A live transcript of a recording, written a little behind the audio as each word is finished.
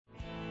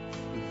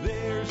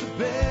There's a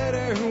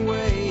better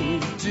way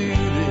to do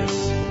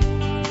this.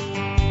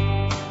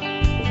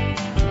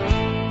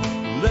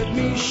 Let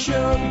me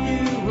show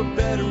you a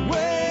better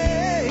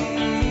way.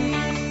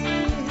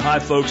 Hi,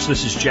 folks.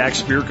 This is Jack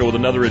Spirko with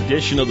another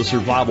edition of the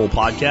Survival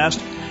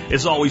Podcast.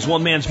 As always,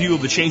 one man's view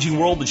of the changing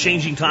world, the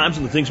changing times,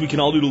 and the things we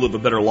can all do to live a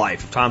better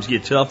life if times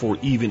get tough or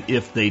even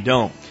if they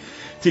don't.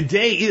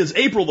 Today is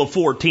April the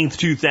 14th,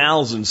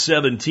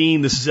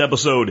 2017. This is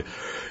episode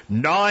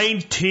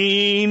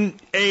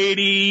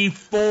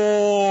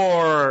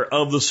 1984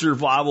 of the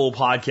Survival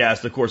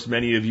Podcast. Of course,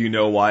 many of you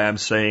know why I'm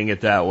saying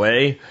it that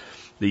way.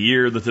 The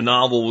year that the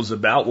novel was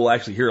about. We'll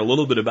actually hear a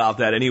little bit about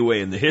that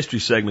anyway in the history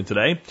segment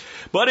today.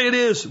 But it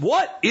is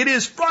what? It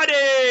is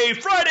Friday!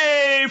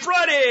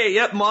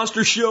 Yep,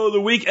 Monster Show of the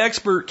Week,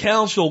 Expert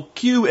Council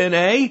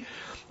Q&A.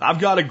 I've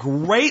got a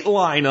great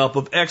lineup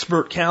of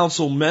Expert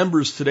Council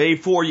members today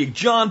for you.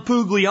 John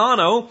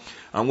Pugliano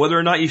on whether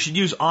or not you should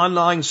use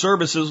online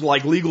services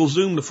like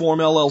LegalZoom to form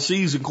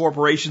LLCs and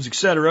corporations,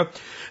 etc.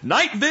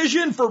 Night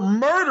Vision for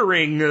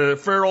murdering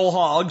feral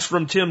hogs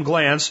from Tim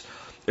Glantz.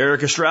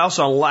 Erica Strauss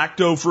on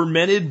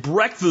lacto-fermented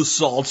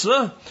breakfast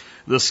salsa.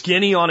 The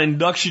Skinny on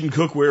induction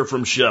cookware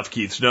from Chef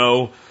Keith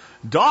Snow.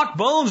 Doc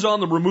Bones on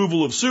the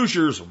removal of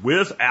sutures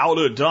without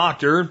a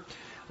doctor.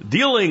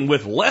 Dealing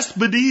with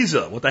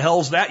lesbidiza. What the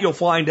hell's that? You'll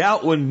find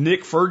out when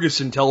Nick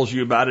Ferguson tells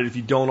you about it if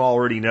you don't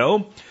already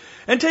know.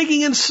 And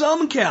taking in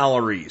some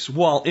calories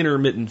while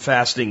intermittent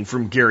fasting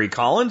from Gary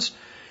Collins.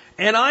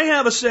 And I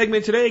have a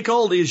segment today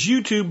called Is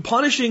YouTube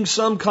Punishing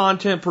Some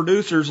Content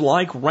Producers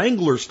Like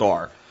Wrangler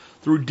Star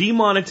through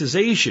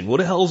demonetization? What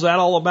the hell is that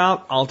all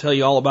about? I'll tell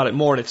you all about it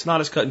more, and it's not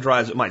as cut and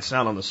dry as it might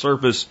sound on the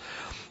surface.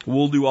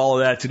 We'll do all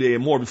of that today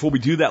and more. Before we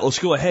do that, let's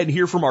go ahead and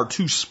hear from our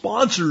two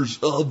sponsors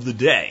of the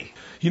day.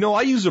 You know,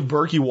 I use a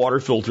Berkey water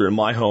filter in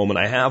my home, and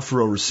I have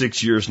for over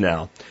 6 years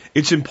now.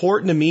 It's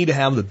important to me to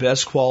have the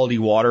best quality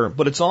water,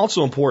 but it's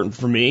also important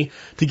for me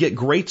to get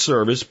great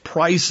service,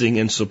 pricing,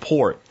 and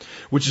support,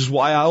 which is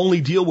why I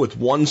only deal with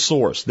one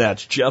source.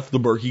 That's Jeff the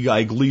Berkey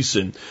Guy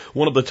Gleason,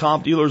 one of the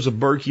top dealers of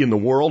Berkey in the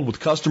world with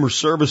customer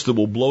service that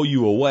will blow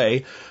you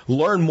away.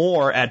 Learn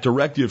more at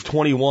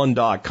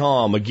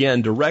directive21.com.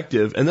 Again,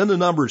 directive, and then the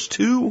number's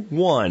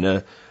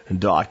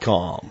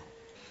 21.com.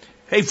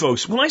 Hey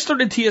folks, when I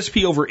started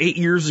TSP over 8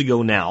 years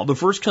ago now, the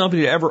first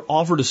company to ever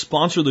offer to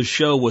sponsor the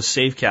show was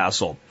Safe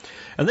Castle.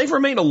 And they've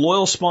remained a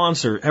loyal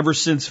sponsor ever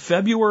since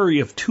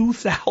February of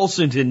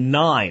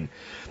 2009.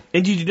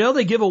 And did you know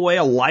they give away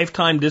a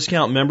lifetime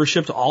discount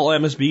membership to all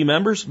MSB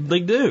members?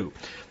 They do.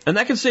 And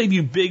that can save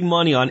you big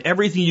money on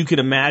everything you can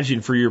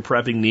imagine for your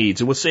prepping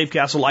needs. And with Safe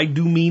Castle, I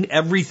do mean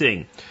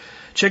everything.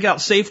 Check out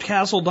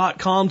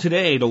safecastle.com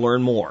today to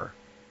learn more.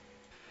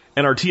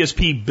 And our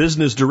TSP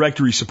Business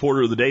Directory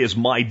supporter of the day is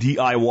My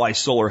DIY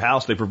Solar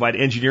House. They provide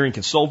engineering,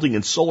 consulting,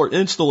 and solar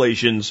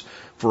installations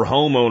for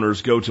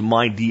homeowners. Go to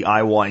My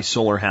DIY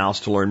Solar House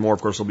to learn more.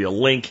 Of course, there'll be a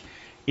link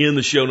in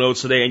the show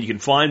notes today, and you can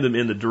find them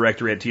in the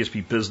directory at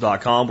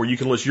tspbiz.com, where you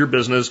can list your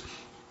business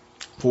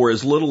for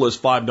as little as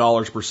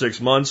 $5 per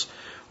 6 months,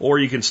 or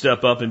you can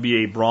step up and be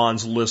a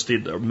bronze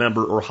listed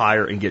member or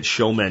higher and get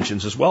show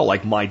mentions as well,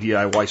 like My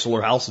DIY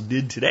Solar House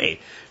did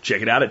today.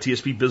 Check it out at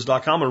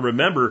tspbiz.com. And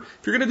remember, if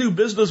you're going to do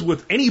business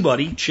with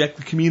anybody, check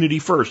the community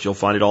first. You'll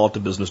find it all at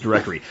the business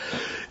directory.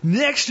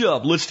 Next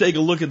up, let's take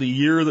a look at the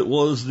year that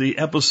was the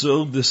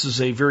episode. This is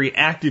a very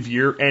active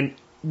year, and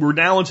we're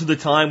now into the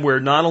time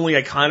where not only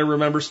I kind of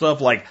remember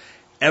stuff like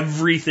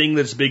everything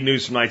that's big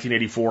news from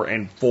 1984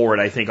 and forward,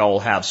 I think I will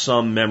have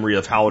some memory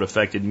of how it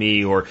affected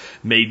me or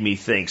made me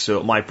think. So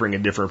it might bring a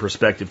different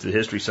perspective to the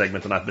history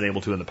segment than I've been able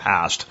to in the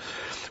past.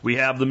 We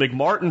have the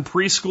McMartin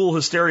preschool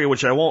hysteria,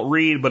 which I won't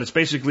read, but it's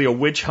basically a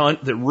witch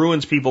hunt that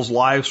ruins people's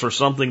lives for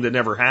something that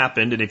never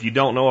happened. And if you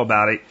don't know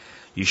about it,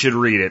 you should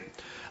read it.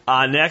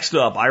 Next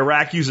up,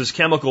 Iraq uses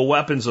chemical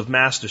weapons of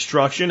mass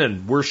destruction,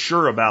 and we're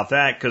sure about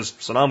that because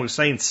Saddam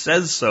Hussein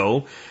says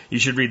so. You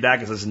should read that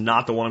because it's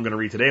not the one I'm going to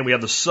read today. And we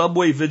have the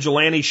subway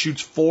vigilante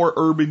shoots 4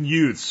 urban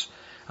youths.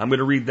 I'm going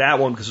to read that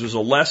one because there's a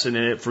lesson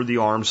in it for the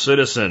armed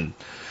citizen.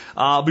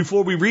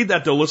 Before we read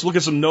that, though, let's look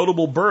at some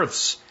notable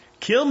births.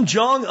 Kim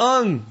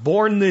Jong-un,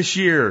 born this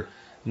year,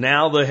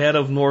 now the head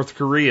of North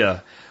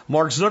Korea.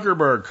 Mark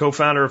Zuckerberg,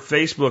 co-founder of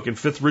Facebook and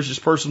 5th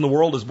richest person in the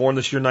world, is born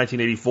this year in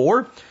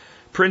 1984.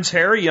 Prince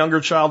Harry, younger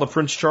child of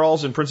Prince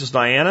Charles and Princess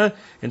Diana.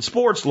 In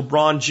sports,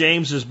 LeBron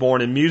James is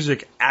born. In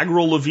music,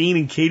 Avril Lavigne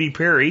and Katy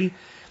Perry.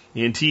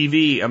 In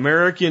TV,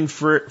 American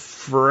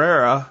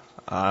Ferrera,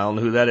 I don't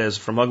know who that is,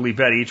 from Ugly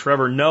Betty.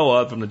 Trevor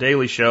Noah from The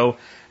Daily Show.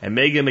 And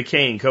Meghan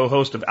McCain,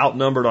 co-host of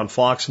Outnumbered on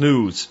Fox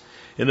News.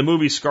 In the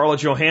movie, Scarlett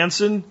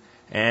Johansson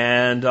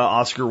and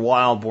Oscar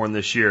Wilde, born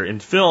this year. In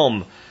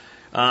film,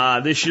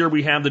 this year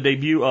we have the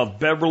debut of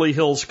Beverly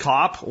Hills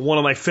Cop, one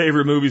of my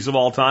favorite movies of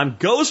all time.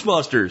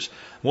 Ghostbusters,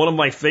 one of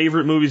my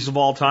favorite movies of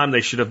all time.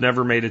 They should have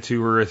never made a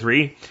 2 or a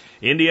 3.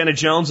 Indiana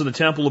Jones and the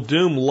Temple of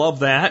Doom,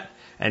 love that.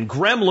 And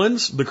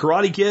Gremlins, The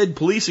Karate Kid,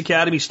 Police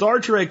Academy, Star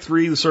Trek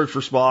 3, The Search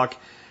for Spock,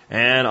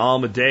 and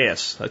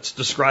Amadeus. That's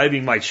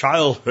describing my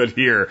childhood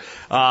here.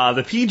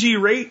 The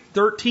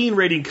PG-13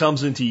 rating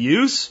comes into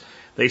use.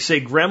 They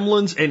say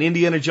Gremlins and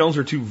Indiana Jones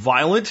are too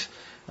violent.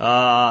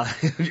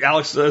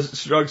 Alex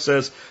Shrug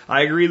says,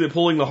 I agree that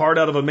pulling the heart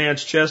out of a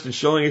man's chest and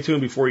showing it to him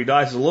before he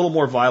dies is a little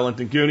more violent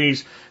than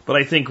Goonies, but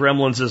I think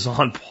Gremlins is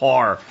on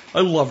par. I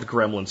loved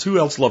Gremlins. Who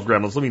else loved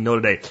Gremlins? Let me know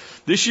today.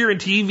 This year in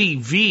TV,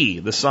 V,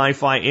 the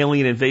sci-fi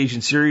alien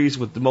invasion series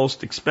with the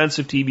most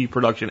expensive TV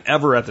production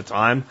ever at the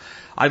time.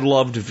 I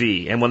loved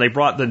V. And when they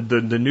brought the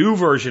new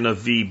version of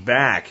V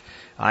back,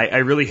 I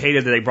really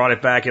hated that they brought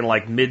it back in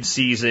like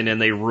mid-season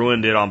and they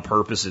ruined it on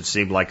purpose, it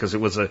seemed like, because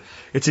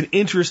it's an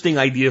interesting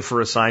idea for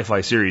a sci-fi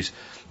series.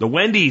 The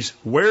Wendy's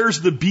Where's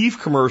the Beef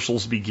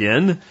commercials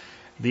begin.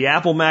 The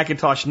Apple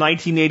Macintosh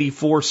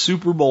 1984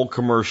 Super Bowl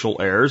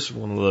commercial airs,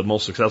 one of the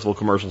most successful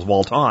commercials of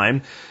all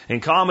time. In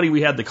comedy,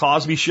 we had The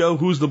Cosby Show,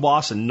 Who's the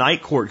Boss, and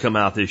Night Court come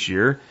out this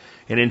year.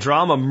 And in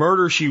drama,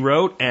 Murder, She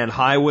Wrote, and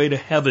Highway to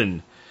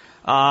Heaven.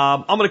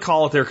 I'm going to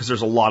call it there because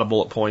there's a lot of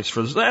bullet points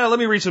for this. Let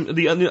me read some of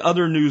the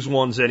other news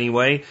ones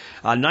anyway.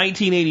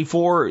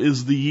 1984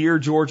 is the year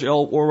George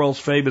L. Orwell's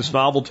famous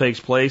novel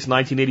takes place.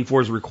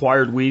 1984 is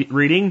required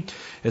reading.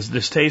 As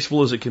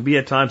distasteful as it can be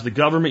at times, the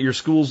government, your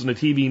schools, and the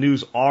TV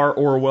news are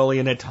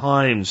Orwellian at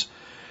times.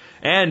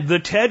 And the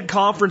TED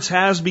conference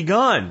has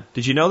begun.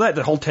 Did you know that?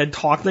 The whole TED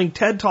Talk thing?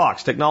 TED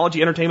Talks,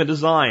 Technology, Entertainment,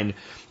 Design.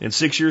 In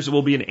 6 years, it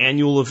will be an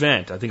annual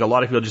event. I think a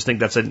lot of people just think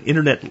that's an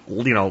internet,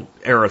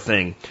 era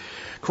thing.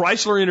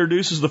 Chrysler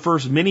introduces the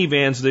first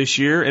minivans this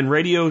year, and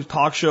radio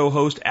talk show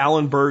host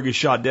Alan Berg is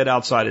shot dead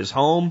outside his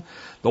home.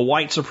 The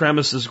white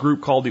supremacist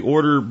group called The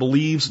Order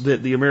believes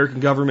that the American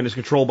government is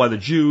controlled by the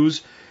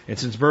Jews, and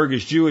since Berg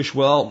is Jewish,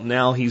 well,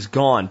 now he's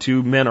gone.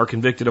 2 men are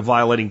convicted of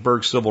violating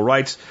Berg's civil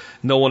rights.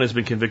 No one has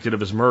been convicted of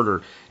his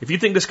murder. If you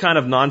think this kind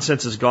of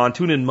nonsense is gone,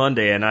 tune in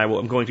Monday, and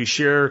I'm going to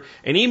share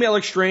an email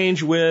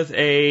exchange with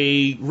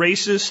a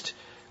racist,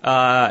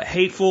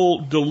 hateful,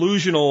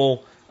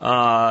 delusional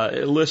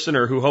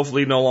listener who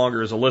hopefully no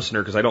longer is a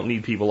listener, because I don't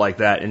need people like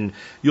that. And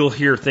you'll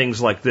hear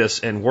things like this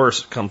and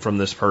worse come from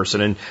this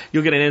person, and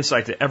you'll get an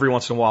insight that every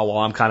once in a while,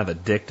 I'm kind of a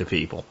dick to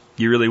people.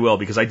 You really will,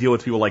 because I deal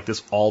with people like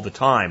this all the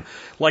time.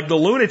 Like the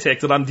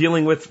lunatic that I'm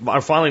dealing with,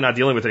 I'm finally not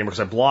dealing with anymore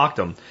because I blocked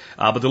him.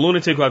 But the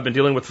lunatic who I've been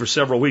dealing with for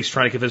several weeks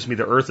trying to convince me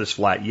the earth is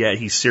flat. Yeah,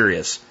 he's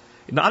serious.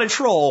 Not a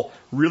troll,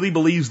 really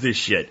believes this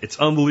shit. It's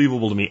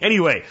unbelievable to me.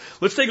 Anyway,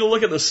 let's take a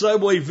look at the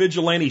Subway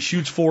Vigilante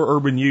Shoots 4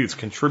 Urban Youths,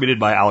 contributed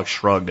by Alex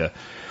Shrugged.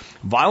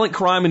 Violent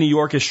crime in New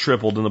York has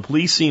tripled, and the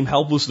police seem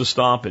helpless to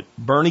stop it.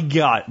 Bernie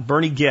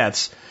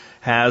Getz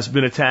has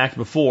been attacked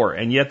before,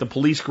 and yet the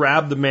police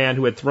grabbed the man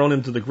who had thrown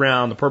him to the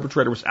ground. The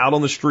perpetrator was out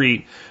on the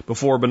street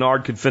before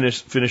Bernard could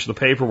finish the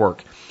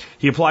paperwork.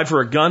 He applied for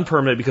a gun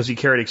permit because he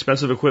carried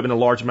expensive equipment and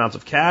large amounts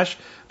of cash,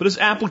 but his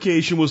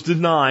application was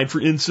denied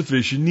for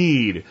insufficient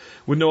need.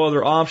 With no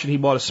other option, he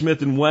bought a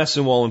Smith &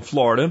 Wesson while in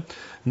Florida.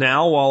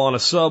 Now, while on a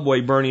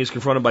subway, Bernie is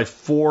confronted by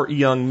 4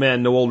 young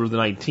men no older than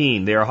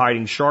 19. They are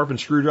hiding sharpened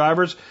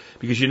screwdrivers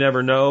because you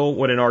never know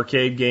what an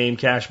arcade game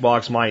cash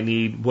box might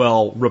need,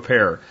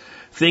 repair.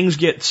 Things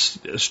get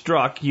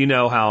struck, you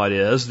know how it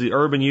is. The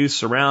urban youth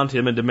surround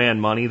him and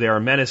demand money. They are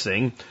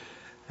menacing.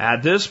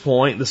 At this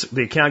point,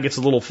 the account gets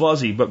a little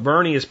fuzzy, but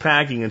Bernie is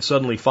packing and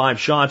suddenly 5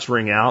 shots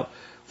ring out.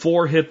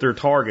 4 hit their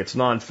targets,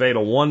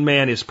 non-fatal. 1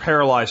 man is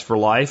paralyzed for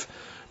life.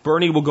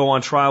 Bernie will go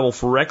on trial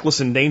for reckless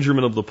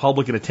endangerment of the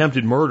public and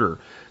attempted murder.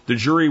 The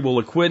jury will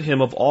acquit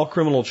him of all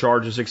criminal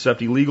charges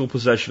except illegal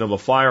possession of a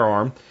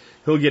firearm.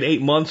 He'll get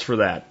 8 months for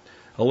that.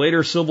 A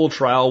later civil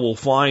trial will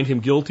find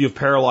him guilty of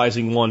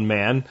paralyzing 1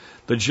 man.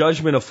 The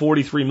judgment of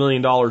 $43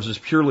 million is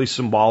purely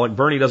symbolic.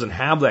 Bernie doesn't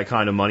have that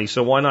kind of money,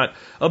 so why not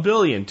 $1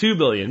 billion, $2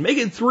 billion? Make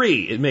it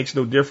 3. It makes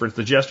no difference.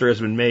 The gesture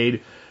has been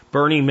made.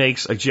 Bernie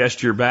makes a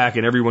gesture back,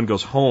 and everyone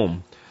goes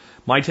home.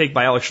 My take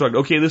by Alex Shrugged.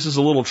 Okay, this is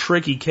a little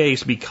tricky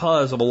case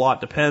because of a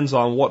lot depends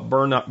on what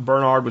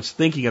Bernard was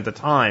thinking at the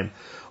time,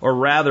 or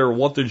rather,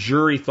 what the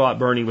jury thought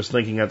Bernie was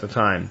thinking at the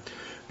time.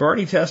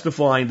 Bernie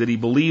testifying that he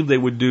believed they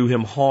would do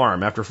him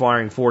harm. After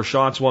firing 4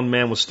 shots, 1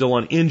 man was still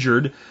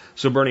uninjured,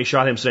 so Bernie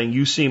shot him saying,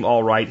 "You seem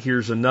all right,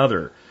 here's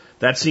another."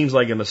 That seems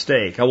like a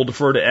mistake. I will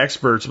defer to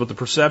experts, but the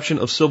perception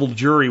of civil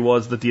jury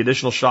was that the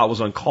additional shot was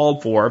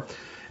uncalled for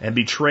and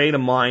betrayed a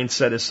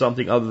mindset as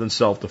something other than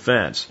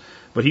self-defense.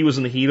 But he was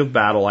in the heat of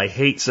battle. I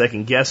hate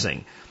second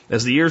guessing.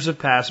 As the years have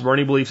passed,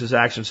 Bernie believes his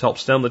actions helped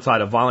stem the tide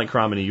of violent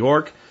crime in New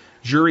York.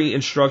 Jury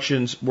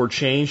instructions were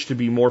changed to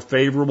be more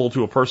favorable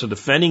to a person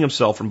defending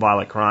himself from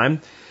violent crime.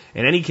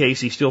 In any case,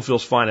 he still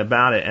feels fine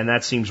about it, and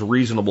that seems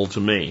reasonable to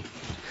me.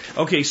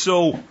 Okay,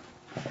 so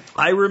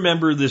I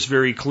remember this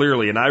very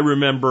clearly, and I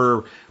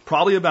remember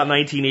probably about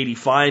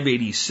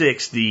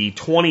 1985-86, the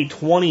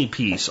 2020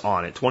 piece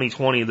on it.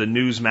 2020, the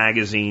news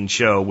magazine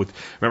show with,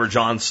 remember,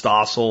 John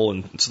Stossel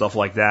and stuff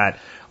like that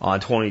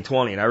on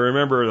 2020. And I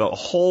remember the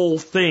whole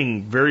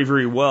thing very,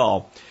 very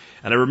well.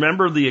 And I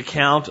remember the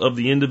account of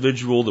the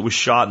individual that was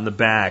shot in the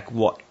back.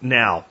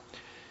 Now,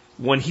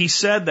 when he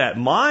said that,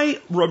 my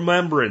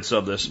remembrance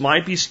of this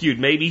might be skewed.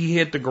 Maybe he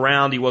hit the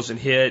ground, he wasn't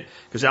hit,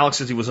 because Alex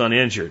says he was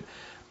uninjured.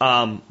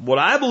 What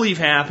I believe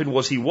happened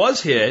was he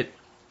was hit,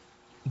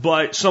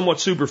 but somewhat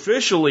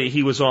superficially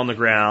he was on the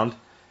ground,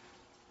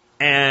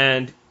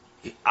 And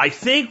I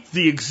think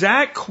the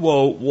exact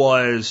quote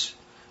was,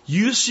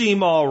 "You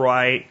seem all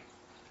right.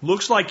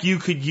 Looks like you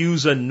could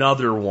use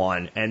another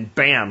one." And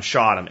bam,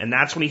 shot him. And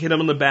that's when he hit him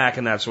in the back,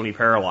 and that's when he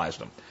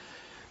paralyzed him.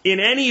 In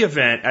any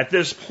event, at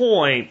this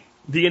point,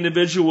 the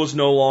individual was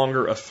no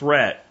longer a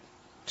threat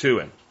to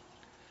him.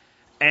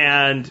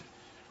 And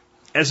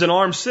as an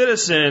armed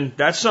citizen,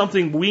 that's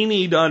something we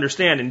need to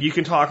understand. And you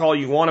can talk all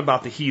you want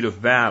about the heat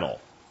of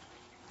battle.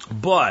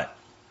 But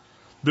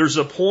there's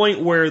a point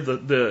where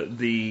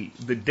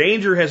the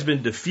danger has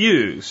been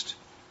diffused,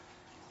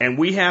 and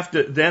we have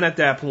to then at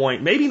that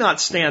point maybe not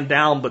stand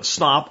down, but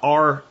stop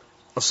our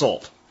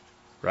assault,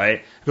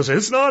 right? Because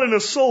it's not an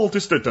assault,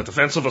 it's the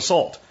defensive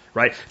assault,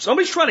 right?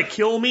 Somebody's trying to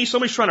kill me,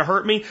 somebody's trying to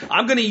hurt me,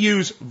 I'm going to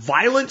use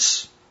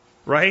violence,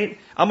 right?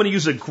 I'm going to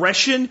use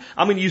aggression,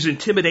 I'm going to use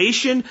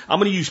intimidation, I'm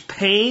going to use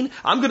pain,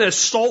 I'm going to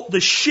assault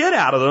the shit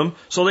out of them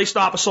so they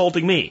stop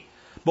assaulting me.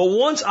 But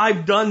once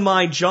I've done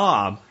my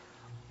job,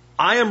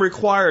 I am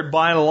required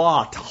by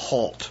law to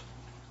halt.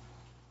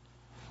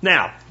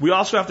 Now, we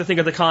also have to think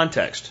of the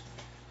context.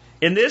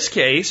 In this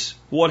case,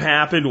 what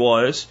happened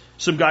was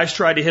some guys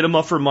tried to hit him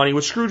up for money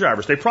with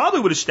screwdrivers. They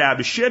probably would have stabbed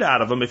the shit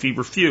out of him if he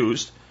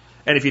refused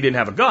and if he didn't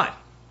have a gun.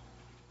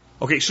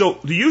 Okay, so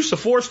the use of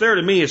force there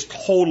to me is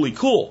totally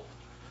cool.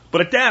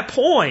 But at that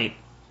point,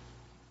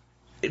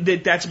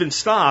 that's been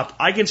stopped.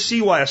 I can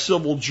see why a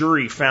civil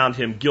jury found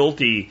him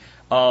guilty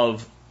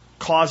of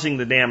causing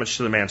the damage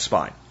to the man's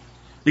spine,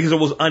 because it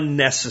was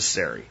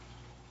unnecessary.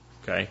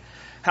 Okay.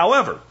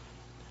 However,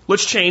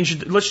 let's change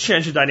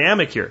the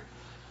dynamic here.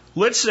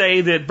 Let's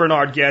say that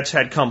Bernard Goetz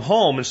had come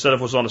home instead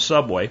of was on a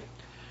subway,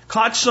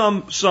 caught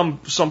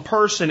some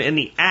person in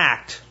the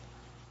act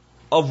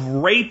of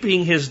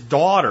raping his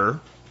daughter,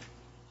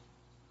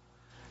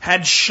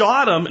 had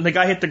shot him, and the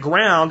guy hit the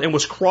ground and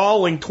was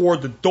crawling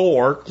toward the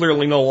door,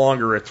 clearly no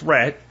longer a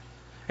threat,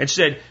 and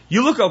said,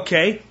 "You look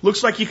okay.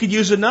 Looks like you could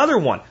use another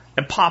one,"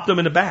 and popped him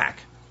in the back.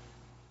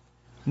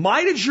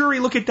 Might a jury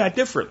look at that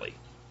differently?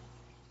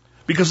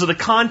 Because of the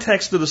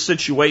context of the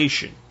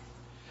situation.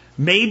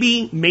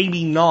 Maybe,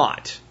 maybe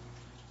not.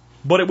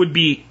 But it would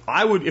be,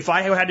 if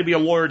I had to be a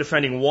lawyer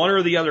defending one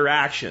or the other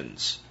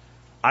actions,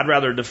 I'd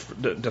rather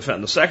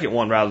defend the second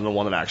one rather than the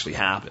one that actually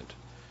happened.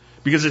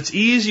 Because it's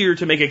easier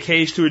to make a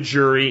case to a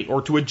jury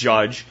or to a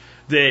judge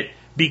that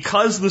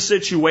because the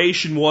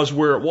situation was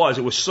where it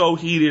was so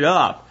heated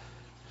up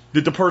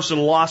that the person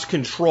lost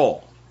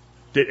control.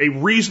 That a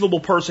reasonable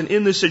person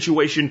in this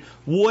situation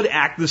would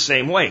act the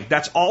same way.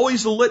 That's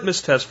always the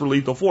litmus test for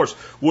lethal force.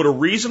 Would a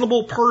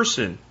reasonable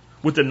person,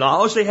 with the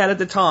knowledge they had at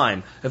the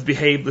time, have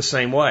behaved the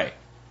same way?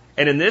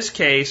 And in this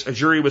case, a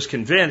jury was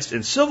convinced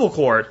in civil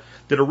court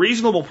that a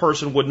reasonable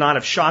person would not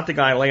have shot the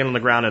guy laying on the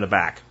ground in the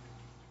back.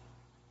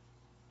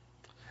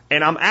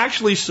 And I'm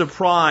actually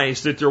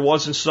surprised that there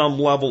wasn't some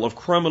level of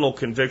criminal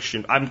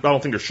conviction. I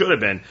don't think there should have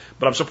been,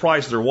 but I'm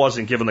surprised there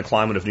wasn't given the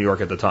climate of New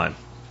York at the time.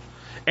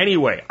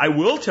 Anyway, I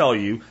will tell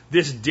you,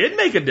 this did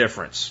make a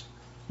difference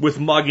with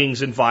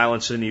muggings and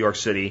violence in New York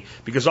City,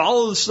 because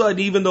all of a sudden,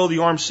 even though the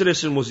armed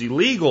citizen was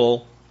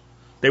illegal,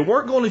 they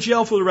weren't going to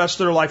jail for the rest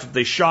of their life if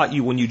they shot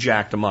you when you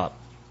jacked them up.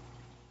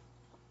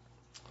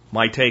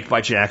 My take by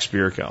Jack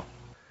Spirko.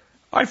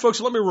 All right, folks,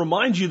 let me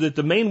remind you that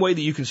the main way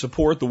that you can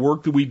support the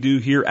work that we do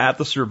here at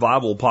the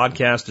Survival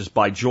Podcast is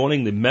by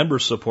joining the Member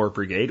Support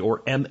Brigade, or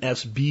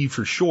MSB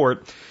for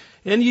short.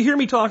 And you hear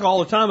me talk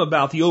all the time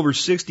about the over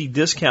 60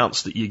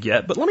 discounts that you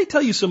get, but let me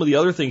tell you some of the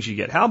other things you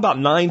get. How about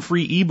 9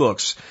 free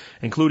ebooks,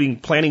 including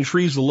Planting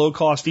Trees the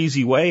Low-Cost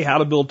Easy Way, How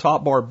to Build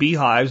Top Bar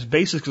Beehives,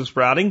 Basics of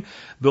Sprouting,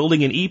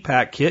 Building an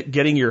EPAC Kit,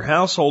 Getting Your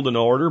Household in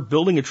Order,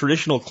 Building a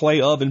Traditional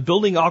Clay Oven,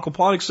 Building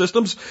Aquaponic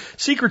Systems,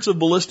 Secrets of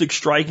Ballistic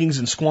Strikings,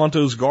 and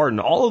Squanto's Garden.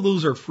 All of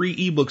those are free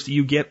ebooks that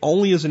you get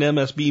only as an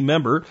MSB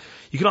member.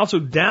 You can also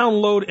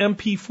download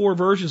MP4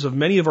 versions of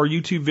many of our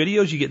YouTube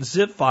videos. You get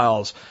zip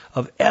files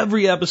of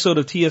every episode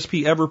of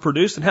TSP ever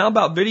produced. And how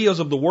about videos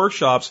of the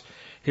workshops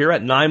here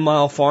at 9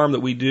 Mile Farm that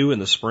we do in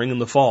the spring and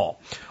the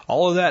fall?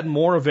 All of that and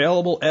more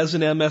available as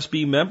an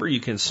MSB member. You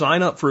can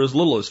sign up for as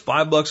little as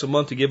 $5 a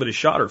month to give it a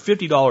shot, or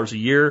 $50 a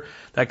year.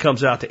 That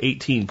comes out to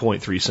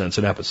 18.3 cents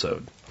an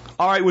episode.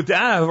 All right, with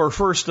that, I have our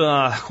first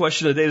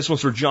question of the day. This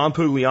one's for John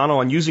Pugliano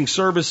on using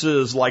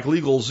services like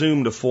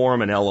LegalZoom to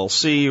form an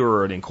LLC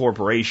or an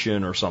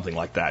incorporation or something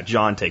like that.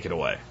 John, take it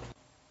away.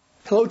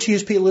 Hello,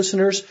 TSP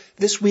listeners.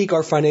 This week,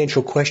 our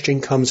financial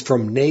question comes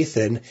from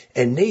Nathan,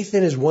 and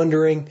Nathan is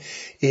wondering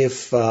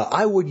if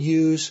I would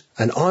use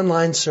an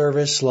online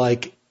service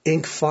like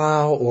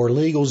InkFile or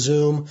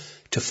LegalZoom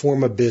to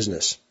form a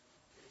business.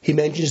 He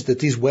mentions that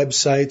these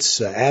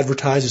websites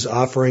advertise as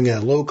offering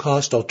a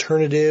low-cost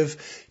alternative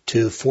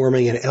to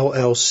forming an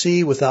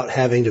LLC without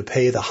having to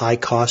pay the high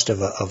cost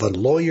of a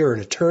lawyer or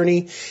an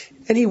attorney,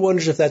 and he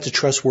wonders if that's a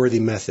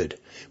trustworthy method.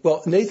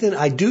 Well, Nathan,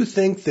 I do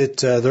think that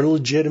they're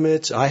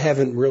legitimate. I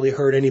haven't really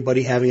heard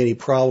anybody having any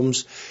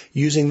problems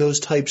using those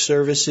type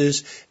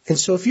services. And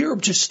so if you're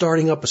just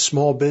starting up a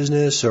small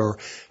business or,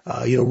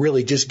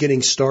 really just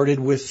getting started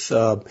with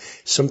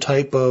some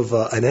type of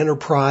an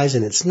enterprise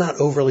and it's not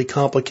overly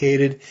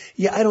complicated,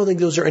 I don't think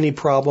those are any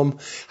problem.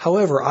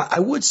 However, I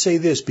would say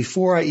this,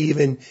 before I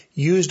even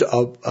used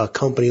a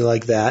company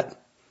like that,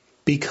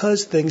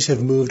 because things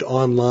have moved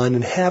online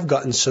and have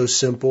gotten so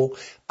simple,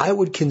 I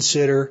would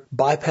consider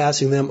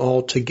bypassing them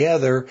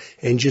altogether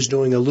and just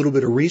doing a little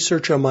bit of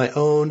research on my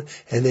own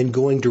and then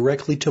going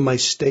directly to my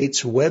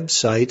state's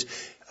website.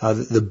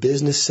 The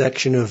business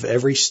section of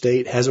every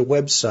state has a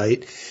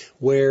website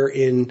where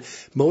in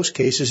most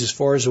cases, as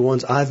far as the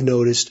ones I've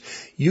noticed,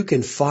 you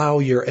can file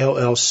your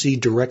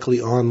LLC directly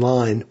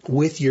online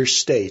with your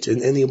state.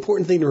 And the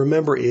important thing to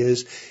remember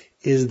is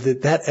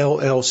that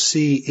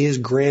LLC is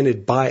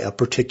granted by a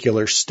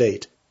particular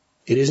state.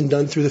 It isn't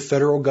done through the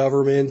federal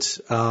government,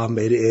 and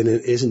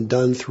it isn't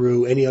done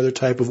through any other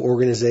type of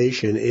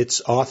organization.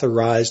 It's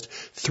authorized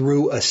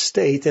through a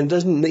state, and it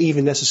doesn't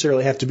even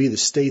necessarily have to be the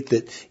state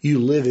that you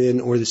live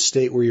in or the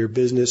state where your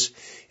business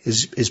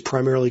is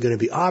primarily going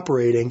to be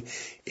operating.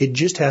 It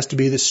just has to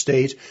be the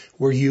state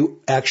where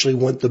you actually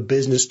want the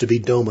business to be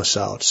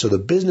domiciled. So the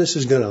business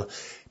is going to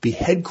be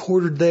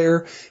headquartered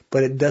there,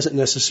 but it doesn't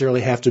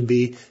necessarily have to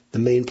be the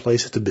main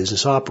place that the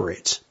business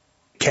operates.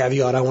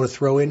 Caveat I want to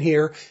throw in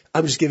here,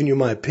 I'm just giving you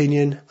my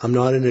opinion. I'm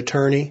not an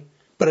attorney,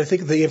 but I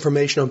think the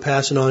information I'm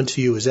passing on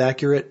to you is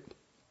accurate.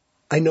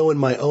 I know in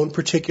my own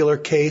particular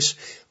case,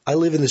 I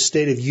live in the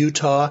state of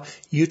Utah.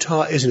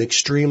 Utah is an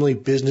extremely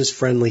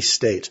business-friendly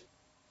state.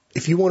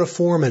 If you want to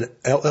form an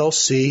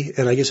LLC,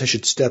 and I guess I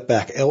should step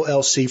back,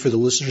 LLC for the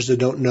listeners that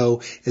don't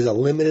know is a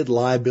limited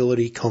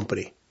liability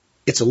company.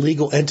 It's a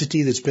legal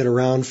entity that's been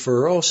around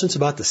for, since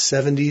about the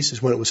 70s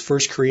is when it was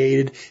first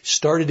created.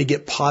 Started to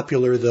get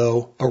popular,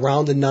 though,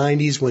 around the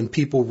 90s when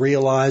people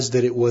realized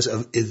that it was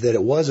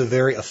a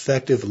very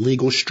effective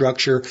legal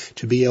structure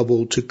to be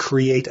able to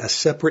create a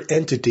separate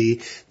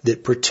entity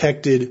that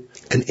protected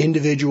an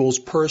individual's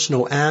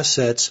personal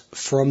assets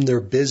from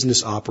their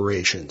business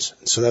operations.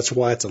 So that's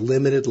why it's a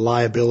limited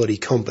liability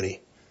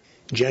company.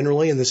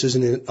 Generally, and this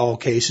isn't in all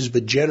cases,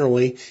 but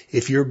generally,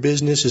 if your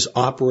business is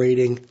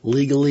operating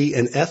legally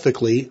and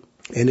ethically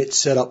and it's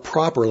set up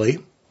properly,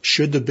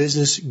 should the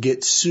business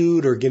get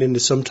sued or get into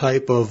some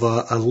type of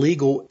a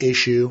legal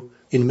issue,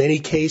 in many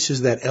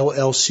cases that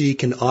LLC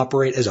can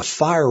operate as a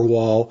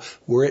firewall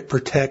where it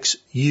protects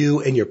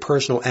you and your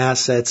personal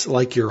assets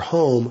like your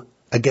home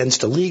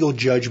against a legal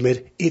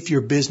judgment if your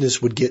business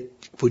would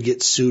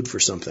get sued for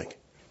something.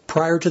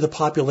 Prior to the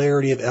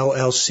popularity of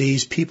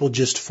LLCs, people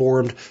just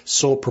formed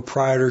sole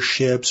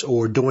proprietorships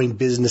or doing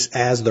business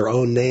as their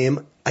own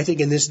name. I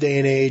think in this day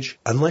and age,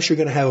 unless you're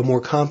going to have a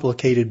more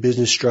complicated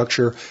business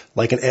structure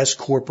like an S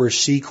Corp or a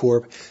C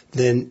Corp,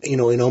 then, in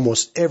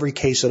almost every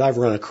case that I've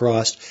run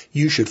across,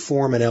 you should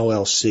form an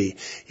LLC.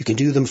 You can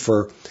do them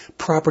for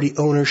property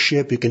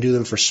ownership. You can do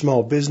them for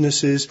small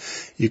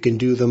businesses. You can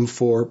do them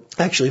for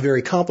actually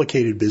very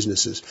complicated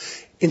businesses.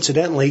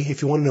 Incidentally,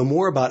 if you want to know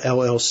more about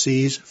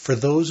LLCs, for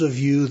those of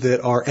you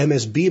that are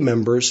MSB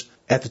members,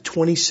 at the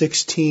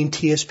 2016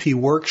 TSP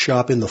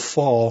workshop in the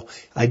fall,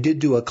 I did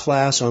do a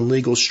class on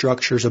legal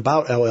structures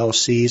about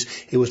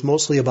LLCs. It was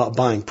mostly about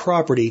buying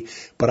property,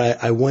 but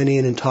I went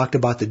in and talked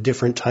about the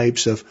different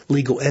types of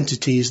legal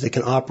entities that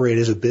can operate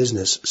as a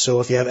business. So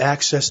if you have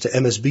access to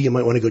MSB, you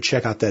might want to go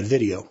check out that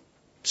video.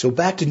 So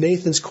back to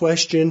Nathan's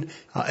question.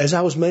 As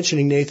I was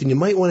mentioning, Nathan, you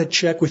might want to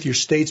check with your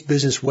state's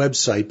business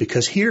website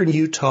because here in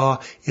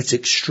Utah, it's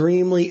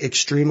extremely,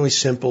 extremely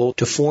simple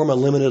to form a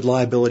limited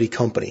liability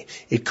company.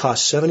 It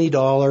costs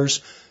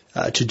 $70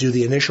 to do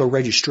the initial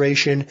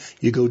registration.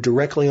 You go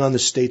directly on the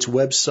state's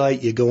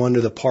website. You go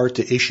under the part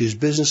that issues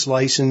business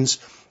license.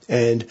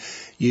 And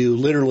you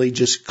literally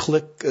just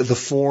click the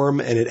form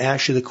and it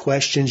asks you the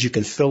questions. You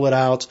can fill it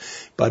out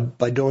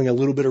by doing a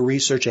little bit of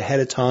research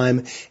ahead of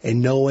time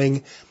and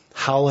knowing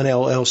how an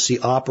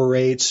LLC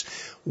operates,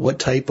 what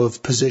type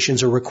of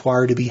positions are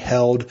required to be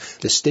held.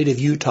 The state of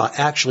Utah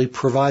actually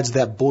provides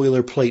that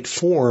boilerplate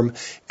form,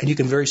 and you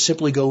can very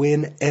simply go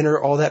in, enter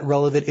all that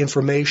relevant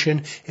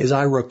information. As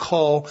I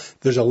recall,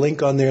 there's a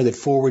link on there that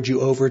forwards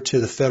you over to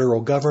the federal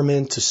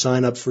government to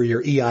sign up for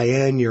your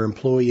EIN, your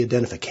employee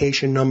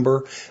identification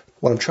number.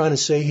 What I'm trying to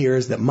say here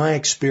is that my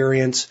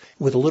experience,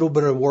 with a little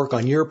bit of work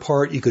on your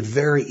part, you could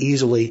very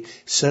easily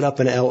set up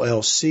an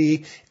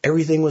LLC.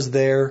 Everything was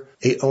there.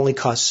 It only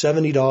cost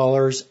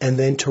 $70. And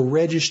then to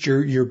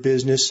register your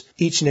business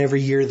each and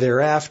every year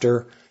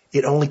thereafter,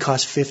 it only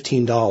costs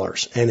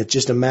 $15. And it's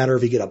just a matter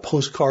of you get a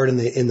postcard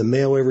in the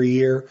mail every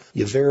year.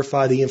 You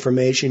verify the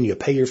information. You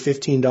pay your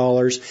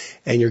 $15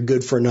 and you're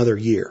good for another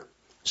year.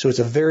 So it's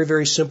a very,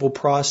 very simple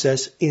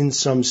process in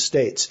some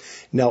states.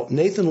 Now,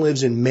 Nathan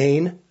lives in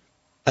Maine.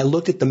 I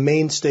looked at the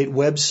Maine State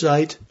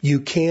website.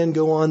 You can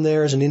go on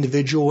there as an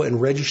individual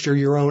and register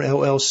your own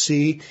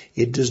LLC.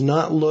 It does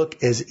not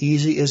look as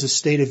easy as the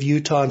state of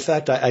Utah. In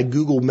fact, I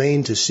Googled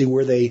Maine to see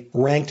where they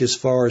ranked as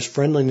far as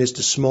friendliness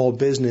to small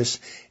business,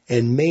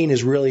 and Maine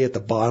is really at the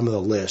bottom of the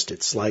list.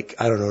 It's like,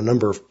 I don't know,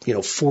 number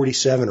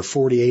 47 or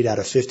 48 out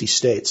of 50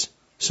 states.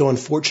 So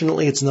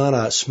unfortunately, it's not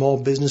a small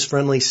business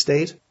friendly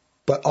state.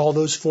 But all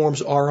those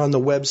forms are on the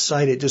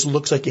website. It just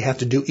looks like you have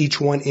to do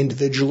each one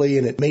individually,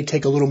 and it may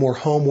take a little more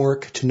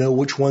homework to know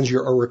which ones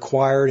are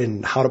required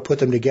and how to put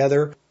them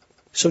together.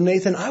 So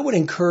Nathan, I would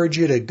encourage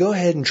you to go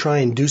ahead and try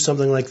and do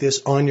something like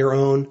this on your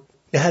own.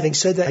 Now, having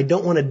said that, I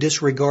don't want to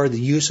disregard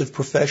the use of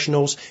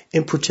professionals.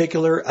 In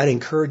particular, I'd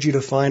encourage you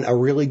to find a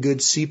really good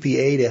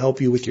CPA to help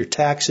you with your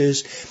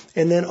taxes.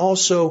 And then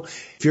also,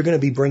 if you're going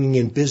to be bringing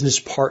in business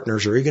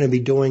partners, or you're going to be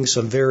doing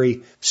some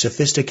very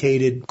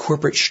sophisticated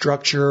corporate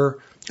structure,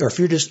 or if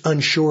you're just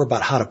unsure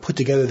about how to put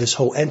together this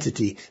whole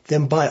entity,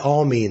 then by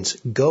all means,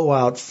 go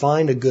out,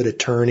 find a good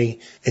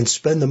attorney, and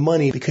spend the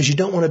money, because you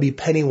don't want to be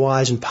penny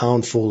wise and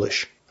pound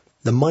foolish.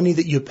 The money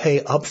that you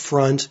pay up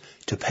front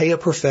to pay a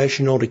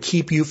professional to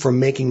keep you from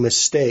making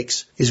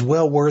mistakes is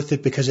well worth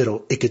it, because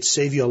it could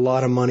save you a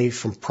lot of money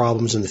from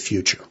problems in the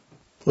future.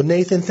 Well,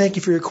 Nathan, thank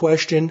you for your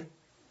question.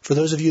 For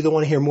those of you that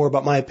want to hear more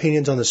about my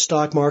opinions on the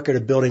stock market or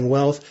building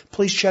wealth,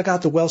 please check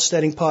out the Wealth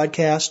Setting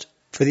Podcast.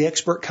 For the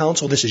Expert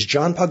Council, this is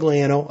John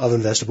Pagliano of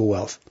Investable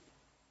Wealth.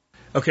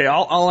 Okay,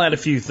 I'll add a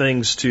few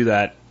things to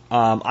that.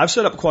 I've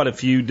set up quite a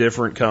few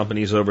different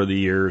companies over the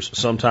years,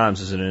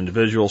 sometimes as an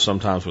individual,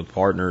 sometimes with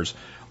partners,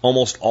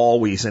 almost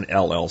always an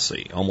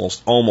LLC,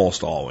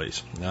 almost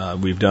always.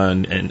 We've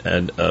done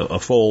a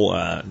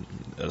full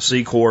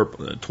C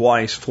Corp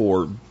twice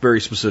for very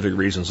specific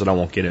reasons that I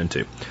won't get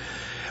into.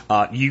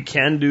 You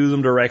can do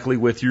them directly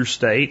with your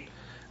state.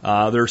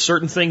 There are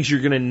certain things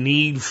you're going to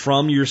need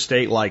from your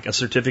state, like a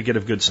certificate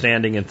of good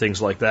standing and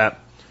things like that,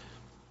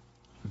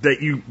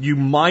 that you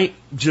might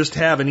just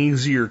have an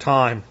easier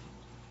time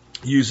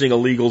using a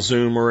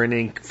LegalZoom or an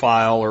Inc.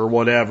 file or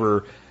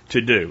whatever to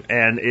do.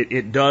 And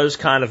it does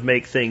kind of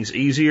make things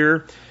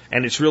easier,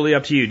 and it's really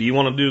up to you. Do you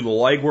want to do the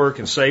legwork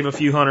and save a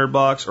few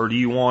 $100, or do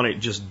you want it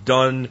just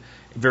done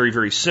very,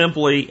 very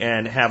simply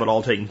and have it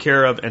all taken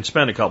care of and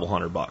spend a couple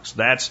 $100?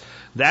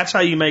 That's how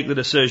you make the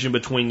decision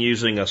between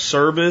using a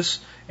service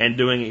and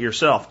doing it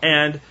yourself.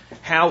 And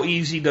how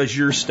easy does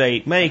your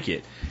state make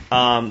it?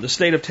 The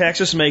state of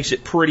Texas makes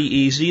it pretty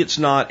easy. It's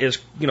not as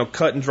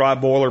cut and dry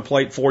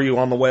boilerplate for you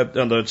on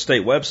the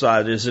state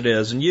website as it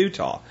is in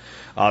Utah.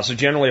 So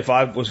generally, if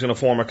I was going to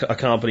form a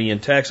company in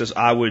Texas,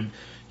 I would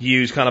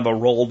use kind of a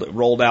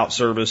rolled out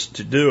service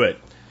to do it.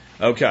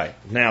 Okay,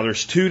 now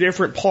there's two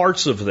different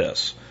parts of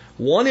this.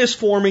 One is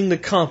forming the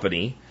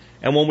company,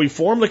 and when we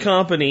form the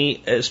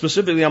company,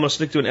 specifically I'm going to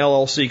stick to an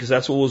LLC because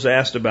that's what was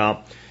asked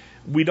about.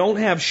 We don't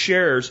have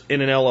shares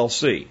in an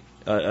LLC.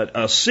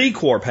 A C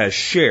Corp has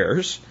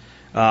shares,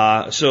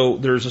 so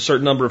there's a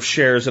certain number of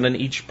shares, and then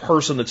each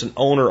person that's an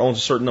owner owns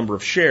a certain number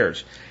of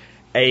shares.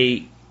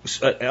 A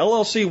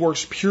LLC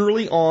works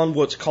purely on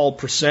what's called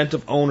percent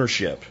of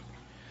ownership.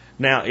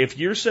 Now, if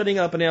you're setting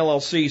up an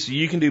LLC so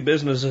you can do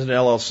business as an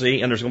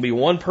LLC, and there's going to be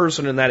one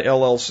person in that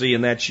LLC,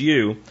 and that's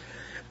you,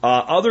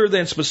 other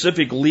than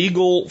specific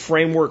legal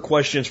framework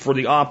questions for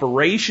the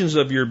operations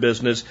of your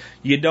business,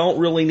 you don't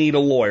really need a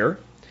lawyer.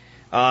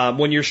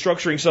 When you're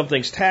structuring some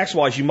things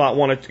tax-wise, you might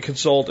want to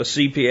consult a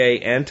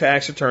CPA and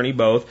tax attorney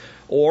both,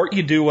 or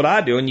you do what I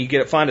do and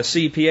you find a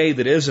CPA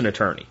that is an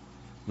attorney.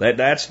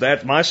 That's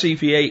my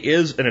CPA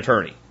is an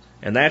attorney,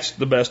 and that's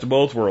the best of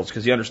both worlds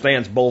because he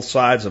understands both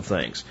sides of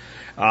things.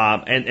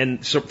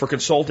 And so for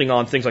consulting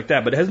on things like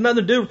that, but it has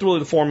nothing to do with really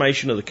the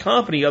formation of the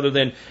company other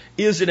than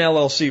is an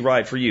LLC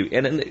right for you?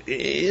 And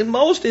in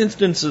most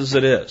instances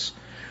it is.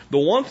 The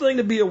one thing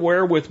to be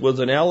aware with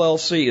an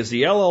LLC is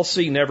the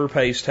LLC never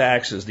pays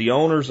taxes. The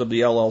owners of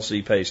the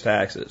LLC pays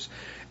taxes.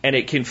 And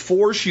it can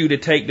force you to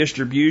take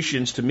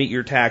distributions to meet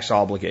your tax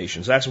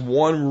obligations. That's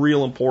one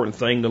real important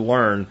thing to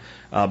learn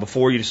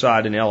before you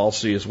decide an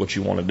LLC is what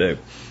you want to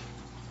do.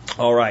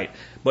 All right.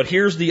 But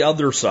here's the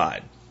other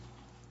side.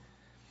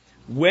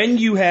 When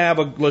you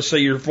have, let's say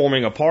you're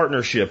forming a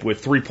partnership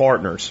with 3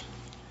 partners,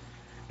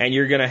 and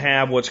you're going to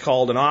have what's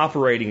called an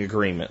operating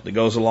agreement that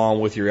goes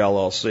along with your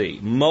LLC.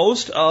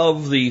 Most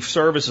of the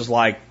services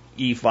like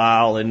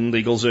eFile and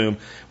LegalZoom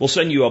will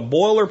send you a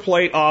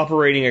boilerplate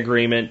operating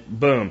agreement,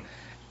 boom.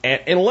 And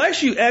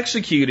unless you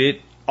execute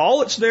it,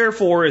 all it's there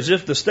for is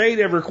if the state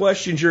ever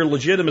questions your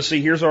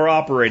legitimacy, here's our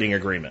operating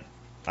agreement.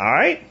 All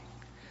right?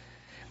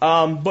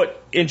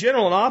 But in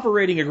general, an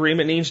operating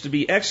agreement needs to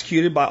be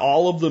executed by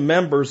all of the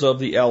members of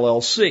the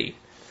LLC.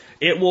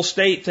 It will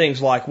state things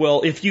like,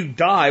 well, if you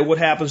die, what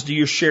happens to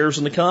your shares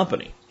in the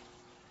company?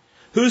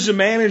 Who's the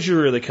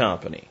manager of the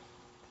company?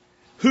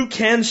 Who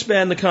can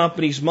spend the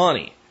company's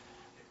money?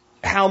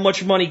 How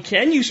much money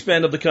can you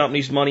spend of the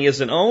company's money as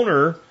an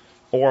owner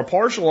or a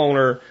partial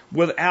owner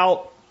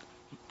without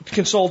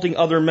consulting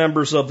other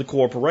members of the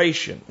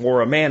corporation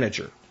or a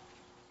manager?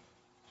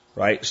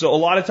 right? So a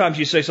lot of times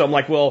you say something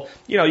like, well,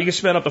 you can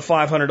spend up to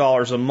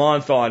 $500 a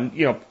month on,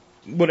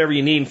 whatever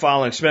you need and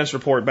file an expense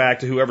report back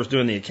to whoever's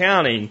doing the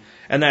accounting,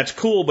 and that's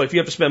cool, but if you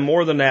have to spend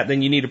more than that,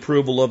 then you need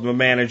approval of a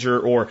manager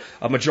or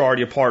a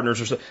majority of partners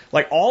or something.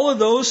 Like all of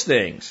those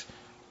things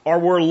are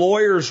where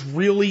lawyers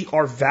really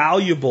are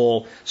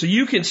valuable, so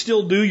you can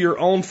still do your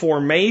own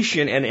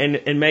formation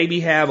and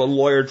maybe have a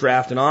lawyer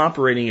draft an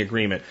operating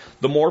agreement.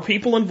 The more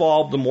people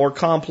involved, the more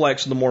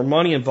complex, the more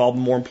money involved,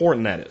 the more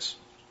important that is.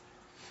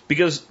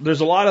 Because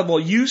there's a lot of,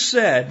 well, you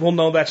said, well,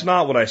 no, that's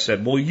not what I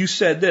said. Well, you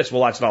said this.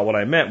 Well, that's not what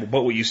I meant.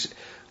 But what you said.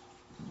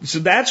 So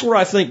that's where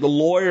I think the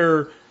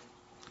lawyer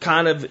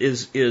kind of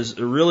is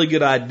a really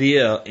good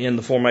idea in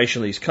the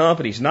formation of these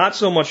companies. Not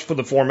so much for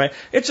the format.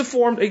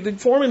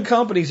 Forming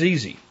company's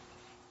easy.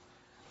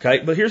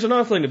 Okay, but here's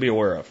another thing to be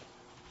aware of.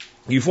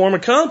 You form a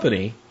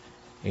company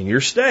in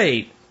your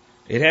state,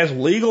 it has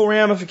legal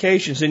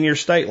ramifications in your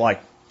state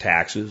like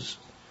taxes,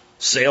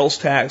 sales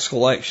tax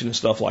collection, and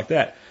stuff like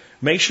that.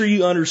 Make sure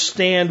you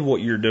understand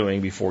what you're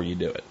doing before you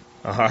do it.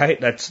 All right,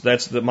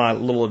 that's my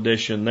little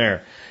addition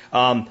there.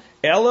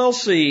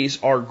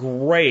 LLCs are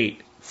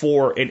great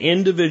for an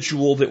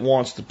individual that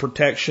wants the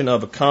protection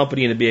of a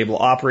company and to be able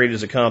to operate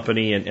as a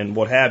company and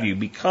what have you,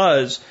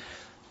 because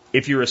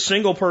if you're a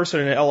single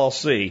person in an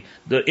LLC,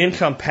 the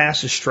income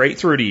passes straight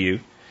through to you.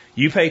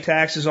 You pay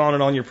taxes on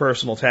it on your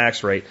personal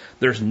tax rate.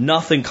 There's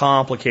nothing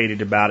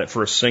complicated about it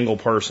for a single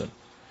person.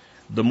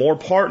 The more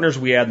partners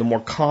we add, the more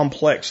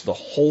complex the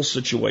whole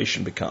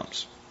situation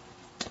becomes.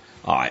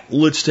 All right,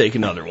 let's take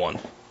another one.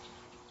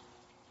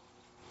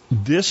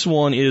 This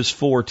one is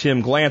for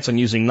Tim Glantz on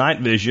using night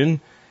vision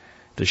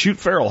to shoot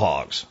feral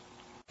hogs.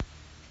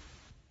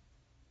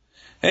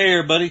 Hey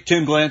everybody,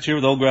 Tim Glantz here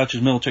with Old Grouch's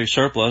Military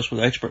Surplus with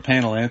an expert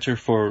panel answer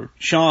for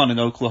Sean in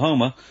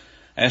Oklahoma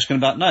asking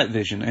about night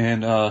vision.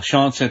 And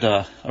Sean sent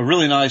a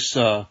really nice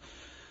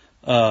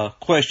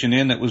question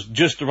in that was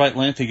just the right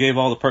length. He gave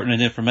all the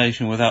pertinent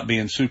information without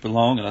being super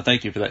long, and I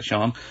thank you for that,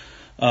 Sean.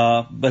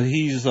 But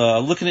he's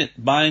looking at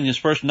buying his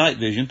first night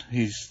vision.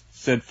 He's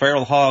said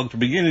feral hogs are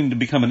beginning to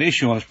become an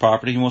issue on his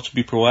property. He wants to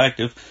be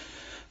proactive.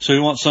 So he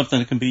wants something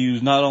that can be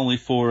used not only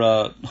for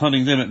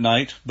hunting them at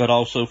night, but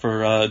also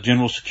for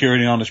general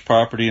security on his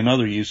property and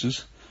other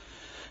uses.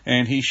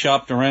 And he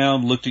shopped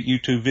around, looked at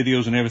YouTube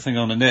videos and everything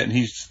on the net, and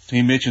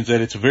he mentions that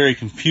it's a very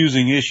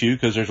confusing issue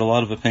because there's a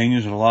lot of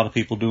opinions and a lot of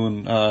people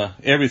doing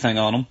everything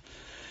on them.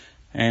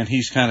 And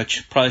he's kind of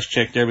price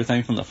checked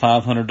everything from the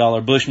 $500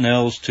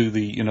 Bushnells to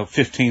the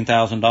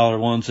 $15,000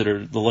 ones that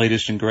are the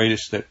latest and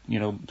greatest that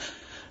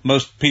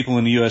most people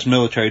in the U.S.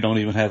 military don't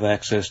even have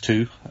access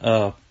to.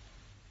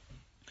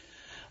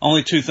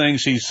 Only two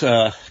things he's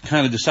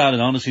kind of decided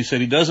on is he said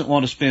he doesn't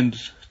want to spend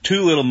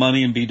too little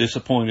money and be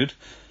disappointed.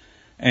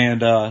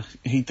 And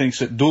he thinks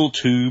that dual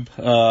tube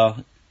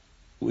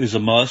is a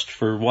must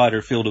for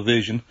wider field of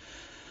vision.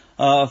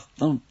 A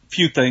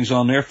few things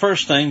on there.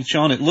 First thing,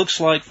 Sean, it looks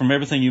like from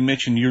everything you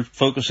mentioned, you're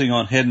focusing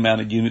on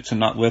head-mounted units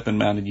and not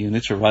weapon-mounted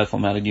units or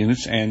rifle-mounted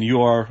units, and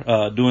you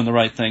are doing the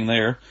right thing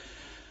there.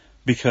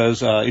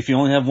 Because if you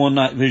only have one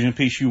night vision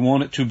piece, you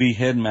want it to be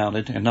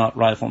head-mounted and not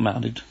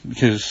rifle-mounted.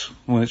 Because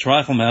when it's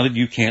rifle-mounted,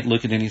 you can't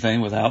look at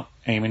anything without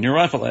aiming your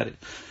rifle at it.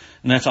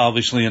 And that's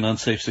obviously an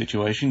unsafe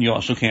situation. You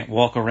also can't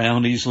walk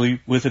around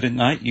easily with it at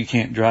night. You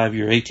can't drive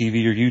your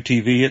ATV or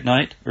UTV at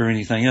night or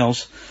anything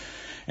else.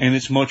 And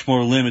it's much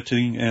more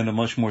limiting and a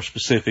much more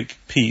specific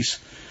piece.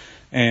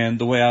 And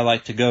the way I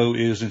like to go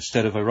is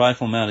instead of a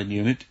rifle-mounted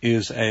unit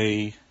is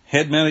a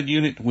head-mounted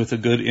unit with a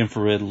good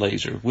infrared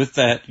laser. With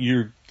that,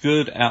 you're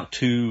good out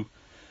to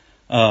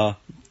 200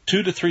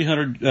 to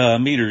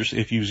 300 meters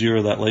if you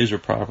zero that laser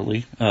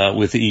properly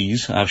with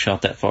ease. I've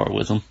shot that far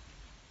with them.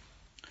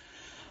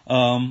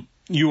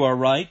 You are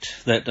right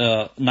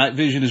that night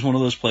vision is one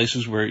of those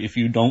places where if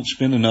you don't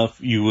spend enough,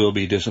 you will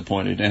be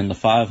disappointed. And the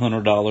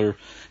 $500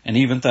 and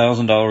even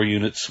 $1,000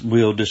 units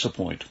will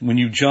disappoint. When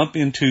you jump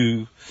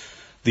into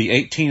the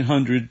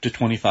 $1,800 to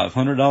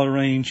 $2,500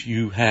 range,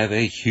 you have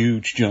a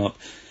huge jump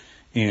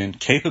in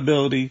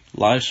capability,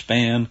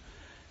 lifespan,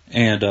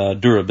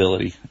 and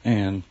durability.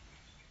 And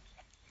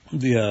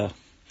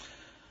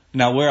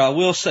now where I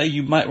will say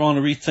you might want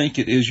to rethink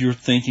it is you're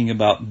thinking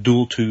about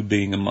dual tube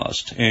being a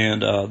must.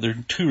 And there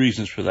are two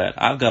reasons for that.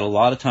 I've got a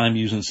lot of time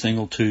using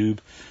single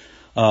tube.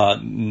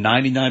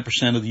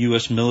 99% of the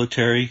U.S.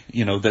 military,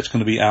 that's going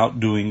to be out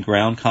doing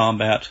ground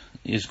combat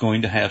is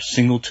going to have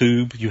single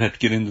tube. You have to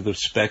get into the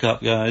spec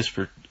up guys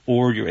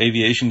or your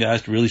aviation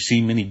guys to really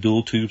see many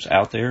dual tubes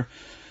out there.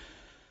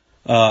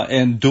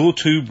 And dual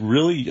tube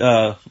really,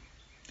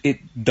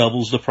 it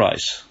doubles the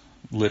price,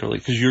 literally,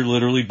 because you're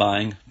literally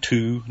buying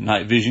two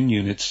night vision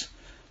units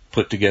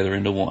put together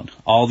into one.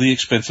 All the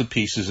expensive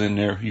pieces in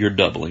there, you're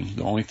doubling.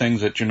 The only things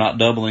that you're not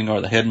doubling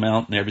are the head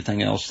mount and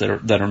everything else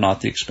that are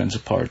not the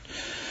expensive part.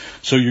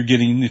 So you're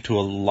getting into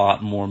a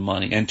lot more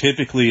money, and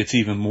typically it's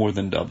even more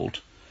than doubled.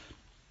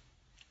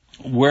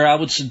 Where I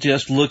would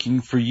suggest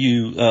looking for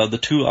you, the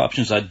two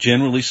options I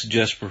generally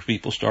suggest for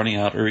people starting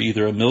out are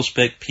either a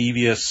mil-spec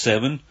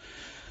PVS-7.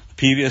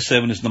 PVS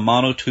 7 is the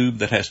mono tube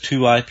that has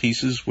 2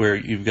 eyepieces where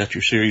you've got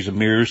your series of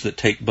mirrors that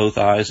take both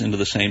eyes into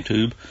the same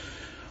tube.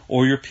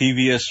 Or your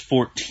PVS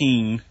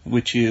 14,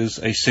 which is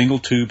a single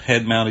tube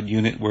head mounted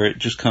unit where it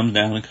just comes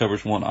down and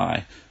covers one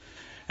eye.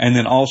 And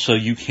then also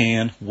you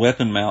can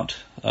weapon mount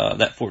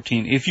that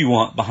 14 if you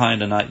want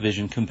behind a night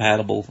vision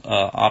compatible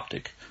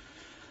optic.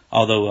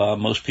 Although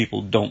most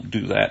people don't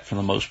do that for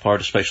the most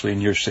part, especially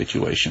in your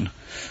situation.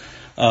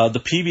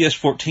 The PVS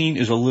 14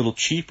 is a little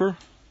cheaper.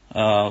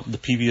 The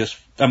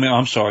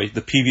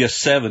PVS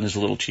 7 is a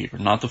little cheaper,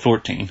 not the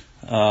 14.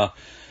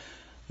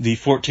 The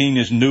 14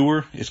 is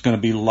newer, it's going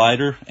to be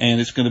lighter,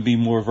 and it's going to be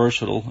more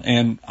versatile.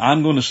 And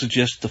I'm going to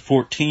suggest the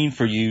 14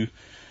 for you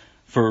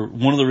for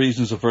one of the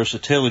reasons of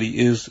versatility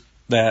is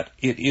that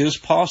it is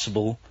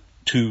possible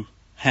to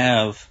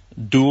have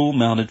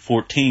dual-mounted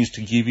 14s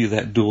to give you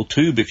that dual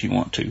tube if you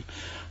want to.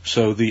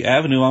 So the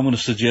avenue I'm going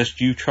to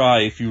suggest you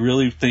try if you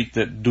really think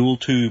that dual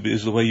tube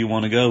is the way you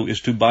want to go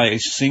is to buy a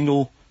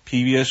single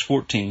PVS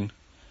 14,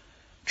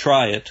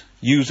 try it,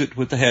 use it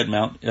with the head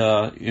mount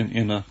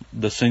in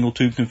the single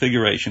tube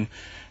configuration,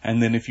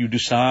 and then if you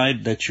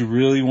decide that you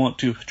really want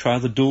to try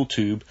the dual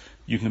tube,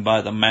 you can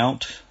buy the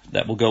mount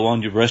that will go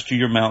on your rest of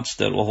your mounts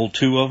that will hold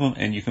 2 of them,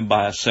 and you can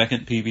buy a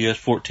second PVS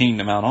 14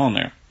 to mount on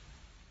there.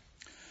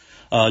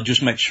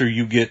 Just make sure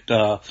you get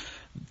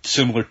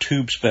similar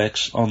tube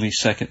specs on the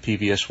second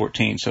PVS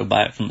 14, so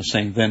buy it from the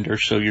same vendor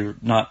so you're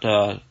not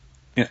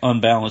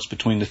unbalanced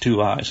between the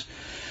 2 eyes.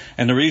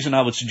 And the reason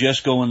I would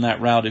suggest going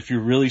that route if you're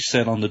really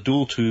set on the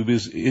dual tube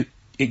is it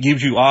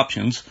gives you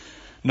options.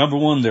 Number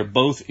one, they're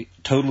both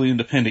totally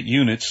independent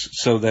units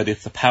so that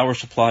if the power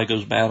supply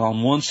goes bad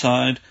on one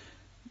side,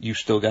 you've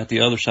still got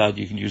the other side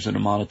you can use in a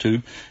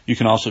monotube. You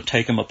can also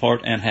take them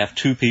apart and have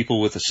 2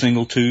 people with a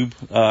single tube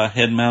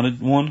head-mounted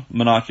one,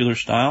 monocular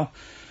style.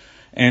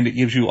 And it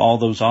gives you all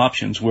those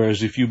options,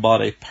 whereas if you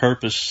bought a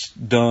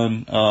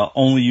purpose-done,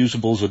 only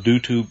usable as a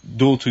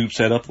dual tube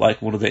setup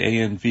like one of the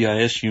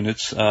ANVIS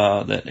units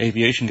that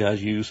aviation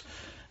guys use,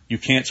 you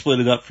can't split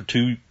it up for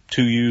two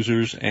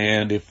users,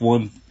 and if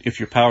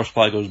your power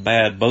supply goes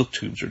bad, both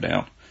tubes are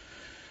down.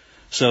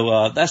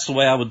 So that's the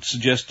way I would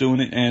suggest doing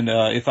it. And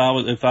if I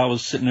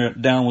was sitting there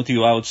down with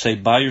you, I would say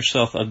buy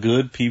yourself a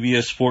good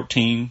PVS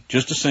 14,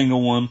 just a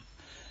single one.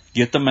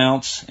 Get the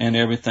mounts and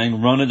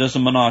everything, run it as a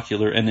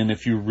monocular, and then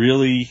if you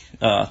really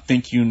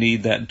think you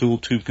need that dual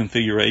tube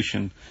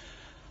configuration,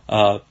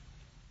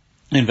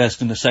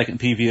 invest in the second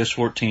PVS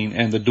 14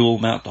 and the dual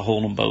mount to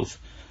hold them both.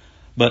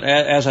 But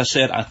as I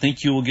said, I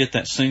think you will get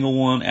that single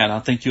one, and I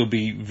think you'll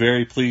be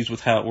very pleased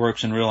with how it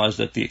works and realize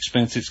that the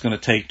expense it's going to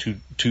take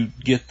to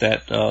get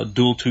that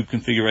dual tube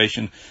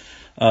configuration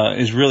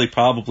is really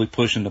probably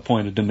pushing the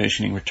point of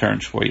diminishing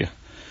returns for you.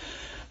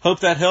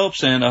 Hope that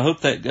helps, and I hope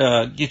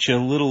that gets you a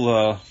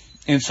little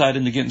insight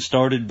into getting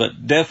started.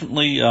 But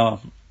definitely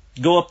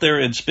go up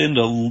there and spend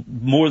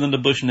more than the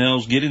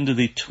Bushnells. Get into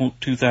the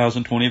 $2,000,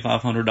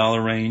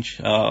 $2,500 range.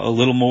 A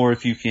little more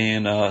if you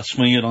can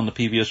swing it on the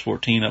PVS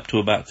 14 up to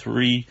about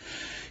 $3,000,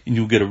 and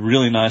you'll get a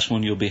really nice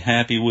one you'll be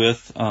happy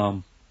with.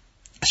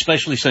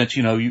 Especially since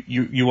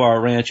you are a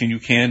ranch and you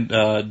can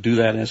do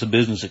that as a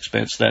business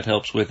expense. That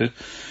helps with it.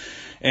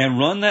 And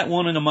run that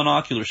one in a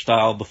monocular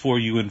style before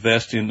you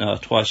invest in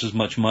twice as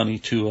much money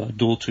to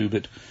dual tube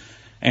it.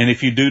 And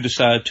if you do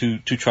decide to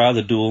try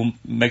the dual,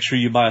 make sure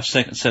you buy a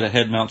second set of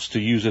head mounts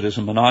to use it as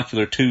a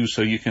monocular too,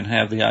 so you can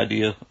have the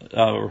idea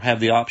or have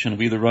the option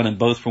of either running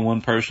both for one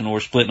person or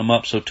splitting them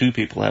up so 2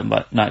 people have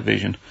night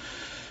vision.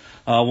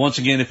 Once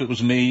again, if it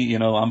was me,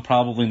 I'm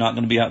probably not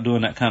going to be out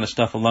doing that kind of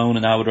stuff alone,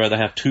 and I would rather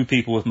have 2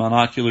 people with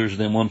monoculars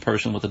than one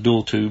person with a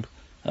dual tube.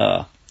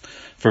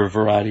 For a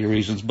variety of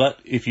reasons. But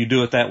if you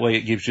do it that way,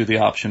 it gives you the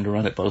option to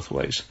run it both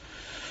ways.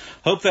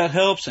 Hope that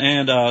helps.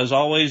 And as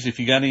always, if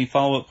you got any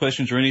follow-up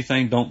questions or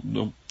anything,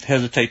 don't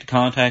hesitate to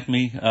contact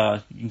me. You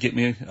can get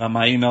me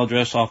my email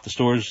address off the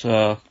store's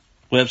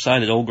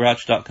website at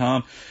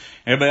oldgrouch.com.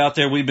 Everybody out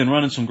there, we've been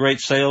running some great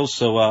sales,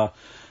 so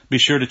be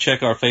sure to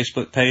check our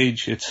Facebook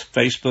page. It's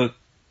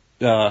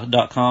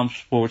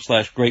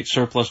facebook.com/great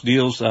surplus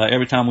deals.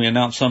 Every time we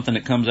announce something,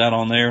 it comes out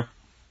on there.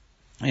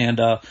 And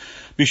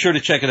be sure to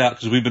check it out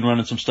because we've been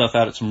running some stuff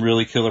out at some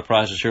really killer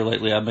prices here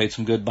lately. I've made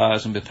some good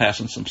buys and been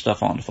passing some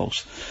stuff on to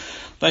folks.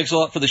 Thanks a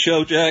lot for the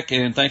show, Jack,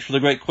 and thanks for the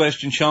great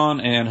question,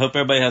 Sean, and hope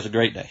everybody has a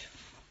great day.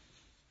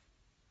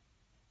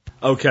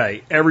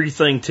 Okay,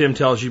 everything Tim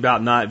tells you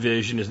about night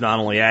vision is not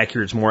only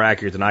accurate, it's more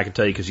accurate than I can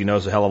tell you because he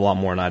knows a hell of a lot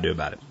more than I do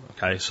about it.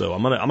 Okay, so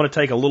I'm gonna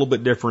take a little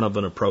bit different of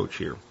an approach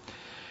here.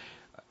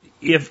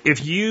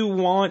 If you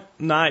want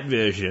night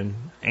vision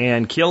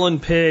and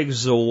killing pigs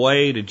is a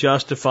way to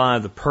justify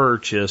the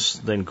purchase,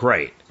 then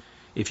great.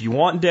 If you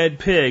want dead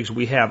pigs,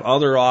 we have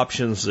other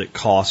options that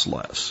cost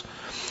less.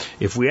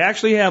 If we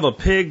actually have a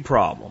pig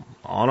problem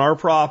on our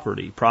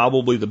property,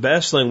 probably the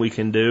best thing we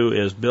can do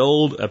is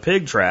build a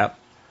pig trap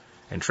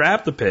and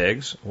trap the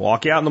pigs,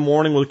 walk out in the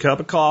morning with a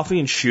cup of coffee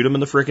and shoot them in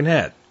the frickin'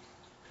 head.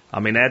 I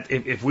mean,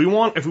 if we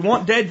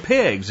want dead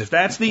pigs, if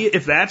that's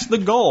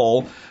the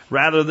goal,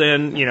 rather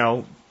than,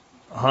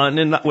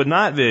 hunting with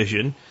night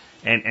vision,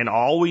 and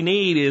all we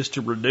need is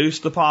to reduce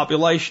the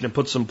population and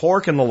put some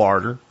pork in the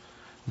larder,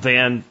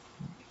 then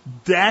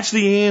that's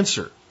the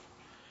answer.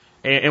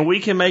 And we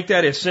can make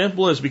that as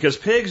simple as, because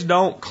pigs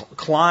don't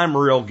climb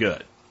real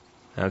good.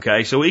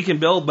 Okay, so we can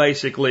build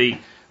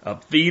basically a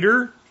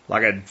feeder,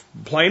 like a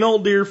plain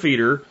old deer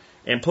feeder,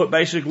 and put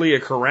basically a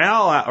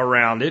corral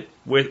around it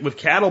with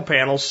cattle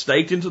panels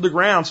staked into the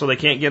ground so they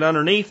can't get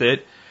underneath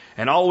it.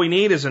 And all we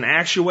need is an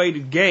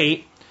actuated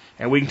gate,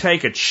 and we can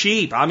take a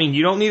cheap, I mean,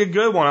 you don't need a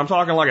good one, I'm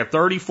talking like a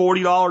 $30,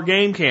 $40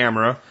 game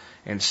camera,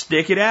 and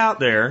stick it out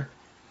there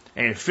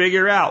and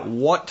figure out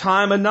what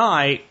time of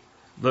night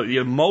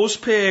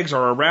most pigs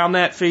are around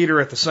that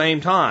feeder at the same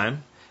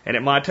time. And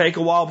it might take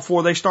a while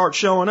before they start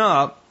showing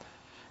up.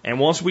 And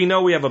once we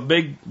know we have a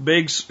big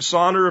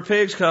sonder of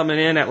pigs coming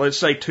in at, let's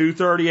say,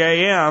 2:30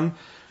 a.m.,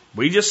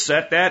 we just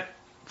set that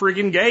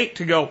freaking gate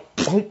to go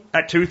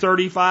at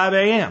 2:35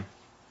 a.m.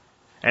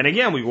 And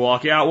again, we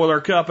walk out with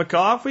our cup of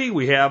coffee,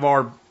 we have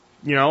our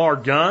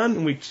gun,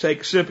 and we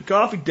take a sip of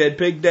coffee, dead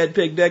pig, dead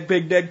pig, dead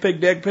pig, dead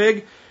pig, dead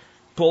pig,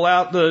 pull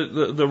out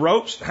the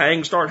ropes,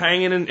 start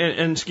hanging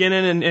and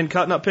skinning and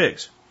cutting up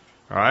pigs.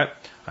 All right?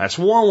 That's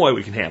one way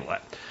we can handle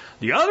that.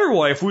 The other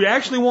way, if we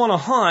actually want to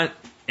hunt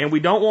and we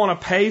don't want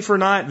to pay for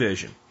night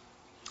vision,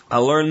 I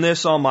learned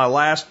this on my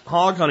last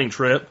hog hunting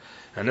trip,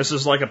 and this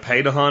is like a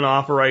pay-to-hunt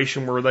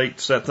operation where they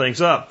set things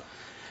up.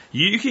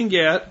 You can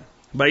get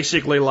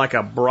basically like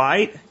a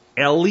bright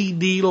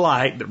LED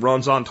light that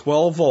runs on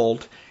 12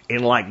 volt,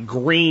 and like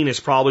green is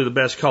probably the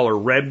best color.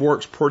 Red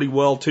works pretty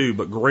well too,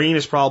 but green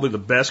is probably the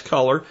best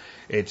color.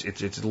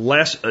 It's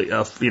less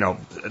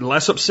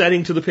less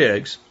upsetting to the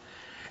pigs.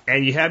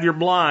 And you have your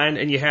blind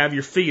and you have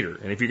your feeder.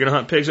 And if you're going to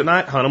hunt pigs at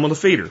night, hunt them with a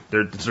feeder.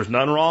 There's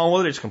nothing wrong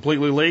with it. It's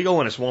completely legal,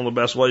 and it's one of the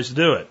best ways to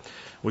do it.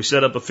 We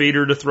set up a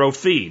feeder to throw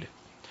feed.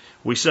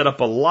 We set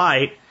up a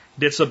light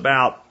that's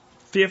about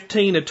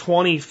 15 to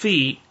 20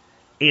 feet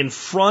in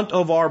front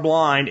of our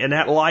blind, and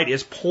that light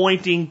is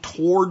pointing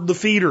toward the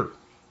feeder.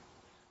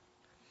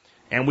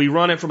 And we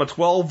run it from a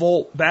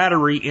 12-volt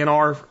battery in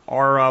our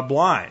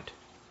blind.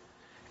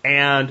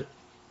 And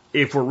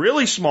if we're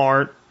really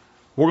smart,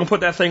 we're going to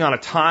put that thing on a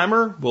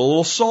timer with a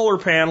little solar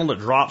panel to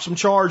drop some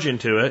charge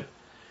into it.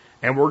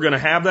 And we're going to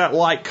have that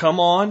light come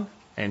on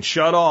and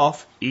shut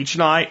off each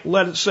night.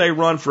 Let it say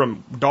run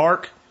from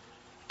dark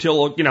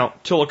till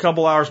a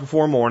couple hours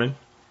before morning.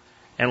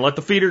 And let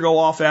the feeder go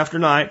off after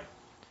night.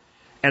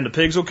 And the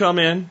pigs will come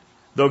in.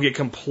 They'll get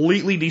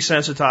completely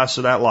desensitized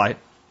to that light.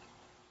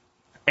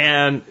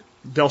 And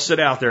they'll sit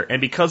out there. And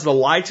because the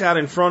light's out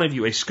in front of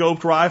you, a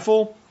scoped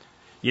rifle,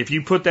 if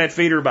you put that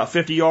feeder about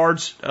 50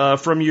 yards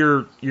from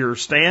your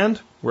stand,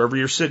 wherever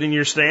you're sitting in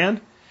your stand,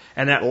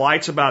 and that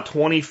light's about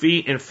 20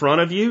 feet in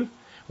front of you,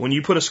 when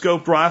you put a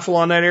scoped rifle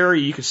on that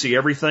area, you can see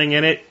everything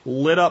in it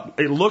lit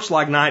up. It looks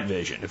like night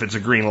vision if it's a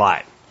green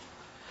light.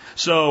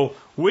 So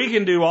we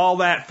can do all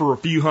that for a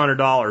few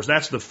 $100s.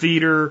 That's the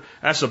feeder,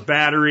 that's a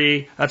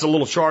battery, that's a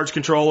little charge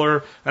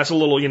controller, that's a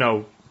little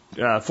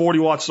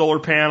 40-watt solar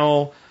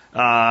panel,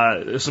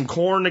 some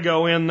corn to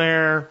go in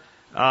there.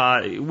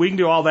 We can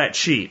do all that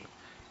cheap.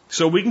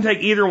 So we can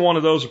take either one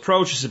of those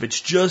approaches if it's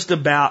just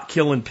about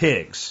killing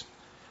pigs.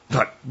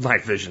 But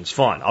night vision's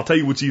fun. I'll tell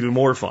you what's even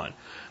more fun.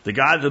 The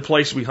guy at the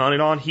place we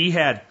hunted on, he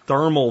had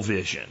thermal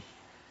vision.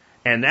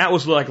 And that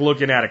was like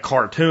looking at a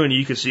cartoon.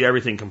 You could see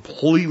everything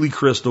completely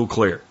crystal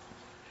clear.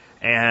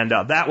 And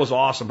that was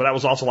awesome. But that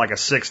was also like a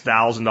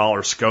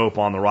 $6,000 scope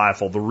on the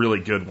rifle, the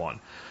really good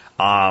one.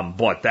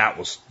 But that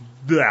was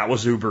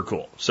uber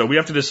cool. So we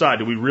have to decide,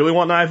 do we really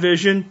want night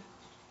vision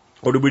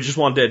or do we just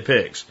want dead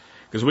pigs?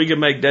 Because we can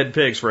make dead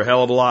pigs for a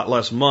hell of a lot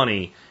less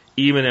money,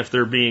 even if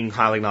they're being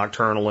highly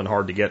nocturnal and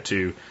hard to get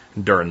to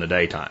during the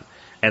daytime.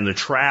 And the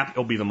trap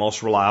will be the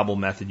most reliable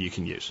method you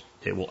can use.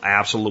 It will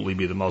absolutely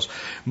be the most.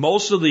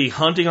 Most of the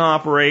hunting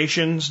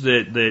operations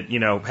that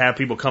have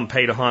people come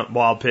pay to hunt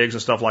wild pigs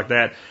and stuff like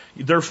that,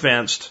 they're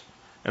fenced,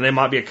 and they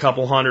might be a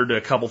couple hundred to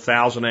a couple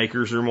thousand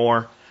acres or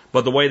more.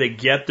 But the way they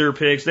get their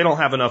pigs, they don't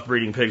have enough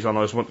breeding pigs on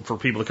those for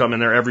people to come in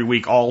there every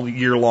week all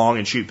year long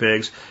and shoot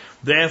pigs.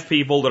 They have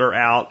people that are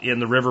out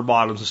in the river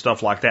bottoms and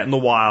stuff like that in the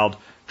wild,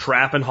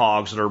 trapping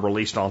hogs that are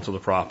released onto the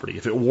property.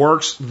 If it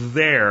works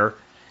there,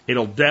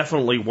 it'll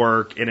definitely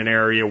work in an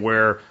area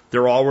where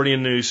they're already a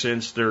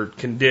nuisance, they're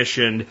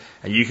conditioned,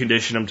 and you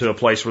condition them to a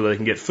place where they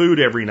can get food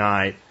every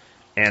night.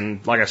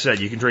 And like I said,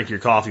 you can drink your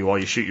coffee while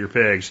you shoot your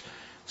pigs.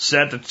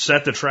 Set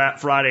the trap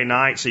Friday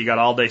night so you got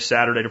all day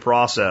Saturday to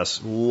process.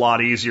 A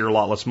lot easier, a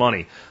lot less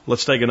money.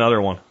 Let's take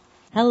another one.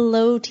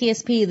 Hello,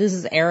 TSP. This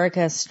is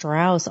Erica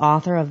Strauss,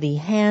 author of The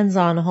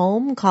Hands-On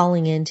Home,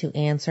 calling in to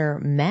answer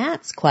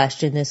Matt's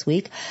question this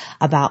week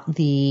about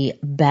the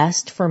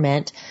best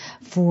ferment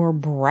for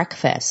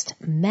breakfast.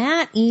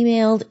 Matt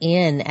emailed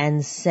in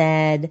and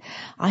said,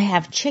 I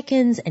have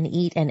chickens and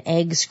eat an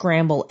egg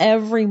scramble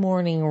every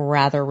morning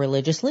rather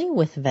religiously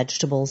with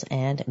vegetables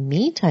and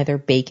meat, either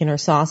bacon or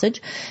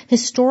sausage.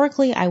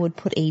 Historically, I would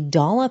put a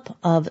dollop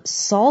of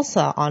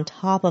salsa on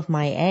top of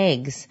my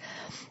eggs.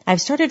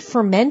 I've started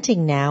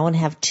fermenting now and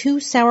have 2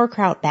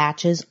 sauerkraut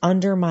batches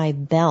under my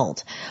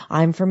belt.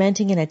 I'm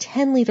fermenting in a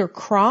 10-liter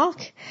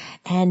crock,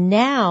 and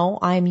now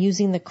I'm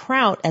using the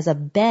kraut as a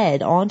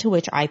bed onto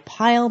which I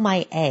pile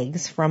my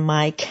eggs from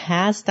my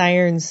cast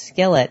iron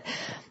skillet.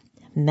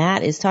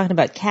 Matt is talking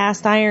about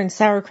cast iron,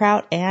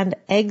 sauerkraut, and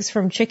eggs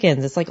from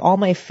chickens. It's like all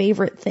my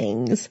favorite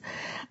things.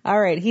 All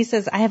right, he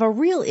says, I have a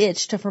real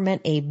itch to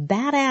ferment a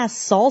badass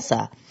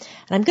salsa,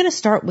 and I'm going to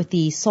start with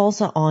the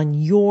salsa on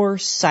your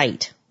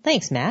site.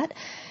 Thanks, Matt.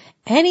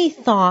 Any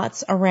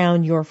thoughts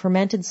around your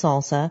fermented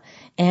salsa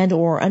and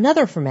or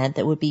another ferment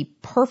that would be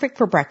perfect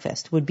for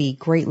breakfast would be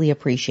greatly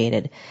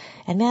appreciated.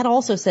 And Matt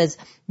also says,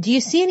 do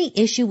you see any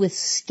issue with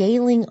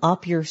scaling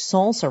up your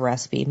salsa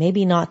recipe?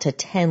 Maybe not to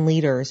 10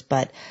 liters,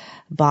 but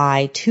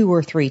by 2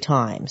 or 3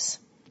 times.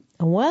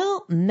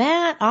 Well,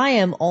 Matt, I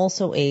am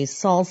also a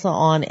salsa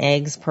on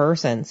eggs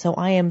person, so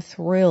I am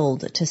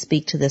thrilled to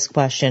speak to this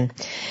question.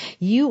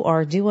 You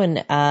are doing,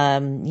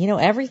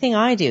 everything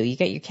I do. You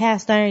got your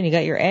cast iron, you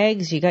got your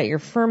eggs, you got your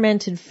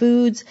fermented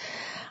foods.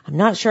 I'm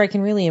not sure I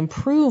can really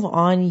improve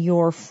on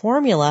your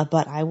formula,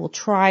 but I will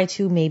try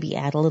to maybe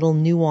add a little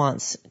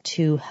nuance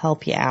to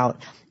help you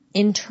out.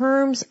 In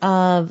terms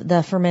of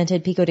the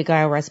fermented pico de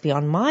gallo recipe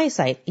on my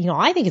site,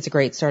 I think it's a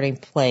great starting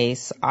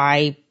place.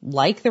 I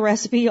like the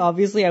recipe.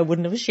 Obviously, I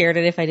wouldn't have shared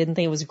it if I didn't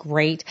think it was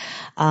great.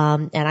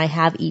 And I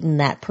have eaten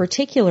that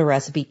particular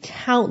recipe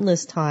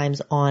countless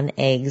times on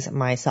eggs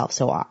myself.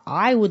 So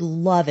I would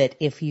love it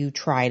if you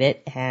tried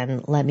it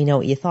and let me know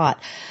what you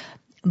thought.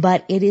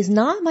 But it is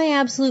not my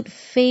absolute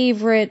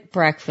favorite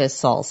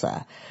breakfast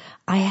salsa.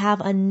 I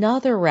have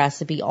another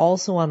recipe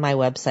also on my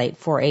website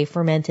for a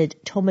fermented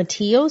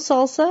tomatillo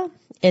salsa.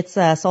 It's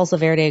a salsa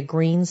verde, a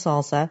green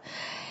salsa,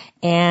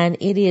 and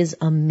it is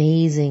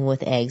amazing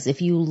with eggs.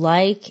 If you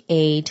like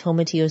a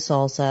tomatillo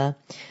salsa,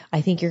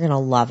 I think you're going to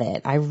love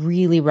it. I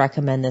really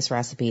recommend this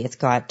recipe. It's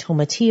got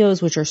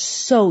tomatillos, which are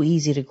so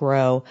easy to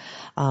grow,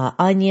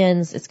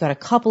 onions. It's got a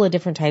couple of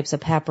different types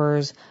of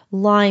peppers,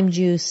 lime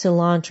juice,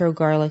 cilantro,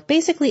 garlic,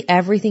 basically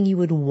everything you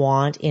would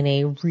want in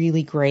a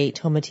really great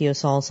tomatillo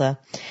salsa.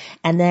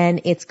 And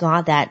then it's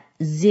got that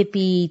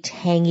zippy,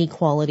 tangy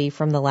quality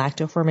from the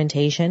lacto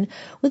fermentation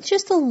with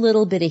just a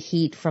little bit of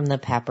heat from the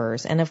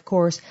peppers. And of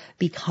course,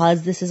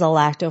 because this is a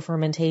lacto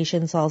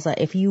fermentation salsa,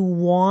 if you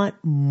want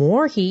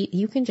more heat,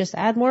 you can just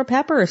add more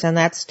peppers, and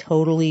that's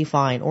totally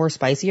fine. Or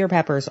spicier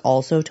peppers,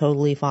 also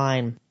totally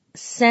fine.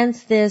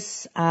 Since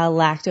this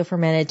lacto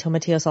fermented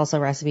tomatillo salsa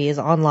recipe is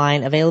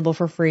online, available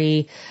for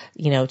free,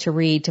 to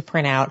read, to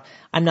print out,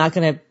 I'm not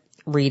going to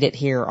read it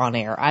here on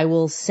air. I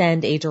will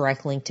send a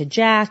direct link to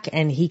Jack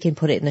and he can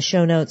put it in the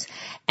show notes.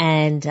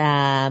 And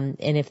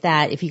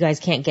if you guys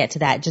can't get to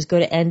that, just go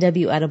to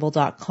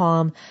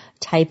nwedible.com,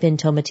 type in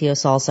tomatillo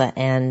salsa,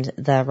 and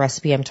the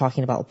recipe I'm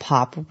talking about will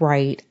pop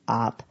right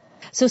up.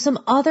 So some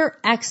other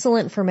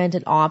excellent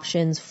fermented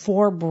options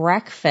for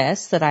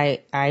breakfast that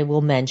I will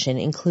mention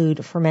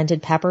include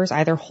fermented peppers,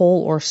 either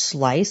whole or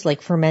sliced,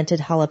 like fermented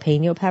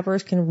jalapeno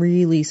peppers can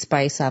really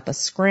spice up a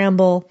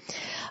scramble.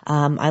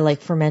 I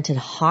like fermented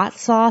hot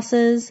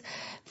sauces.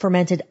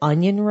 Fermented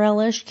onion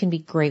relish can be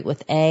great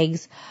with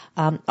eggs.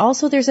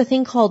 Also, there's a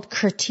thing called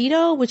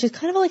curtido, which is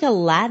kind of like a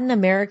Latin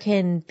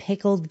American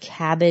pickled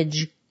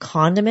cabbage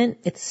condiment.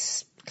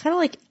 It's kind of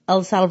like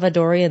El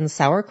Salvadorian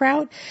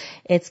sauerkraut.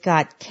 It's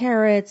got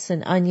carrots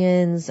and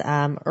onions,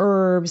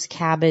 herbs,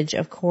 cabbage,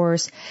 of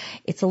course.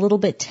 It's a little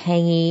bit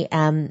tangy.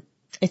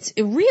 It's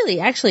really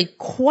actually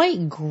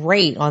quite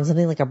great on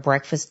something like a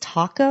breakfast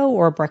taco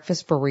or a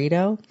breakfast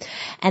burrito.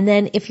 And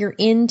then if you're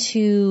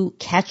into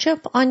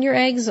ketchup on your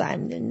eggs,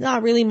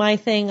 not really my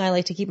thing. I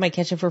like to keep my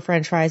ketchup for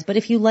French fries. But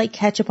if you like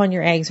ketchup on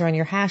your eggs or on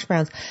your hash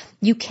browns,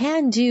 you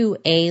can do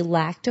a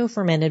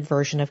lacto-fermented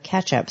version of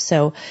ketchup.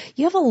 So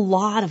you have a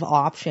lot of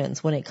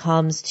options when it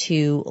comes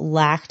to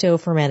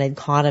lacto-fermented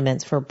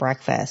condiments for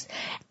breakfast.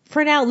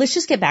 For now, let's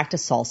just get back to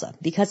salsa,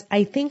 because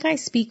I think I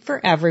speak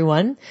for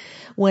everyone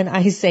when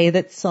I say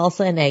that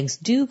salsa and eggs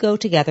do go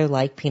together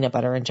like peanut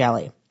butter and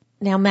jelly.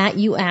 Now, Matt,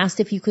 you asked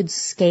if you could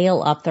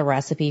scale up the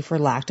recipe for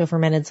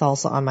lacto-fermented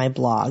salsa on my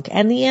blog,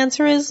 and the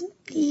answer is,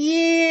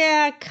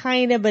 yeah,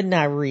 kind of, but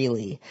not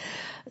really.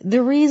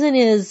 The reason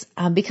is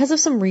because of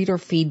some reader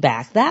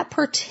feedback. That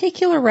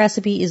particular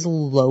recipe is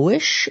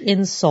lowish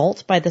in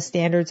salt by the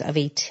standards of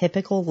a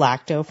typical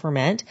lacto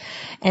ferment,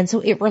 and so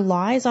it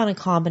relies on a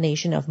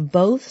combination of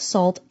both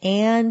salt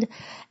and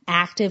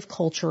active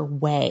culture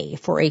whey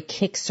for a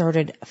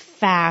kick-started,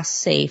 fast,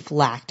 safe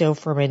lacto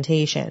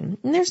fermentation.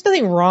 And there's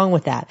nothing wrong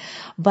with that,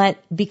 but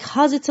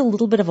because it's a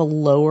little bit of a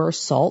lower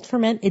salt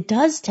ferment, it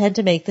does tend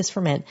to make this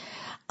ferment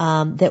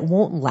that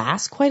won't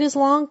last quite as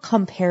long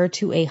compared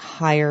to a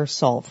higher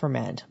salt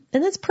ferment.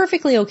 And that's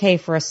perfectly okay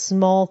for a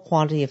small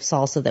quantity of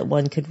salsa that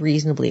one could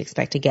reasonably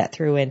expect to get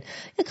through in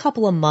a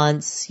couple of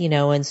months,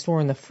 and store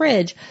in the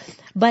fridge.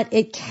 But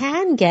it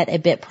can get a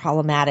bit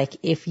problematic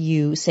if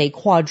you, say,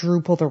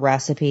 quadruple the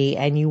recipe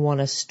and you want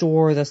to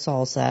store the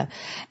salsa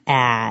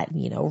at,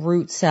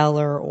 root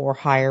cellar or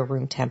higher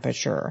room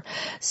temperature.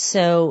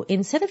 So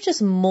instead of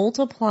just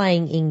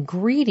multiplying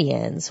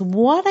ingredients,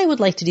 what I would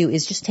like to do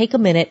is just take a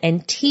minute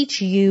and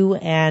teach you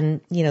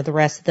and, the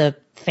rest of the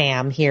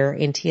fam here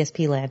in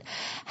TSP land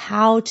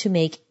how to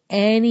make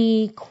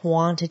any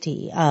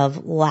quantity of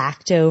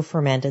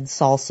lacto-fermented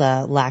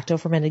salsa,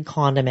 lacto-fermented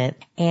condiment,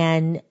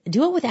 and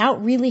do it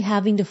without really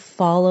having to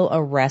follow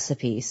a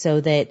recipe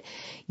so that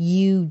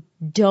you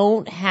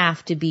don't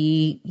have to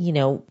be,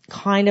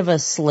 kind of a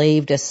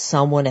slave to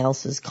someone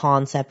else's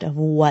concept of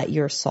what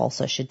your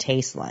salsa should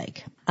taste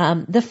like.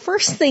 The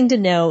first thing to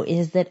know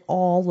is that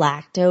all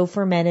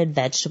lacto-fermented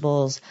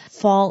vegetables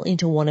fall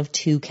into one of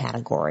two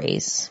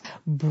categories: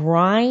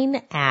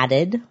 brine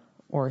added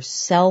or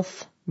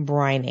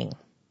self-brining.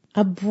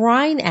 A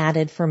brine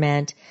added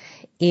ferment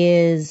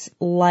is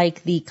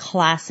like the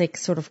classic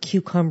sort of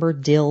cucumber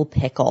dill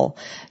pickle.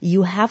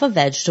 You have a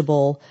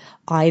vegetable,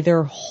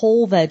 either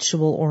whole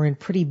vegetable or in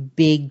pretty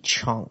big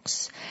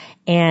chunks.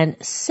 And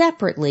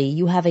separately,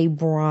 you have a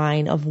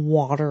brine of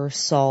water,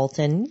 salt,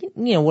 and,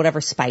 whatever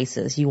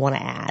spices you want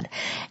to add.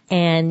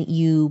 And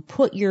you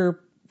put your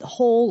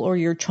whole or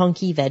your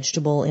chunky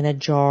vegetable in a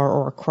jar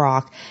or a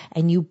crock,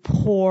 and you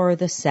pour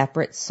the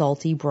separate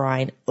salty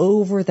brine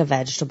over the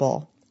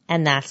vegetable.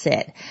 And that's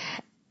it.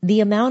 The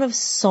amount of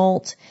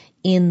salt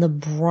in the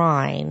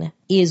brine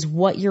is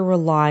what you're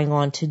relying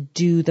on to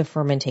do the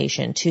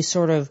fermentation, to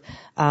sort of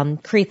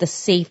create the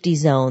safety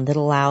zone that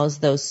allows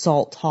those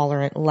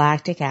salt-tolerant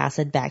lactic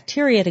acid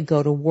bacteria to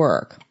go to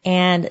work.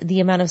 And the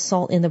amount of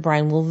salt in the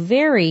brine will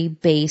vary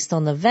based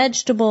on the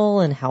vegetable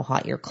and how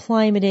hot your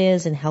climate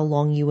is and how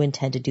long you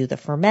intend to do the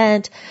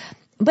ferment.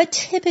 But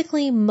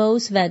typically,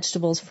 most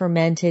vegetables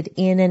fermented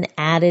in an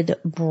added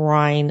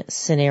brine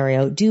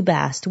scenario do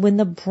best when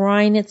the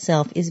brine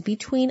itself is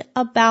between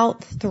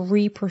about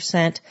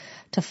 3%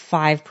 to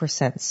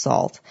 5%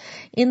 salt.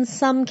 In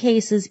some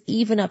cases,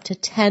 even up to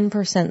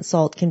 10%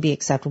 salt can be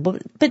acceptable,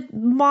 but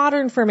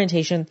modern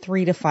fermentation,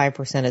 3 to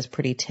 5% is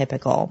pretty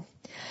typical.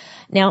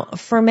 Now,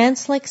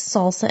 ferments like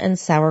salsa and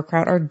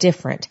sauerkraut are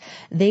different.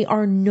 They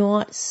are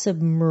not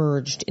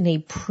submerged in a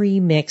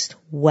pre-mixed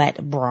wet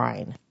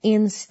brine.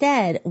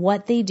 Instead,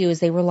 what they do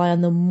is they rely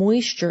on the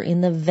moisture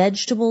in the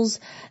vegetables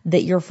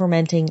that you're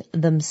fermenting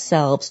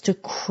themselves to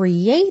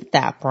create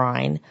that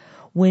brine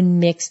when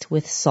mixed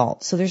with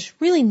salt. So there's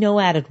really no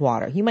added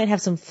water. You might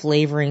have some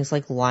flavorings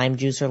like lime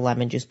juice or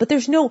lemon juice, but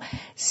there's no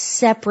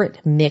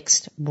separate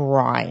mixed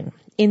brine.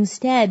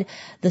 Instead,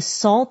 the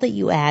salt that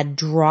you add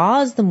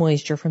draws the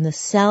moisture from the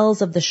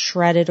cells of the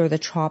shredded or the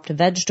chopped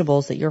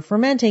vegetables that you're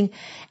fermenting,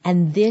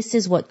 and this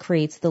is what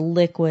creates the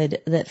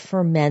liquid that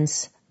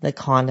ferments the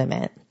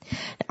condiment.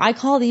 I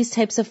call these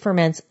types of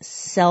ferments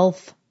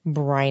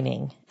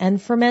self-brining,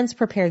 and ferments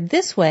prepared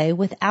this way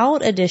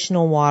without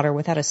additional water,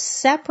 without a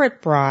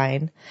separate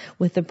brine,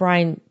 with the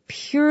brine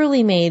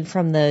purely made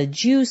from the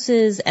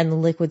juices and the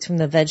liquids from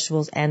the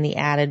vegetables and the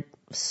added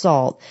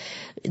salt.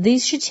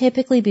 These should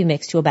typically be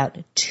mixed to about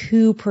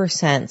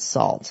 2%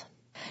 salt.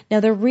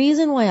 Now, the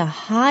reason why a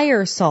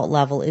higher salt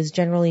level is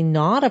generally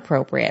not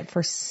appropriate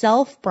for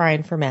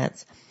self-brine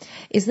ferments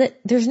is that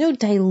there's no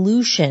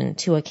dilution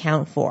to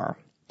account for.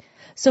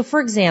 So, for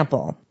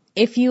example,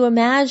 if you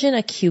imagine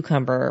a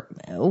cucumber,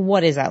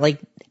 what is that, like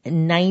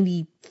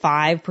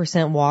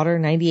 95% water,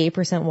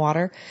 98%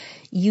 water?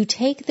 You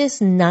take this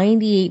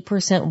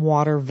 98%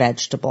 water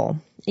vegetable,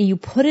 you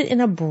put it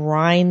in a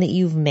brine that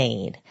you've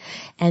made.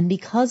 And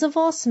because of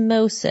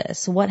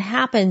osmosis, what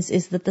happens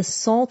is that the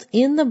salt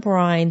in the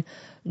brine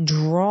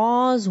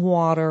draws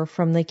water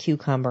from the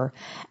cucumber,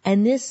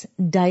 and this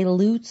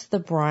dilutes the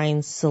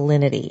brine's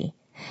salinity.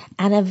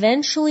 And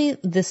eventually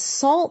the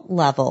salt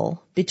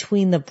level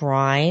between the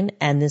brine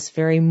and this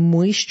very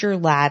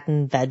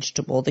moisture-laden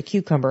vegetable, the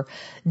cucumber,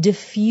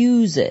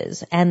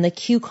 diffuses, and the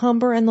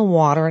cucumber and the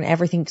water and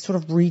everything sort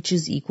of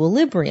reaches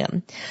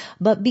equilibrium.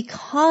 But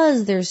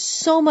because there's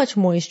so much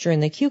moisture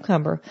in the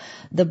cucumber,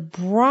 the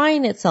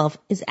brine itself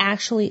is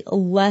actually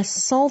less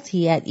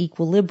salty at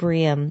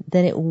equilibrium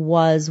than it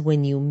was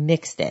when you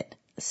mixed it.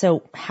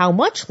 So how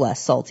much less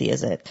salty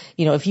is it?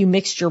 If you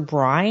mixed your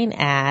brine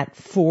at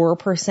 4%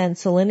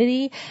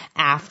 salinity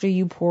after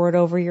you pour it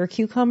over your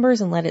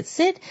cucumbers and let it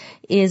sit,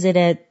 is it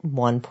at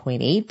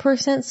 1.8%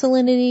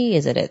 salinity?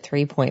 Is it at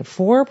 3.4%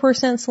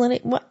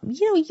 salinity? Well,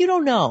 you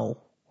don't know.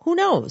 Who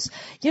knows?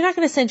 You're not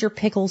going to send your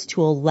pickles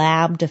to a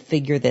lab to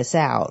figure this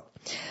out.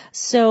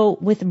 So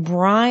with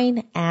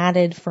brine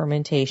added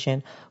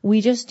fermentation,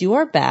 we just do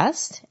our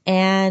best.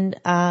 And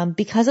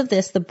because of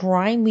this, the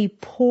brine we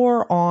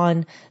pour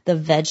on the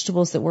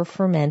vegetables that we're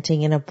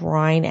fermenting in a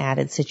brine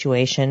added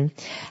situation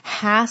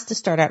has to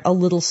start out a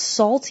little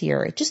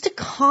saltier just to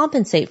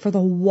compensate for the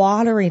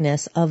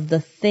wateriness of the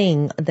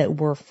thing that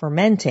we're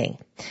fermenting.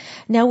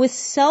 Now with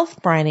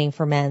self-brining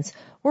ferments,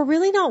 we're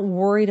really not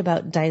worried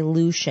about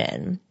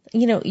dilution.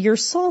 Your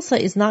salsa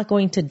is not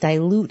going to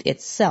dilute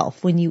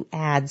itself when you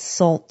add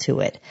salt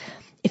to it.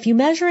 If you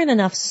measure in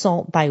enough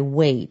salt by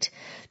weight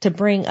to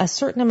bring a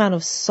certain amount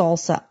of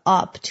salsa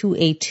up to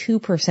a 2%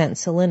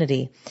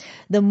 salinity,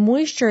 the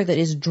moisture that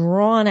is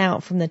drawn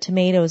out from the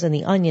tomatoes and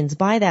the onions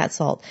by that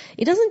salt,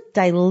 it doesn't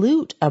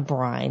dilute a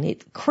brine,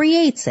 it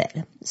creates it.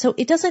 So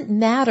it doesn't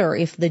matter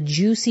if the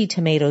juicy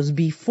tomatoes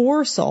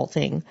before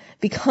salting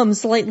become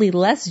slightly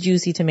less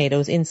juicy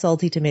tomatoes in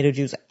salty tomato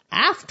juice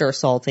after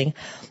salting,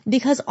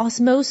 because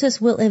osmosis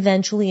will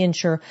eventually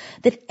ensure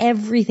that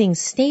everything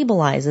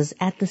stabilizes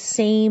at the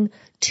same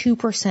 2%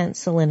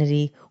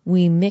 salinity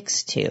we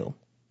mix to.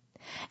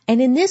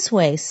 And in this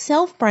way,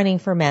 self-brining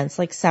ferments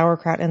like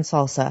sauerkraut and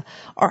salsa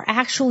are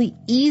actually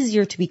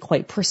easier to be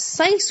quite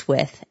precise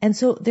with, and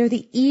so they're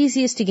the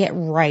easiest to get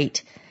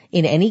right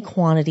in any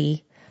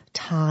quantity,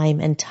 time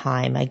and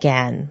time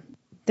again.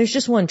 There's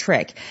just one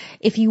trick.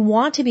 If you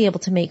want to be able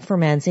to make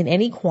ferments in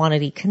any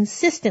quantity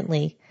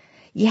consistently,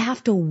 you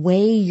have to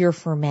weigh your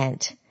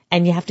ferment,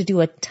 and you have to do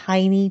a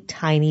tiny,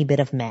 tiny bit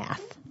of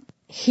math.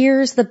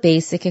 Here's the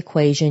basic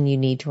equation you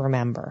need to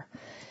remember.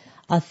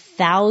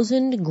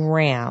 1,000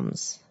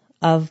 grams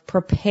of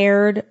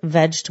prepared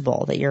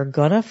vegetable that you're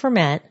gonna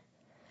ferment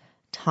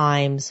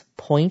times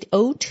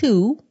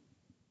 0.02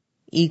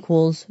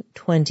 equals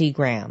 20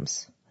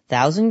 grams.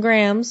 1,000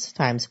 grams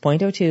times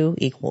 0.02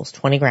 equals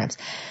 20 grams.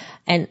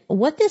 And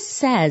what this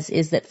says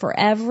is that for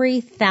every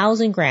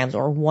 1,000 grams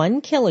or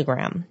 1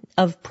 kilogram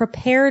of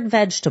prepared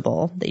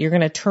vegetable that you're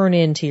going to turn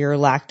into your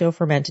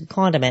lacto-fermented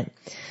condiment,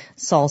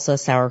 salsa,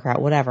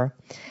 sauerkraut, whatever,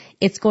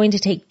 it's going to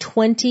take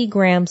 20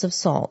 grams of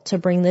salt to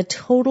bring the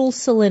total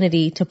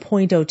salinity to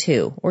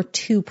 0.02 or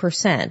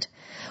 2%,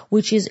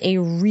 which is a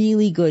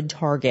really good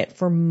target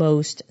for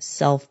most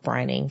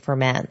self-brining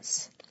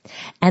ferments.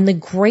 And the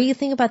great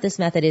thing about this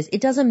method is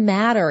it doesn't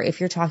matter if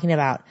you're talking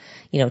about,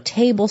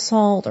 table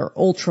salt or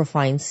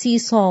ultra-fine sea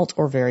salt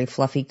or very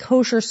fluffy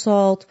kosher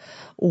salt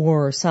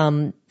or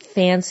some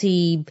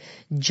fancy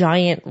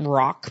giant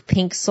rock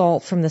pink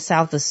salt from the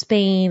south of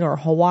Spain or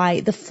Hawaii.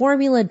 The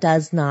formula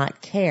does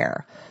not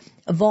care.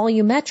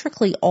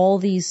 Volumetrically, all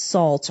these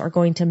salts are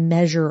going to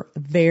measure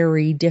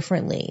very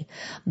differently.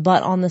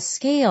 But on the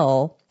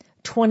scale,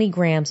 20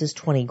 grams is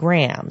 20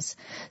 grams.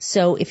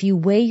 So if you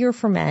weigh your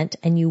ferment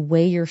and you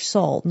weigh your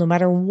salt, no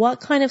matter what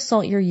kind of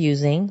salt you're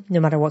using, no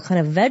matter what kind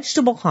of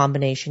vegetable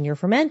combination you're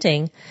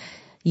fermenting,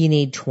 you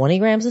need 20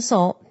 grams of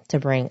salt to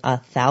bring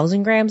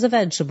 1,000 grams of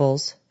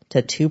vegetables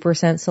to 2%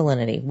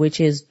 salinity, which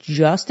is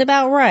just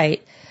about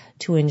right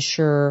to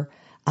ensure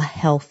a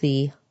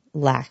healthy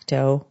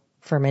lacto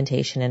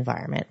fermentation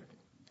environment.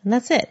 And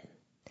that's it.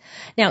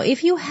 Now,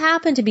 if you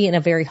happen to be in a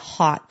very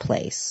hot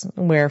place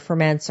where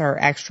ferments are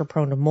extra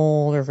prone to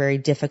mold or very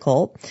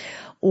difficult,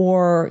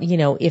 or,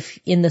 if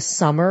in the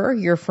summer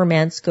your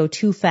ferments go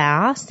too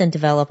fast and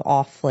develop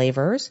off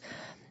flavors,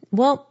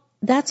 well,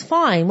 that's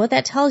fine. What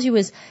that tells you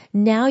is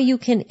now you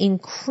can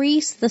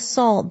increase the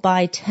salt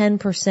by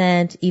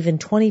 10%, even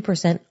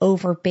 20%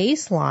 over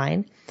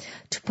baseline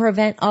to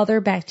prevent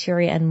other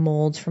bacteria and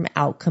molds from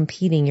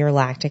outcompeting your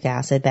lactic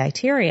acid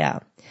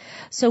bacteria.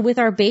 So with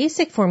our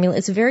basic formula,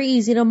 it's very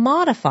easy to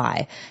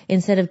modify.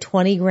 Instead of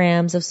 20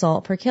 grams of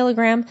salt per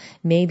kilogram,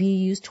 maybe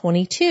you use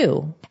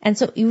 22. And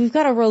so we've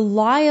got a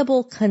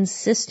reliable,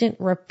 consistent,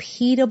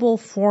 repeatable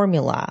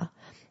formula,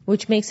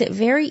 which makes it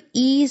very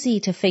easy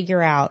to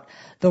figure out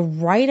the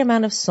right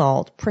amount of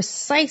salt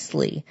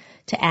precisely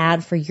to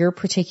add for your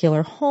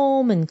particular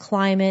home and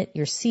climate,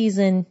 your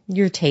season,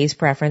 your taste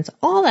preference,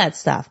 all that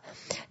stuff.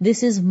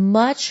 This is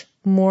much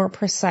more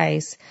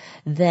precise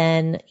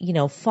than,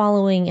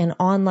 following an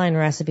online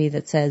recipe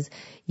that says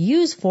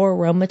use 4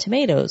 Roma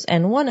tomatoes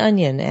and 1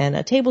 onion and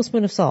a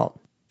tablespoon of salt.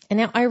 And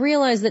now I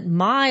realize that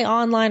my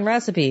online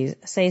recipes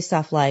say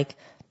stuff like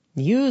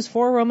use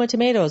 4 Roma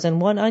tomatoes and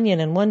 1 onion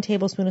and 1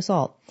 tablespoon of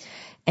salt.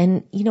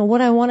 And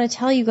what I want to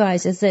tell you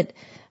guys is that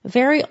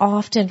very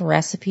often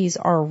recipes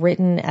are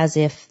written as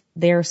if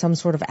they're some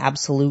sort of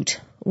absolute,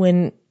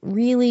 when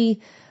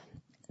really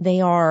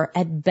they are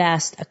at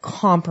best a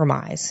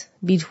compromise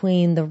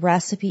between the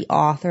recipe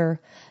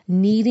author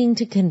needing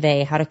to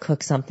convey how to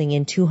cook something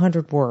in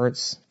 200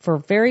 words for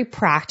very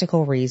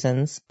practical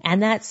reasons,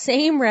 and that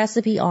same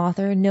recipe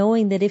author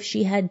knowing that if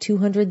she had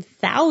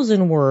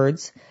 200,000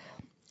 words,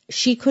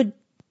 she could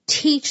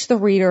teach the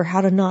reader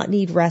how to not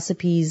need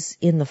recipes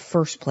in the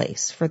first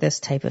place for this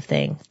type of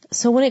thing.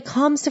 So when it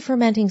comes to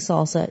fermenting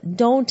salsa,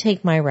 don't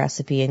take my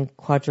recipe and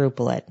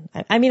quadruple it.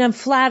 I mean, I'm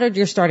flattered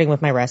you're starting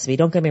with my recipe.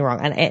 Don't get me wrong.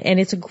 And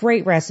it's a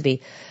great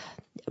recipe.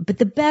 But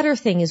the better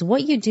thing is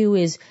what you do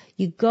is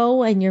you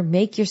go and you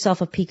make yourself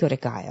a pico de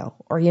gallo,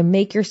 or you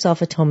make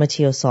yourself a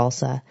tomatillo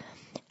salsa,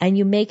 and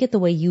you make it the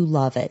way you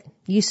love it.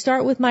 You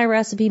start with my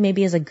recipe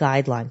maybe as a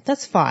guideline.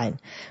 That's fine,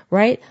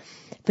 right?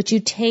 But you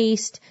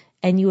taste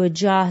and you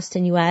adjust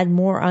and you add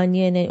more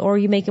onion, or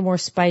you make it more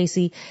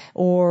spicy,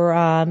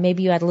 or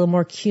maybe you add a little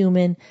more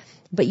cumin,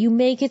 but you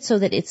make it so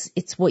that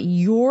it's what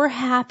you're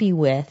happy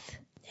with,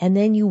 and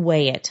then you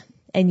weigh it.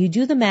 And you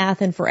do the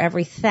math, and for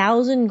every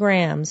 1,000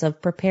 grams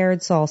of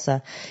prepared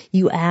salsa,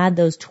 you add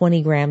those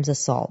 20 grams of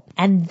salt.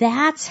 And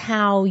that's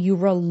how you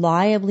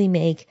reliably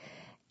make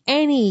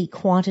any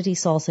quantity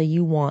salsa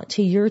you want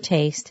to your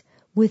taste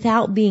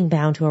without being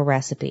bound to a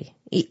recipe,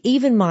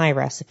 even my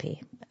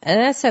recipe. And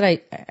that said,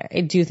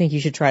 I do think you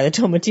should try the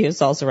tomatillo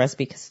salsa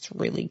recipe because it's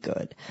really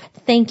good.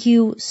 Thank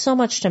you so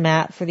much to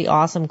Matt for the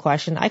awesome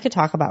question. I could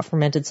talk about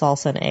fermented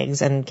salsa and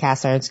eggs and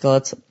cast iron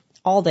skillets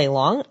all day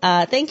long.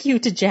 Thank you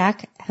to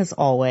Jack, as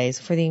always,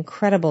 for the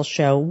incredible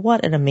show.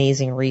 What an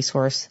amazing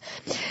resource.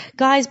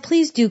 Guys,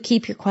 please do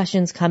keep your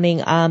questions coming.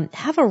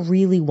 Have a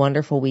really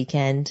wonderful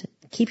weekend.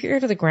 Keep your ear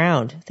to the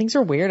ground. Things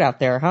are weird out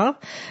there, huh?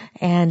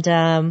 And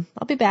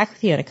I'll be back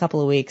with you in a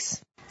couple of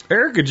weeks.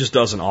 Erica just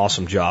does an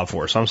awesome job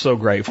for us. I'm so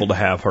grateful to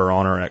have her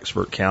on our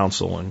expert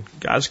council. And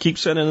guys, keep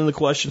sending in the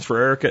questions for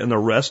Erica and the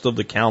rest of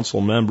the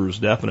council members,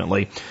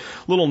 definitely.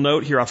 Little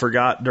note here I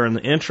forgot during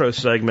the intro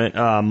segment.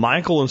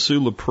 Michael and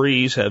Sue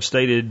Laprise have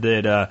stated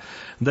that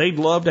they'd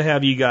love to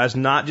have you guys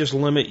not just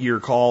limit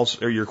your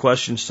calls or your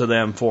questions to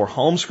them for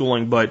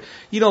homeschooling, but,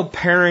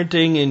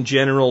 parenting in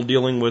general,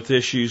 dealing with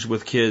issues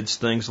with kids,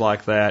 things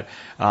like that.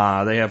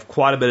 They have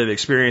quite a bit of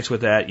experience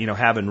with that,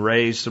 having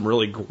raised some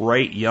really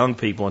great young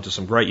people into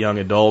some great young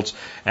adults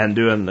and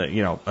doing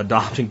the,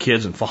 adopting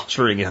kids and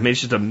fostering. I mean, it's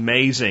just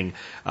amazing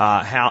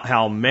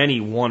how many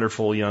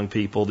wonderful young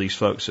people these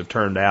folks have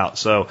turned out.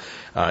 So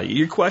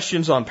your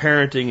questions on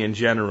parenting in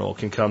general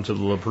can come to the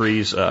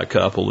Laprise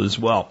couple as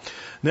well.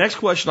 Next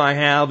question I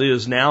have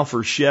is now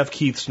for Chef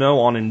Keith Snow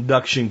on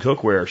induction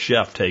cookware.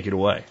 Chef, take it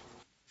away.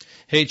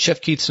 Hey,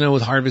 Chef Keith Snow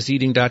with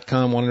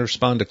HarvestEating.com. Want to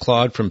respond to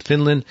Claude from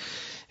Finland.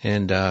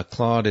 And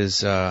Claude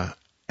is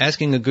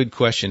asking a good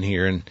question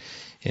here.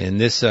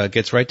 And this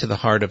gets right to the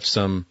heart of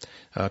some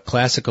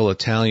classical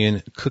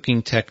Italian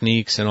cooking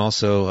techniques and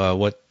also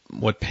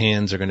what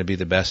pans are going to be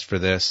the best for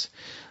this.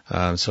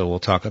 So we'll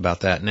talk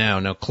about that now.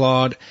 Now,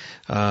 Claude,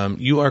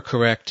 you are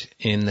correct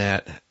in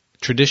that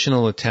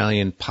traditional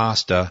Italian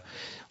pasta,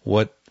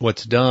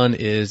 what's done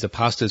is the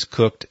pasta is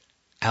cooked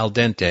al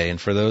dente.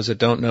 And for those that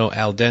don't know,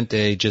 al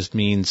dente just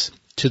means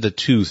to the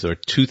tooth or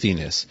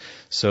toothiness.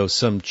 So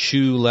some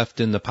chew left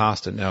in the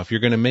pasta. Now, if you're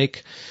going to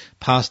make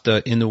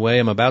pasta in the way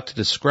I'm about to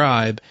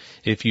describe,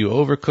 if you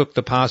overcook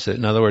the pasta,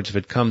 in other words, if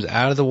it comes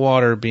out of the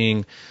water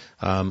being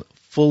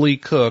fully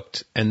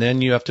cooked and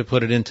then you have to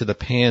put it into the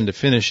pan to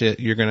finish it,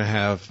 you're going to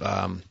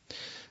have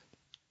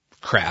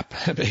crap,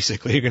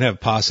 basically. You're going to have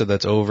pasta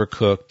that's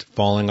overcooked,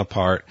 falling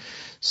apart.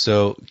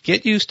 So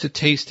get used to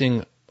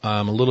tasting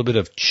a little bit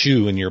of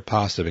chew in your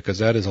pasta because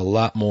that is a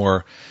lot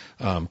more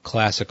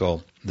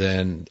classical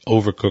than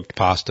overcooked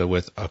pasta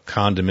with a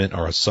condiment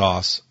or a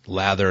sauce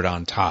lathered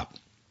on top.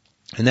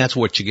 And that's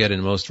what you get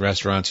in most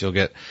restaurants. You'll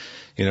get,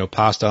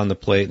 pasta on the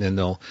plate and then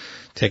they'll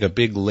take a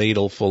big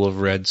ladle full of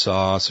red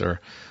sauce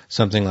or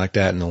something like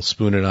that and they'll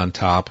spoon it on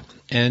top.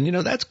 And,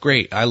 that's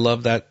great. I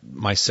love that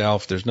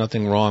myself. There's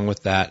nothing wrong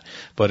with that.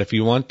 But if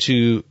you want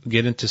to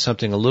get into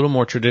something a little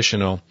more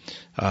traditional,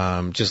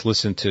 just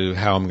listen to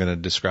how I'm going to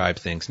describe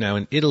things. Now,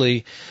 in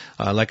Italy,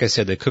 like I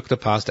said, they cook the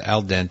pasta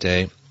al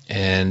dente.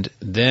 And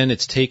then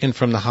it's taken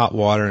from the hot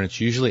water and it's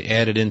usually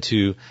added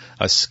into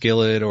a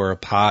skillet or a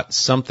pot,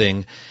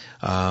 something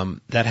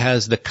that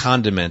has the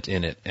condiment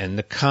in it. And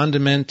the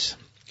condiment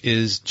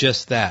is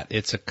just that.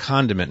 It's a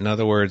condiment. In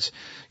other words,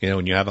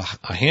 when you have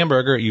a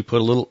hamburger, you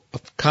put a little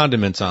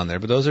condiments on there,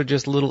 but those are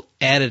just little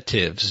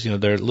additives.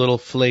 They're little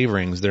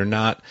flavorings. They're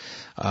not,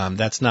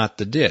 that's not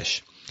the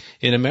dish.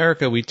 In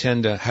America, we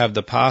tend to have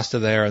the pasta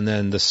there and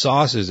then the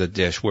sauce is a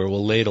dish where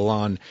we'll ladle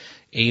on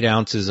 8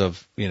 ounces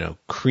of,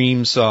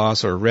 cream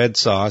sauce or red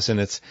sauce, and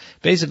it's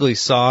basically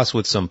sauce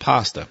with some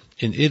pasta.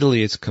 In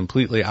Italy, it's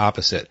completely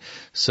opposite.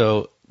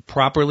 So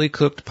properly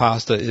cooked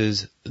pasta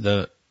is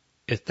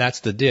that's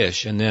the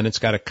dish, and then it's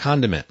got a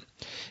condiment.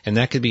 And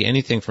that could be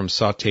anything from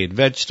sauteed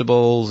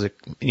vegetables,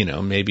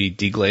 maybe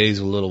deglaze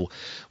a little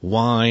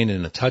wine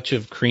and a touch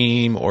of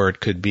cream, or it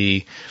could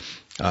be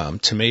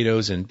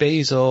tomatoes and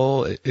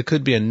basil. It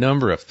could be a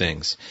number of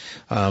things.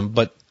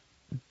 But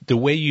the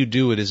way you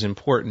do it is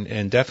important,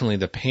 and definitely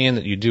the pan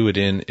that you do it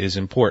in is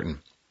important.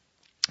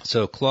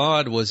 So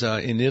Claude was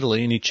in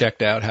Italy, and he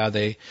checked out how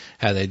they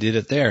did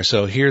it there.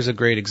 So here's a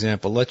great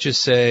example. Let's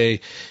just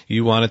say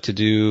you wanted to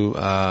do,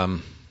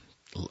 I'm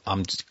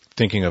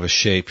thinking of a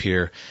shape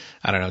here,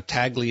 I don't know,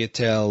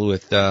 tagliatelle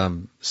with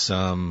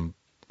some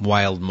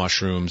wild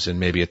mushrooms and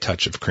maybe a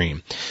touch of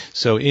cream.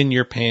 So in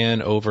your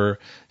pan over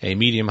a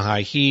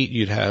medium-high heat,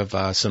 you'd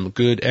have some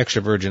good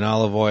extra virgin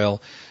olive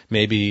oil,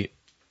 maybe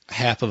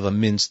half of a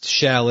minced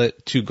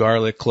shallot, 2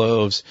 garlic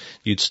cloves.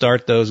 You'd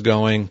start those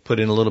going, put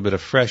in a little bit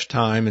of fresh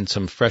thyme and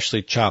some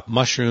freshly chopped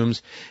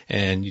mushrooms,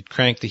 and you'd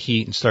crank the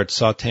heat and start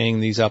sauteing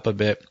these up a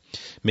bit.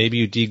 Maybe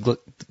you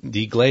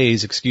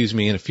deglaze,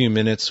 in a few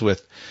minutes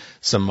with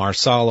some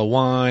Marsala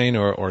wine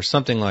or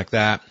something like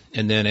that,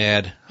 and then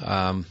add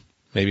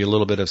maybe a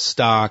little bit of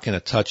stock and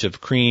a touch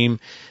of cream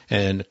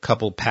and a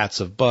couple pats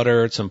of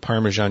butter, some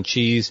Parmesan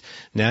cheese.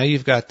 Now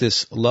you've got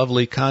this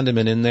lovely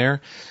condiment in there.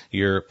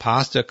 Your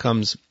pasta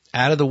comes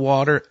out of the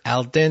water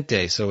al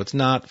dente, so it's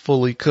not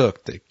fully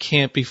cooked. It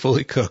can't be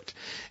fully cooked.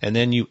 And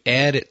then you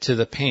add it to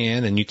the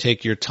pan and you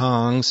take your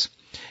tongs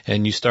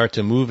and you start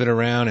to move it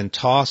around and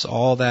toss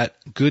all that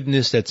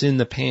goodness that's in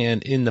the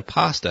pan in the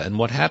pasta. And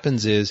what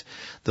happens is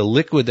the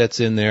liquid that's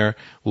in there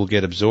will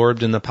get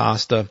absorbed in the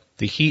pasta.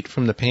 The heat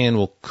from the pan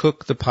will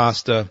cook the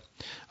pasta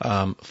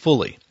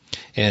fully.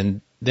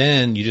 And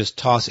then you just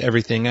toss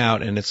everything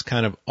out, and it's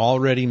kind of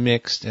already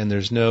mixed, and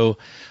there's no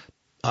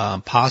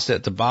pasta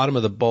at the bottom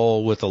of the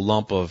bowl with a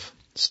lump of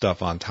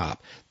stuff on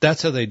top.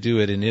 That's how they do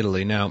it in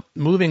Italy. Now,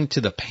 moving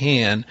to the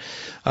pan,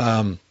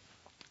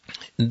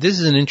 this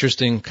is an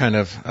interesting kind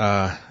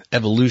of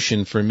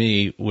evolution for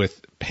me with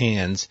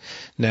pans.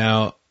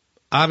 Now,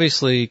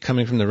 obviously,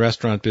 coming from the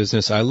restaurant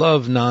business, I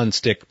love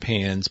non-stick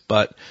pans,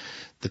 but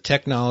the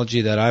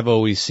technology that I've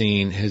always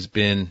seen has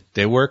been,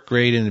 they work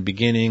great in the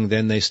beginning,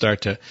 then they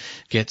start to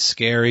get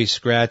scary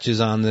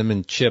scratches on them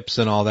and chips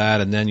and all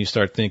that, and then you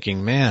start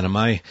thinking, man, am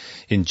I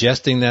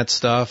ingesting that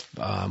stuff?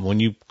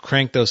 When you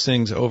crank those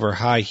things over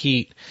high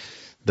heat,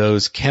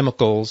 those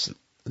chemicals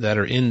that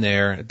are in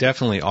there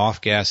definitely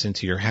off-gas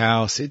into your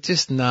house. It's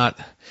just not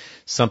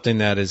something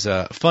that is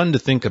fun to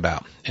think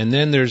about. And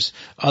then there's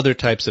other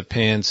types of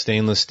pans,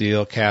 stainless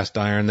steel, cast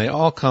iron. They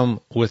all come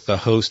with a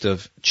host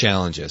of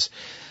challenges.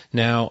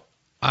 Now,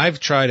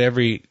 I've tried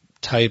every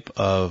type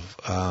of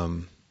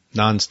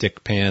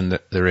nonstick pan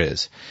that there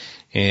is.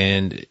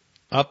 And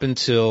up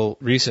until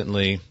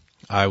recently,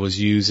 I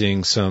was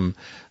using some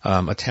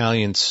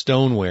Italian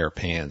stoneware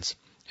pans.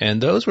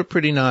 And those were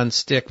pretty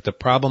nonstick. The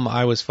problem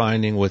I was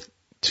finding with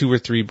 2 or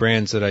 3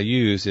 brands that I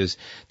use is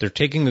they're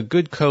taking a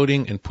good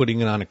coating and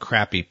putting it on a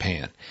crappy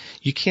pan.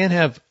 You can't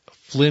have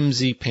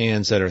flimsy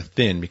pans that are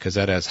thin because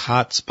that has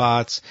hot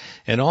spots.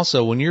 And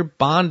also, when you're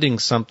bonding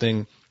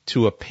something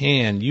to a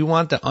pan, you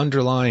want the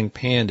underlying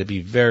pan to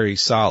be very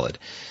solid.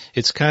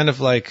 It's kind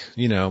of like,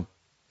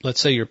 let's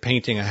say you're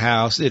painting a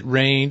house. It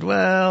rained.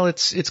 Well,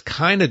 it's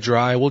kind of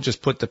dry. We'll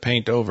just put the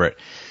paint over it.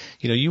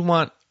 You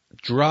want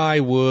dry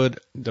wood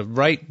the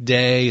right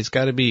day. It's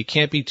got to be, it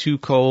can't be too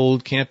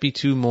cold, can't be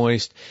too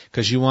moist,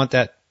 because you want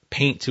that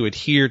paint to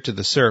adhere to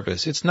the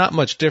surface. It's not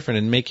much different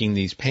in making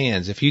these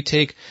pans. If you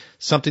take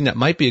something that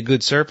might be a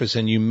good surface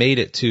and you made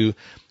it to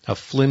a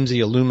flimsy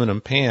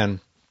aluminum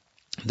pan,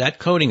 that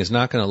coating is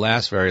not going to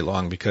last very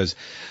long, because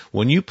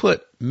when you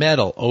put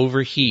metal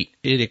over heat,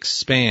 it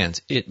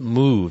expands, it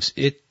moves,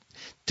 it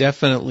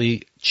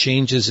definitely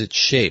changes its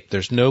shape.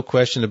 There's no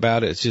question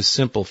about it. It's just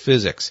simple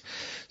physics.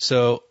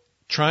 So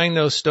trying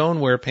those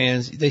stoneware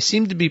pans, they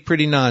seem to be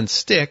pretty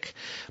non-stick,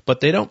 but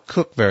they don't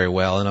cook very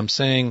well. And I'm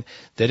saying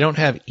they don't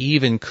have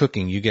even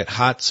cooking. You get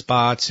hot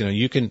spots.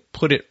 You can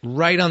put it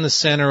right on the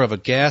center of a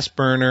gas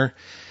burner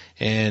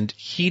and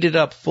heat it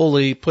up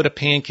fully, put a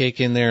pancake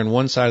in there, and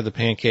one side of the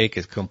pancake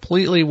is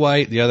completely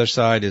white, the other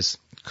side is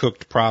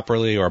cooked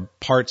properly, or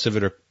parts of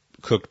it are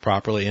cooked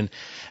properly. And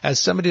as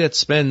somebody that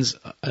spends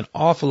an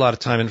awful lot of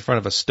time in front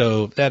of a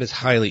stove, that is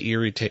highly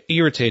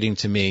irritating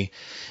to me.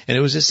 And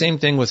it was the same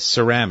thing with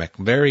ceramic,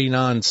 very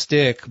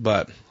non-stick,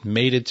 but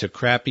mated to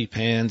crappy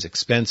pans,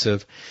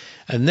 expensive.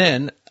 And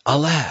then,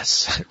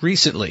 alas,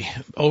 recently,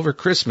 over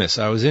Christmas,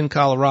 I was in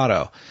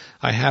Colorado.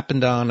 I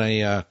happened on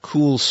a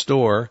cool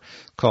store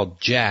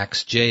called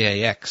Jax,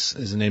 J-A-X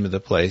is the name of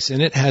the place,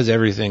 and it has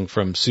everything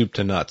from soup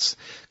to nuts,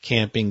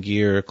 camping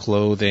gear,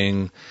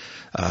 clothing,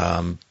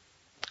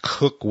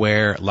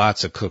 cookware,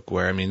 lots of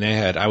cookware. I mean,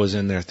 I was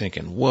in there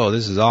thinking, whoa,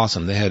 this is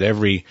awesome. They had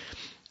every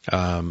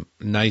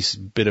nice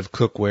bit of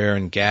cookware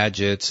and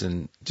gadgets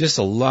and just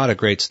a lot of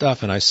great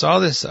stuff. And I saw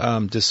this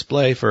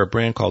display for a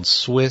brand called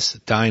Swiss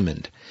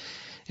Diamond.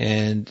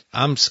 And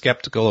I'm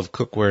skeptical of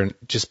cookware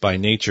just by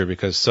nature,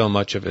 because so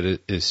much of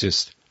it is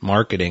just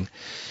marketing.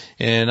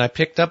 And I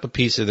picked up a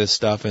piece of this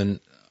stuff, and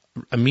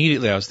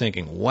immediately I was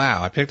thinking,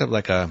 wow, I picked up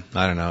like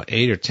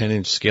 8 or 10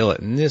 inch skillet,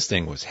 and this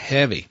thing was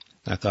heavy.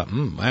 I thought,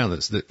 wow,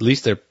 at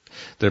least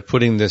they're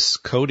putting this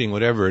coating,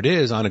 whatever it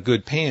is, on a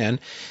good pan.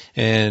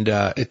 And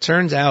it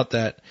turns out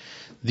that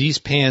these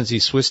pans,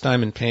 these Swiss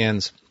Diamond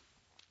pans,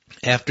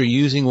 after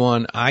using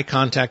one, I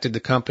contacted the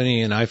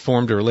company and I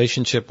formed a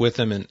relationship with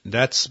them, and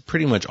that's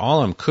pretty much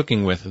all I'm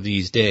cooking with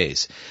these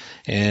days.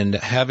 And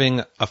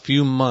having a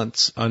few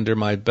months under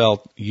my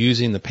belt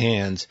using the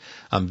pans,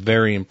 I'm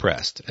very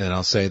impressed, and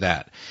I'll say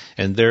that.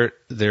 And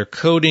their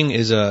coating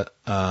is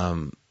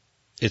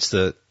it's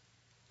the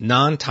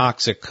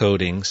non-toxic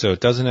coating, so it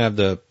doesn't have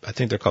I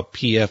think they're called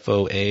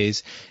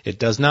PFOAs. It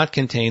does not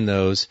contain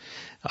those.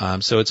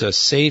 So it's a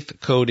safe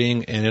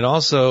coating, and it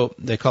also,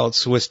 they call it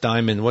Swiss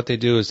Diamond. What they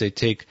do is they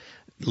take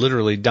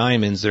literally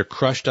diamonds, they're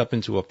crushed up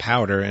into a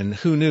powder, and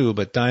who knew,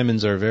 but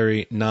diamonds are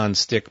very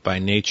non-stick by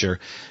nature,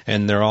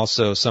 and they're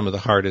also some of the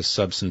hardest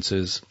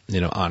substances,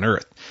 on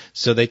earth.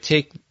 So they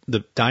take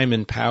the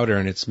diamond powder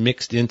and it's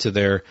mixed into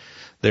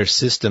their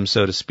system,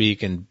 so to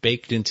speak, and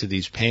baked into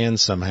these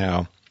pans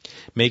somehow,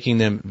 making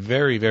them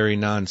very, very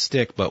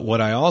non-stick. But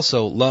what I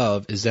also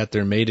love is that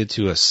they're mated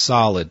to a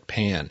solid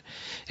pan,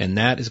 and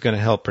that is going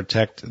to help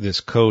protect this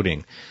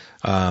coating.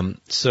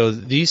 So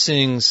these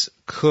things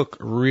cook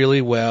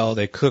really well.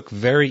 They cook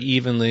very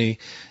evenly,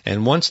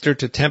 and once they're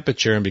to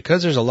temperature, and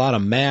because there's a lot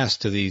of mass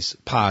to these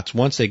pots,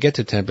 once they get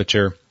to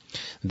temperature,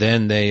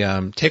 then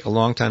they take a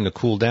long time to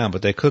cool down,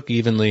 but they cook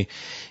evenly.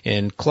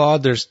 And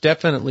Claude, there's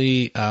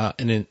definitely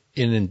an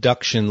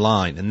induction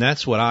line, and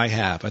that's what I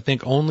have. I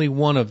think only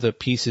one of the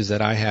pieces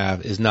that I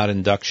have is not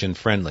induction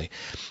friendly.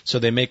 So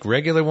they make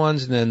regular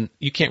ones, and then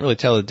you can't really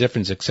tell the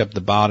difference except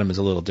the bottom is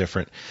a little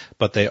different,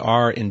 but they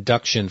are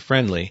induction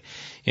friendly.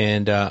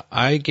 And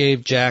I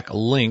gave Jack a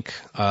link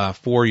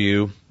for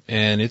you,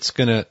 and it's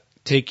going to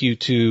take you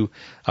to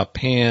a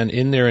pan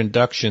in their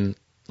induction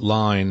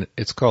line.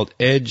 It's called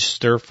Edge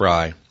Stir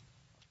Fry,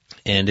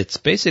 and it's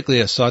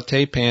basically a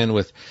saute pan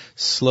with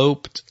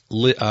sloped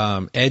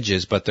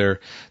edges, but they're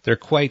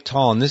quite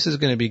tall, and this is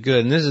going to be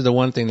good. And this is the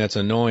one thing that's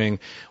annoying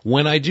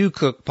when I do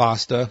cook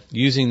pasta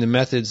using the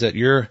methods that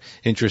you're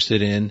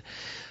interested in.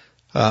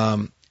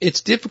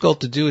 It's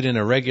difficult to do it in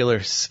a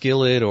regular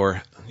skillet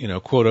or,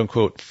 quote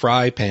unquote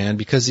fry pan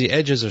because the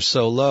edges are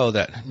so low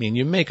that,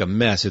 you make a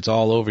mess. It's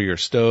all over your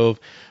stove.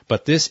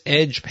 But this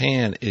edge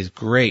pan is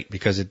great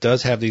because it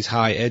does have these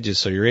high edges.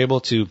 So you're able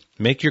to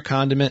make your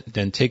condiment,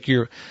 then take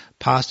your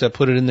pasta,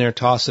 put it in there,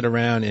 toss it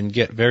around, and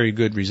get very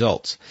good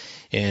results.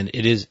 And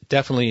it is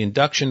definitely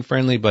induction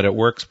friendly, but it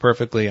works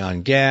perfectly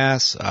on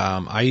gas.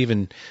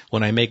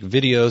 When I make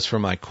videos for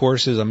my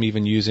courses, I'm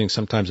even using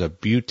sometimes a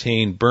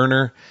butane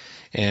burner,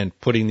 and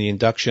putting the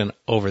induction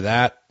over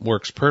that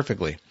works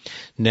perfectly.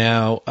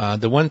 Now,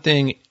 the one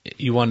thing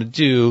you want to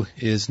do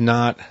is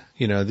not,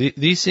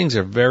 these things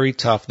are very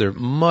tough. They're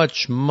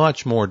much,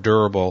 much more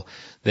durable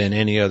than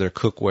any other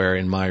cookware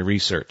in my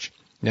research.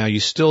 Now, you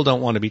still don't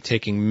want to be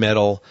taking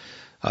metal,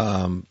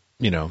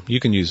 you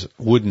can use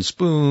wooden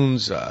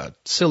spoons,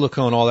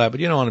 silicone, all that, but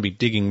you don't want to be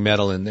digging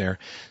metal in there.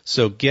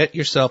 So get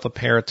yourself a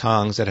pair of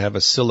tongs that have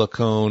a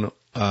silicone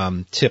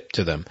tip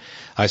to them.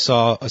 I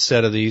saw a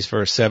set of these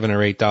for $7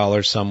 or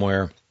 $8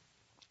 somewhere.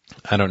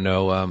 I don't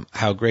know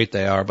how great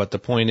they are, but the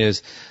point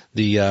is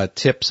the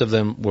tips of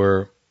them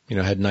were,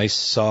 had nice,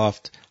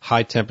 soft,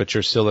 high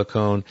temperature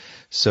silicone,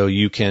 so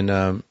you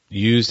can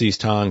use these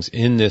tongs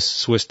in this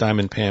Swiss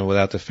diamond pan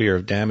without the fear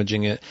of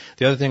damaging it.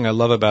 The other thing I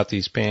love about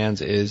these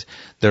pans is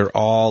they're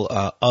all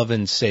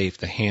oven safe,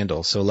 the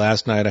handle. So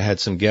last night I had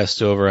some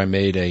guests over. I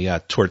made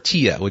a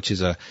tortilla, which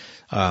is a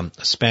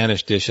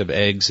Spanish dish of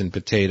eggs and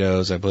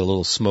potatoes. I put a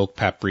little smoked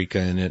paprika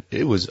in it.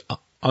 It was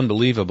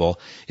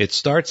unbelievable. It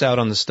starts out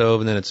on the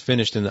stove and then it's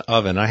finished in the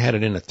oven. I had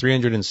it in a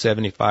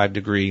 375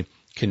 degree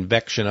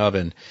convection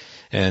oven,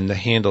 and the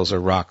handles are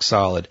rock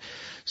solid.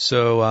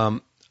 So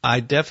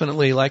I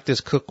definitely like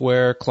this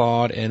cookware,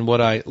 Claude, and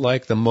what I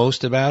like the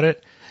most about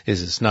it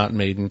is it's not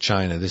made in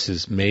China. This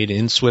is made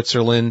in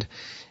Switzerland,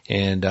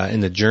 and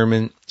in the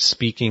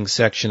German-speaking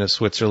section of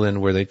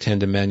Switzerland, where they tend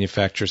to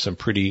manufacture some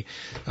pretty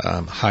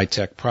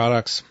high-tech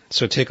products.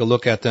 So take a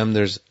look at them.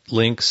 There's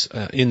links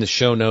in the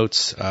show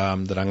notes that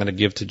I'm going to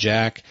give to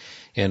Jack,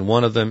 and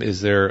one of them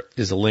is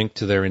a link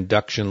to their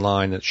induction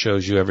line that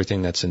shows you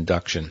everything that's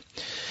induction.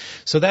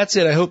 So that's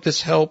it. I hope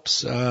this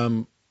helps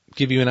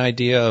give you an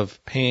idea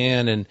of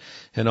pan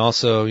and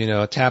also,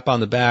 a tap on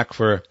the back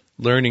for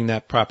learning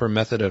that proper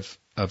method of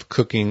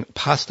cooking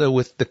pasta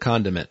with the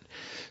condiment.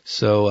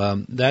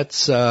 So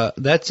that's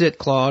it,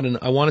 Claude. And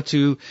I wanted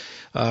to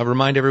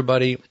remind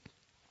everybody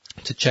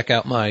to check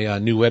out my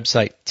new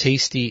website,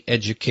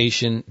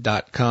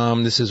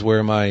 tastyeducation.com. This is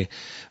where my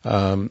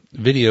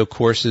video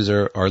courses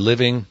are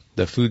living.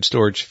 The food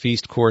storage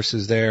feast course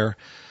is there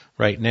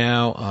right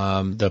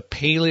now. The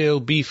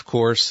paleo beef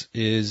course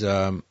is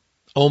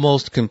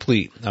almost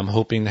complete. I'm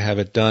hoping to have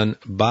it done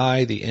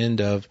by the end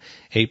of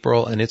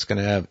April, and it's going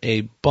to have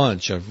a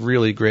bunch of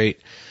really great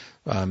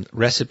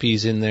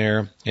recipes in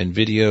there and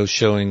videos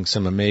showing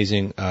some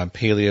amazing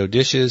paleo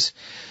dishes.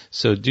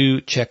 So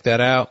do check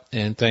that out,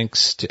 and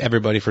thanks to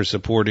everybody for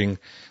supporting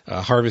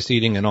Harvest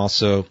Eating and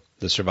also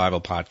the Survival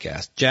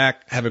Podcast.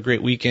 Jack, have a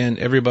great weekend.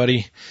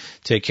 Everybody,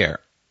 take care.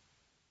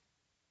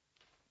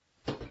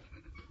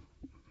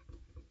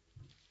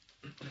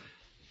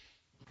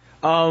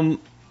 On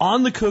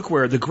the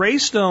cookware, the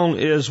Greystone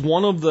is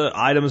one of the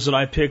items that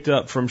I picked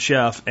up from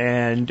Chef,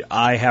 and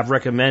I have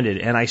recommended,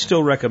 and I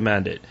still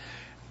recommend it.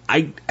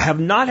 I have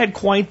not had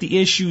quite the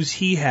issues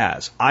he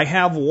has. I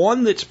have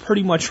one that's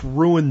pretty much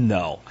ruined,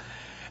 though.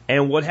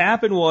 And what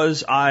happened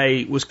was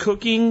I was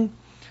cooking,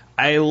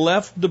 I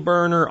left the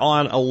burner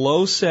on a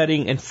low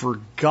setting and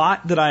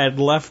forgot that I had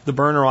left the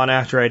burner on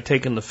after I had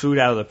taken the food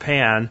out of the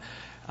pan,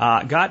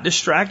 got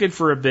distracted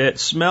for a bit,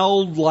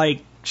 smelled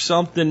like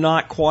something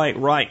not quite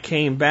right,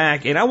 came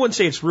back, and I wouldn't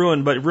say it's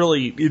ruined, but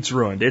really it's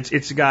ruined.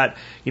 It's got,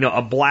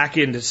 a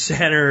blackened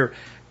center,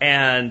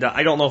 and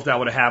I don't know if that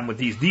would have happened with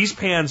these. These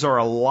pans are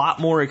a lot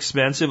more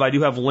expensive. I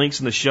do have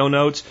links in the show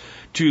notes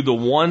to the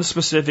one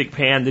specific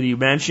pan that he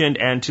mentioned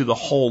and to the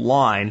whole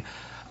line.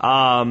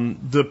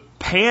 The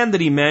pan that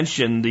he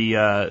mentioned,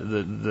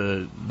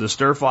 the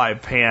stir fry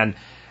pan,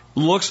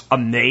 looks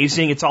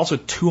amazing. It's also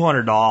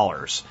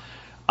 $200.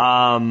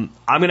 I'm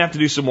gonna have to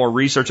do some more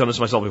research on this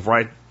myself before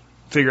I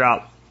figure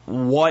out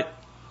what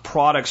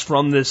products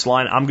from this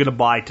line I'm going to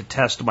buy to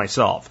test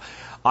myself.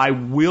 I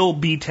will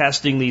be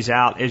testing these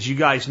out. As you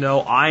guys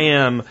know, I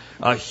am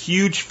a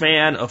huge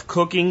fan of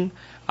cooking.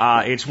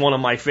 It's one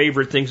of my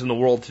favorite things in the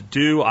world to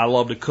do. I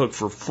love to cook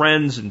for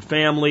friends and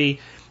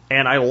family,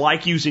 and I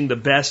like using the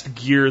best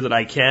gear that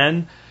I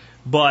can.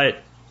 But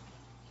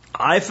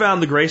I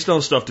found the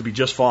Greystone stuff to be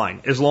just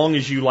fine, as long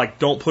as you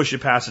don't push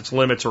it past its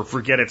limits or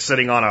forget it's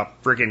sitting on a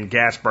freaking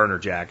gas burner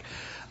jack.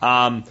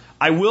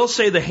 I will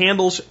say the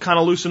handles kind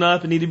of loosen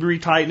up and need to be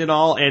retightened and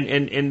all.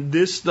 And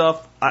this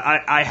stuff,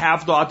 I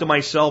have thought to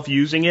myself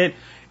using it,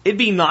 it'd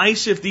be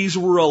nice if these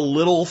were a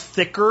little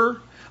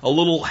thicker, a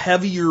little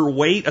heavier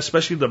weight,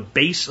 especially the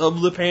base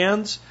of the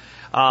pans.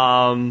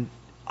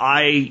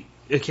 I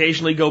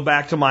occasionally go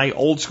back to my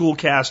old school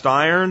cast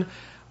iron.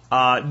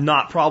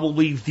 Not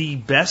probably the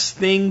best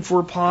thing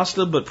for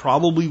pasta, but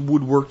probably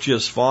would work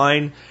just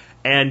fine.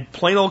 And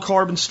plain old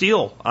carbon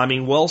steel. I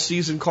mean,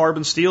 well-seasoned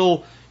carbon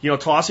steel,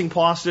 tossing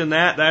pasta in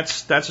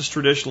that's as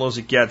traditional as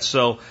it gets.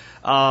 So,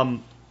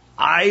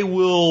 I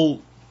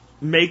will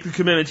make the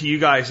commitment to you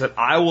guys that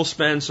I will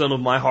spend some of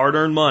my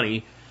hard-earned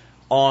money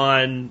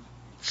on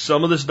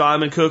some of this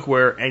diamond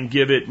cookware and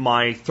give it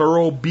my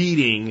thorough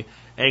beating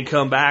and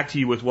come back to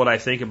you with what I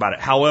think about it.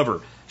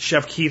 However,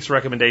 Chef Keith's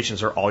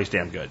recommendations are always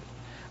damn good.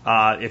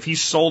 If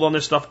he's sold on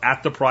this stuff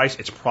at the price,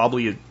 it's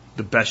probably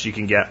the best you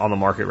can get on the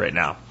market right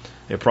now.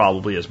 It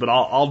probably is, but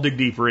I'll dig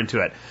deeper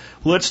into it.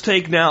 Let's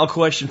take now a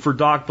question for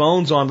Doc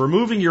Bones on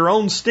removing your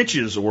own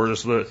stitches, or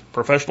as the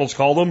professionals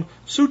call them,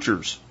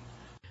 sutures.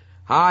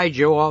 Hi,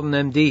 Joe Alton,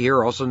 MD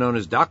here, also known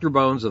as Dr.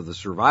 Bones of the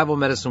survival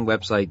medicine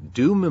website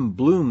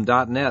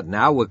doomandbloom.net,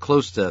 now with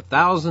close to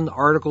 1,000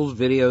 articles,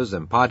 videos,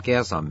 and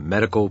podcasts on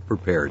medical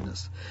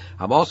preparedness.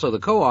 I'm also the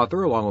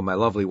co-author, along with my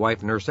lovely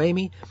wife, Nurse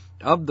Amy,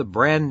 of the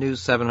brand new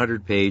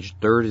 700-page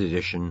third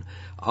edition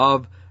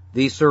of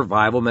the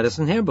Survival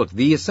Medicine Handbook,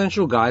 the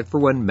essential guide for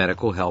when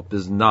medical help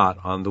is not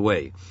on the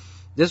way.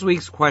 This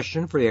week's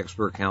question for the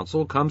expert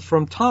council comes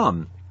from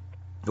Tom,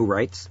 who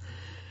writes,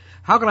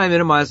 how can I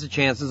minimize the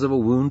chances of a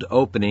wound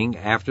opening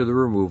after the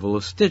removal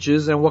of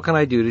stitches, and what can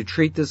I do to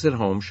treat this at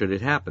home should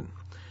it happen?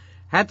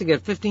 Had to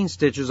get 15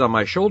 stitches on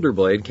my shoulder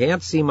blade,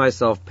 can't see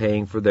myself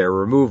paying for their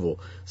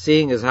removal.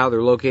 Seeing as how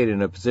they're located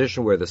in a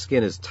position where the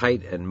skin is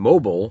tight and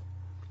mobile,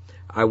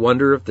 I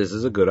wonder if this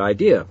is a good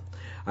idea.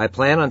 I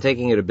plan on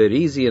taking it a bit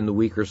easy in the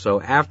week or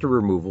so after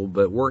removal,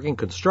 but working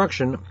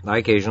construction, I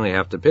occasionally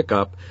have to pick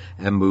up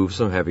and move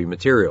some heavy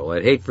material.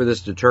 I'd hate for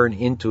this to turn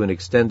into an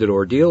extended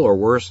ordeal, or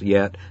worse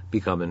yet,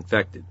 become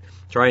infected.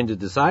 Trying to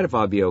decide if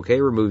I'll be okay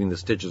removing the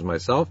stitches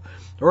myself,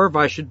 or if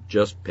I should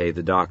just pay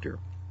the doctor.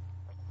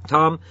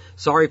 Tom,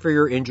 sorry for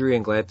your injury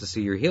and glad to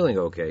see you're healing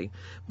okay.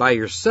 By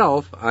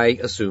yourself, I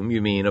assume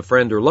you mean a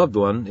friend or loved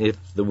one if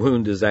the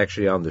wound is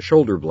actually on the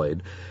shoulder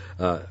blade,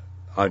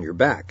 on your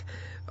back.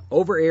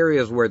 Over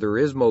areas where there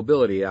is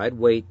mobility, I'd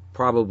wait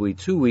probably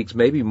 2 weeks,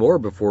 maybe more,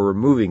 before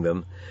removing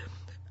them,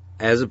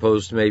 as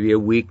opposed to maybe a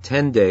week,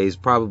 10 days,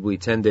 probably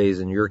 10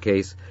 days in your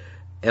case,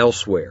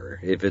 elsewhere,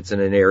 if it's in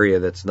an area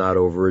that's not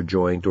over a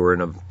joint or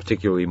in a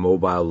particularly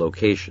mobile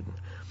location.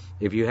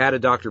 If you had a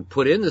doctor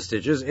put in the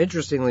stitches,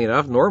 interestingly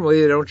enough,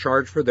 normally they don't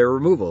charge for their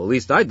removal. At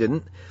least I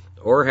didn't,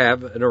 or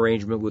have an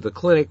arrangement with a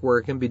clinic where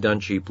it can be done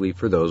cheaply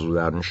for those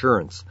without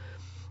insurance.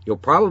 You'll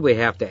probably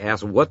have to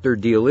ask what their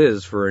deal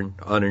is for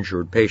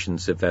uninsured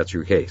patients if that's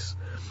your case.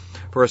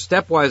 For a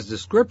stepwise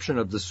description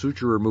of the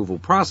suture removal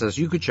process,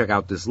 you could check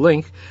out this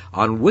link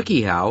on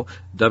WikiHow,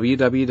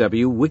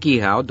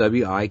 www.wikihow,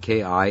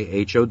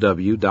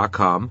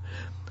 WIKIHOW.com,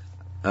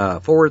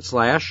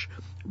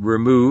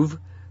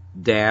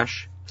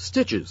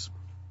 /remove-stitches.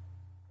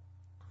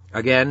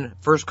 Again,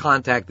 first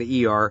contact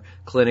the ER,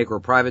 clinic, or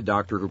private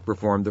doctor who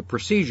performed the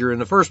procedure in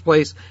the first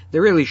place. They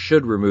really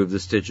should remove the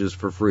stitches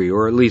for free,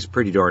 or at least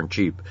pretty darn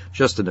cheap.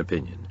 Just an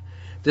opinion.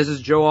 This is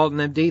Joe Alton,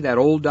 MD, that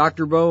old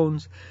Dr.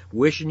 Bones,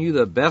 wishing you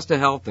the best of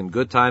health in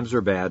good times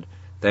or bad.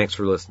 Thanks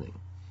for listening.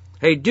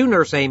 Hey, do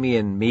Nurse Amy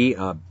and me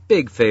a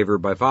big favor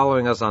by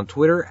following us on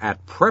Twitter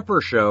at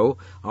Prepper Show,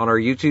 on our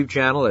YouTube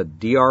channel at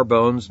Dr.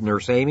 Bones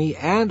Nurse Amy,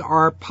 and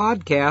our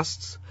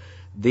podcasts,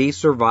 The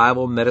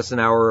Survival Medicine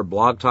Hour at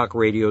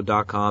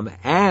blogtalkradio.com,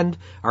 and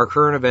our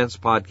current events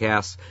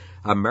podcasts,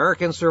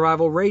 American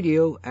Survival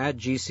Radio at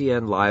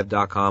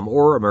gcnlive.com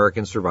or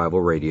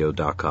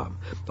americansurvivalradio.com.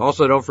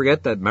 Also, don't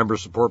forget that Member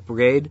Support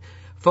Brigade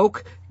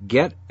folk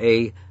get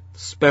a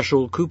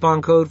special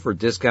coupon code for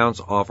discounts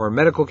off our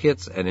medical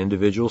kits and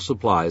individual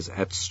supplies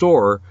at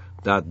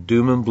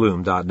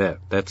store.doomandbloom.net.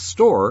 That's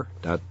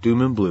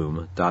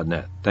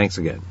store.doomandbloom.net. Thanks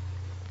again.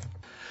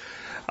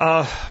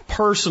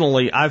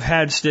 Personally, I've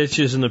had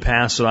stitches in the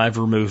past that I've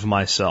removed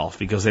myself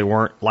because they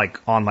weren't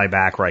on my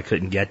back where I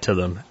couldn't get to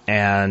them.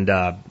 And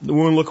the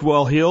wound looked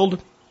well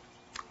healed.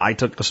 I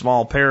took a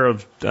small pair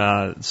of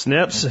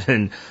snips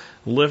and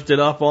lifted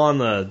up on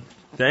the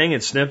thing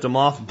and snipped them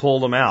off and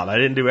pulled them out. I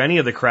didn't do any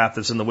of the crap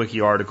that's in the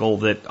wiki article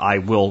that I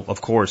will, of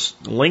course,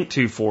 link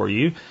to for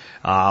you.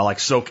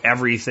 Soak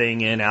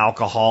everything in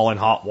alcohol and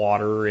hot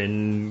water,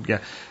 and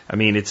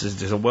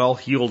it's a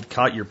well-healed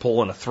cut. You're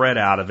pulling a thread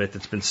out of it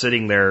that's been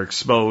sitting there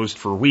exposed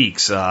for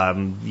weeks.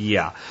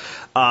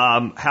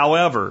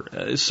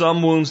 However,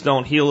 some wounds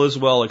don't heal as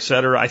well,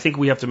 etc. I think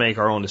we have to make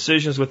our own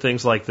decisions with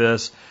things like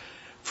this.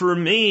 For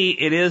me,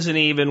 it isn't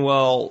even,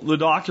 well, the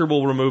doctor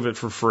will remove it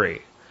for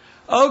free.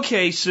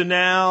 Okay, so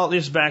now,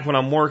 this is back when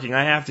I'm working,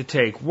 I have to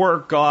take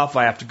work off,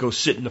 I have to go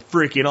sit in the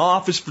freaking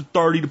office for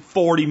 30 to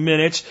 40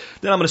 minutes,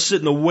 then I'm going to sit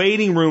in the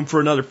waiting room for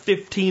another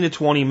 15 to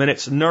 20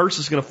 minutes, the nurse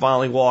is going to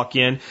finally walk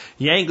in,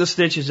 yank the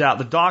stitches out,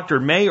 the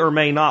doctor may or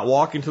may not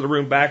walk into the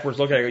room backwards,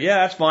 look at it, go, yeah,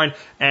 that's fine,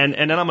 and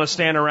then I'm going to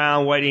stand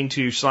around waiting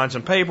to sign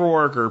some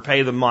paperwork or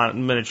pay the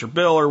miniature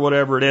bill or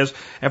whatever it is,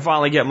 and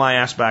finally get my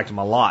ass back to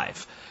my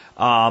life.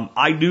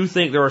 I do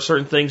think there are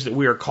certain things that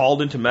we are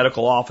called into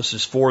medical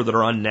offices for that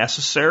are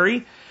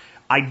unnecessary.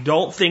 I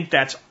don't think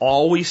that's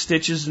always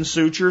stitches and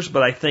sutures,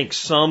 but I think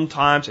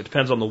sometimes it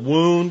depends on the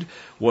wound.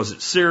 Was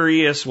it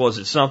serious? Was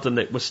it something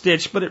that was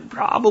stitched, but it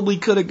probably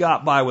could have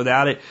got by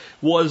without it?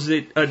 Was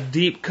it a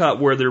deep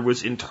cut where there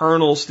was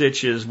internal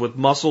stitches with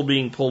muscle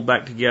being pulled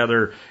back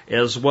together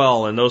as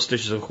well? And those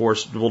stitches, of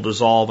course, will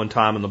dissolve in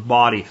time in the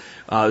body.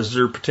 Is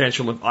there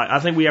potential? I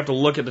think we have to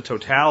look at the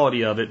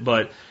totality of it,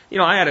 but you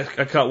know, I had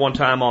a cut one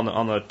time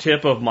on the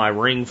tip of my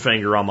ring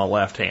finger on my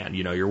left hand,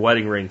 you know, your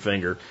wedding ring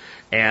finger,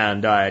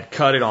 and I had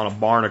cut it on a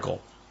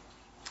barnacle,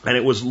 and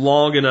it was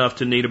long enough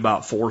to need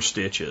about 4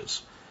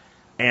 stitches.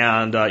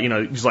 And, you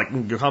know, he's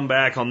like, come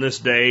back on this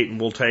date and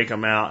we'll take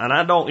them out. And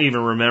I don't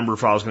even remember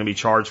if I was going to be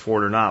charged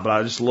for it or not, but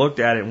I just looked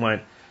at it and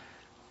went,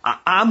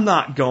 I'm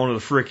not going to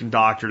the freaking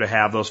doctor to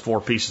have those 4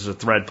 pieces of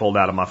thread pulled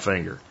out of my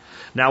finger.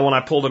 Now, when I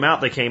pulled them out,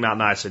 they came out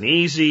nice and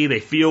easy. They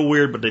feel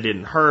weird, but they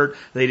didn't hurt.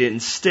 They didn't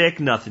stick.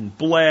 Nothing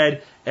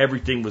bled.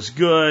 Everything was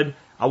good.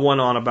 I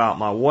went on about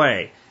my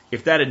way.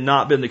 If that had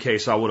not been the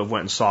case, I would have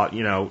went and sought,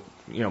 you know,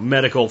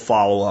 medical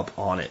follow-up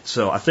on it.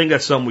 So I think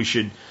that's something we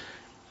should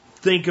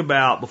think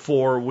about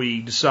before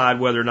we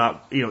decide whether or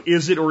not, you know,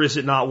 is it or is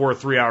it not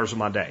worth 3 hours of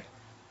my day?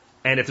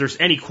 And if there's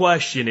any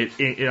question,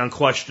 it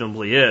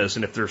unquestionably is.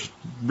 And if there's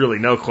really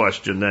no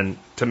question, then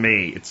to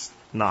me, it's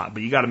not.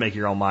 But you got to make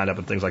your own mind up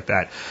and things like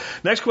that.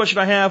 Next question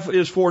I have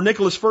is for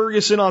Nicholas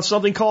Ferguson on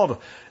something called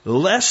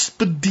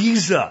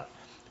Lespedeza.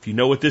 If you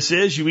know what this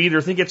is, you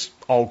either think it's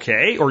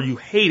okay or you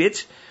hate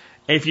it.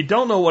 And if you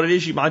don't know what it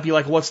is, you might be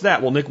like, what's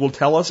that? Well, Nick will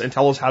tell us and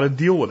tell us how to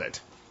deal with it.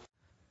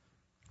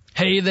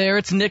 Hey there,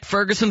 it's Nick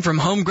Ferguson from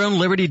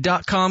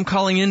HomegrownLiberty.com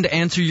calling in to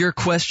answer your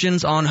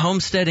questions on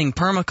homesteading,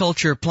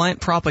 permaculture, plant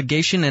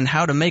propagation, and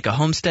how to make a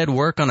homestead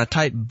work on a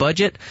tight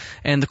budget.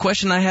 And the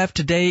question I have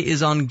today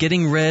is on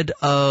getting rid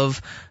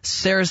of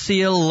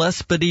Sericea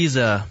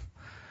lespedeza.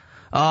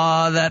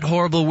 That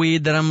horrible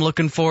weed that I'm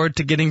looking forward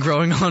to getting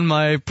growing on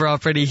my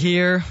property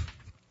here.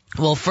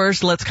 Well,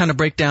 first, let's kind of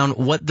break down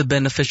what the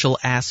beneficial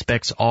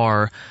aspects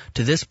are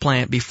to this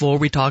plant before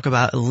we talk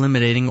about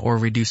eliminating or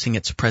reducing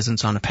its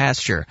presence on a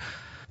pasture.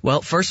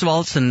 Well, first of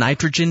all, it's a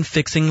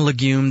nitrogen-fixing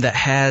legume that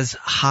has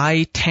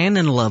high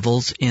tannin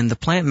levels in the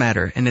plant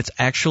matter, and it's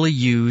actually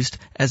used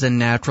as a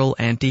natural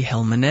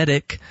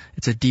anti-helminthic.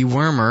 It's a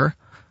dewormer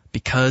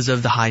because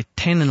of the high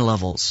tannin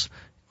levels.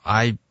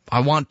 I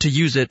want to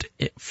use it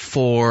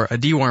for a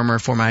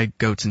dewormer for my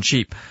goats and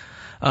sheep.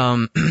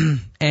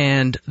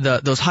 And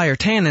those higher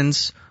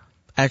tannins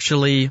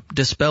actually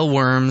dispel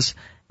worms,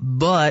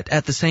 but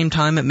at the same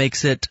time it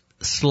makes it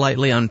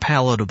slightly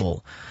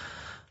unpalatable.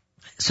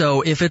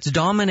 So if it's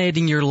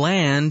dominating your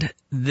land,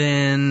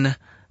 then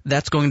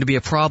that's going to be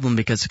a problem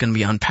because it's going to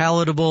be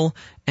unpalatable.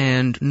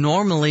 And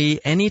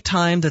normally, any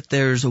time that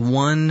there's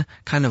one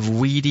kind of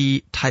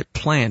weedy type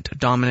plant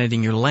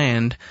dominating your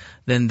land,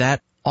 then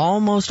that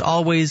almost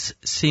always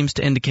seems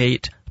to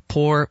indicate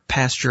poor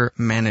pasture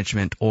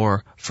management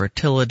or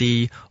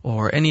fertility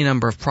or any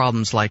number of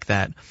problems like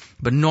that.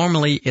 But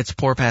normally it's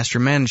poor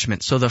pasture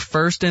management. So the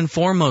first and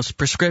foremost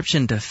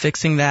prescription to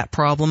fixing that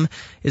problem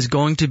is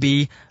going to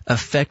be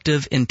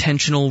effective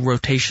intentional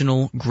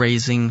rotational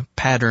grazing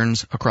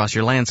patterns across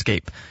your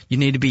landscape. You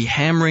need to be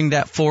hammering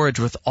that forage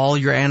with all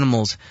your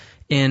animals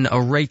in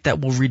a rate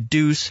that will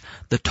reduce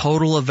the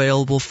total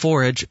available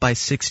forage by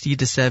 60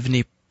 to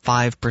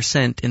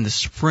 75% in the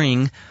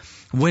spring,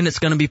 when it's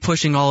going to be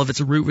pushing all of its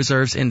root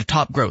reserves into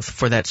top growth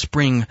for that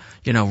spring,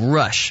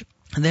 rush.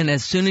 And then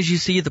as soon as you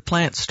see the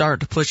plant start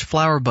to push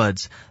flower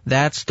buds,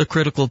 that's the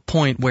critical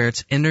point where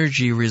its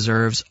energy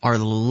reserves are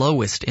the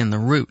lowest in the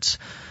roots.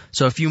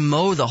 So if you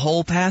mow the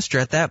whole pasture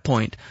at that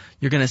point,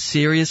 you're going to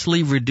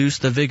seriously reduce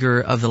the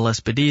vigor of the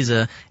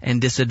Lespedeza and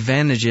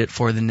disadvantage it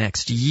for the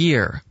next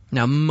year.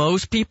 Now,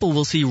 most people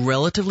will see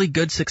relatively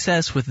good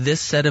success with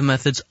this set of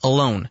methods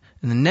alone.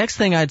 And the next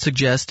thing I'd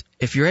suggest,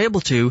 if you're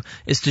able to,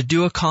 is to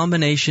do a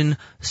combination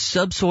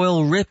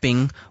subsoil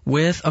ripping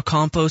with a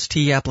compost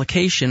tea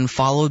application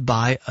followed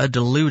by a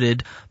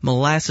diluted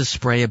molasses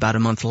spray about a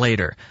month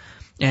later.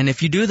 And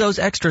if you do those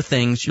extra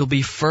things, you'll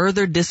be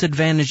further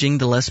disadvantaging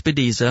the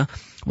Lespedeza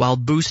while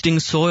boosting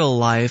soil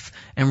life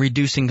and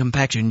reducing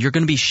compaction. You're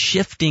going to be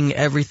shifting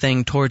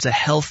everything towards a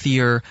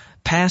healthier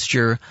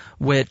pasture,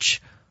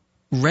 which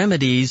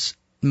remedies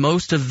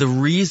most of the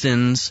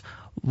reasons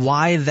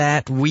why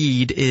that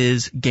weed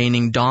is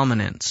gaining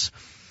dominance.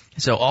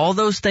 So all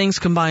those things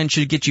combined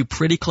should get you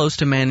pretty close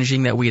to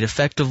managing that weed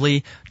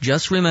effectively.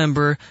 Just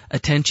remember,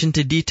 attention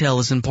to detail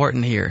is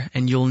important here,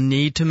 and you'll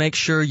need to make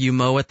sure you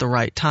mow at the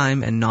right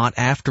time and not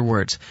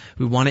afterwards.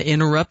 We want to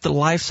interrupt the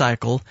life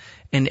cycle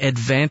and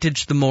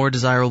advantage the more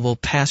desirable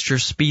pasture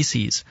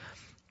species.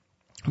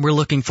 We're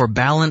looking for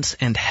balance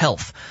and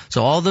health.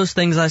 So all those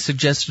things I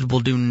suggested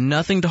will do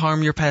nothing to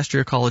harm your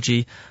pasture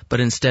ecology, but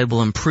instead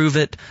will improve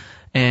it.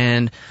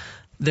 And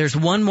there's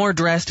one more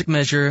drastic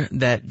measure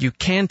that you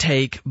can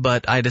take,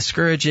 but I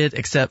discourage it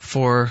except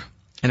for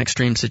an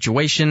extreme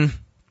situation,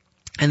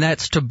 and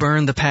that's to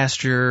burn the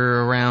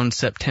pasture around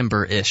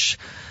September-ish.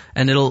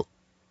 And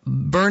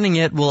burning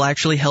it will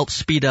actually help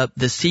speed up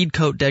the seed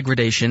coat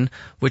degradation,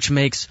 which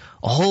makes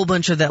a whole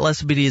bunch of that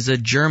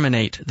Lespedeza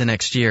germinate the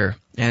next year,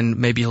 and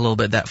maybe a little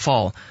bit that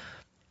fall.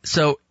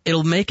 So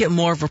it'll make it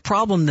more of a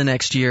problem the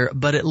next year,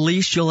 but at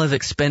least you'll have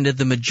expended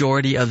the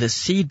majority of the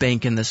seed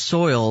bank in the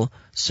soil.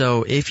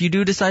 So if you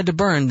do decide to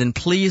burn, then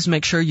please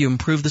make sure you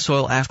improve the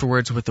soil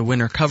afterwards with the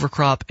winter cover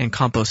crop and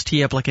compost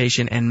tea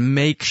application, and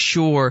make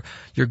sure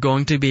you're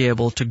going to be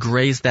able to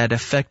graze that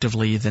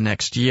effectively the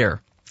next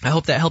year. I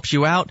hope that helps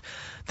you out.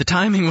 The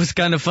timing was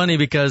kind of funny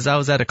because I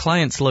was at a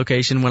client's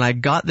location when I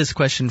got this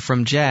question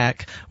from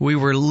Jack. We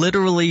were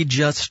literally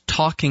just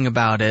talking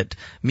about it,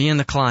 me and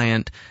the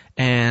client,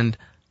 and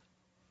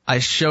I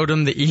showed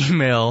him the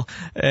email,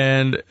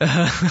 and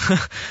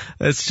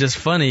it's just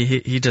funny.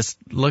 He just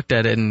looked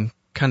at it and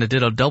kind of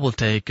did a double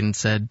take and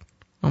said,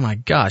 "Oh my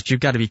gosh,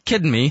 you've got to be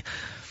kidding me,"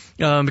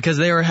 because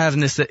they were having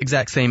this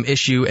exact same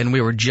issue, and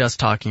we were just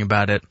talking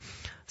about it.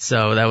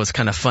 So that was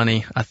kind of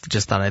funny. I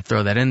just thought I'd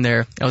throw that in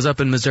there. I was up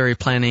in Missouri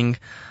planting,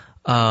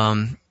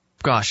 over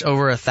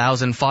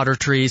 1,000 fodder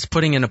trees,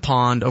 putting in a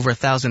pond, over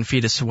 1,000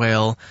 feet of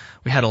swale.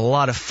 We had a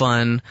lot of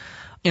fun.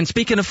 And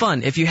speaking of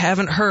fun, if you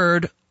haven't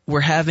heard,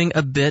 we're having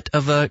a bit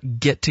of a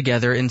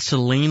get-together in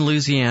Saline,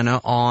 Louisiana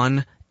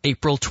on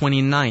April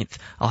 29th.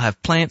 I'll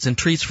have plants and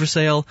trees for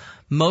sale.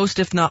 Most,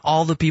 if not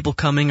all, the people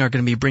coming are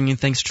going to be bringing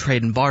things to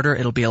trade and barter.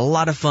 It'll be a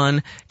lot of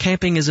fun.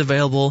 Camping is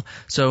available,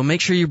 so make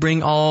sure you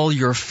bring all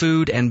your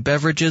food and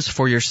beverages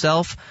for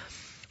yourself.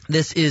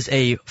 This is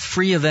a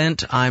free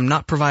event. I'm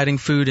not providing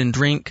food and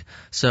drink,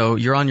 so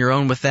you're on your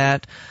own with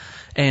that.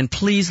 And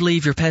please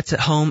leave your pets at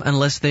home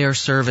unless they are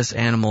service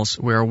animals.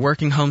 We're a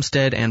working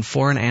homestead, and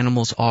foreign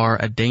animals are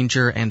a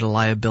danger and a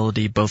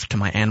liability both to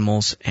my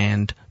animals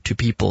and to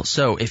people.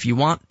 So if you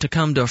want to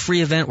come to a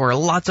free event where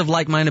lots of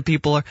like-minded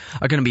people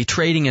are going to be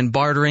trading and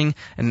bartering,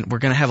 and we're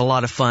going to have a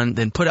lot of fun,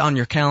 then put it on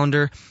your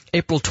calendar.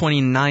 April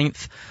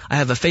 29th, I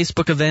have a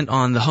Facebook event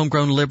on the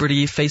Homegrown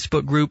Liberty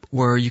Facebook group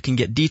where you can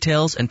get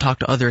details and talk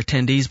to other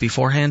attendees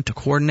beforehand to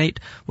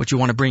coordinate what you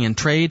want to bring in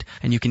trade.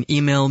 And you can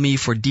email me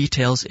for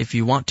details if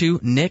you want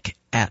to,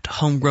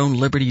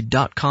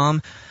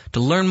 nick@homegrownliberty.com. To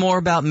learn more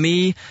about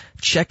me,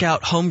 check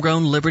out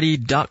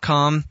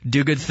homegrownliberty.com.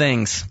 Do good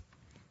things.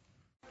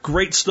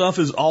 Great stuff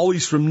as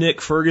always from Nick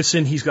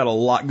Ferguson. He's got a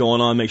lot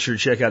going on. Make sure to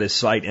check out his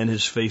site and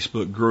his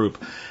Facebook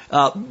group.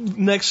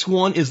 Next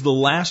one is the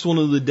last one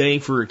of the day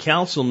for a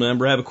council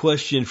member. I have a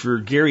question for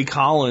Gary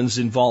Collins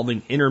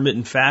involving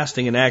intermittent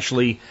fasting and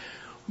actually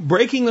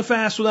breaking the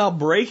fast without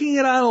breaking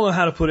it. I don't know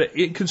how to put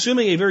it.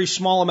 Consuming a very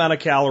small amount of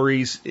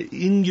calories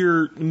in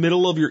your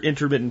middle of your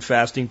intermittent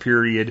fasting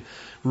period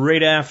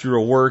right after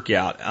a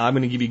workout. I'm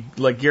going to give you,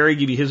 let Gary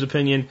give you his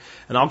opinion,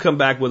 and I'll come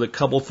back with a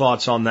couple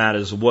thoughts on that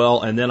as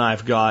well. And then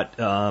I've got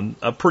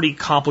a pretty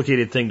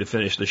complicated thing to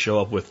finish the show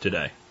up with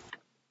today.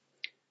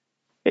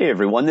 Hey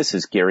everyone, this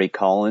is Gary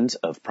Collins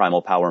of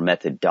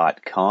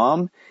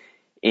PrimalPowerMethod.com,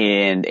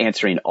 and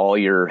answering all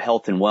your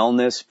health and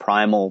wellness,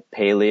 primal,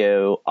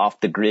 paleo, off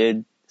the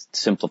grid,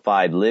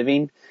 simplified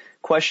living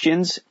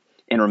questions.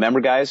 And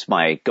remember guys,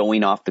 my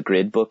Going Off the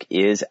Grid book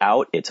is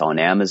out. It's on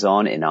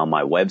Amazon and on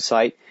my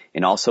website.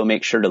 And also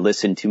make sure to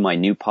listen to my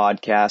new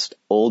podcast,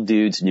 Old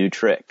Dudes, New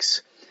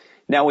Tricks.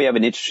 Now we have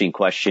an interesting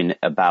question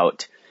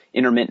about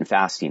intermittent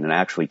fasting, and I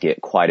actually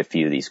get quite a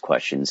few of these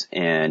questions.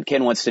 And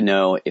Ken wants to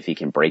know if he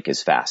can break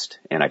his fast.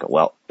 And I go,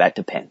 well, that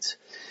depends.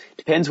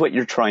 Depends what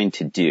you're trying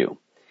to do.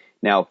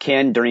 Now,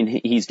 Ken,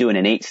 he's doing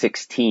an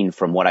 8-16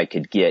 from what I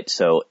could get.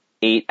 So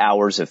 8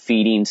 hours of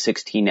feeding,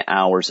 16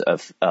 hours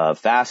of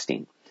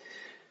fasting.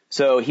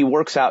 So he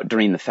works out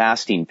during the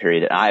fasting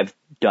period. And I've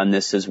done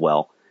this as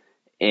well.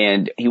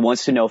 And he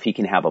wants to know if he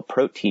can have a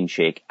protein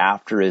shake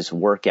after his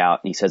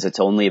workout. And he says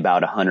it's only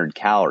about 100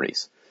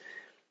 calories.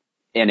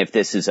 And if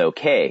this is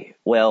okay.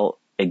 Well,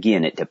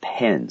 again, it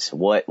depends.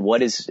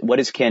 What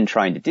is Ken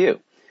trying to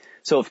do?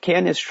 So if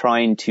Ken is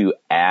trying to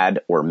add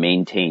or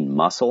maintain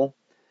muscle,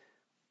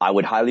 I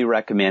would highly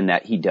recommend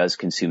that he does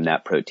consume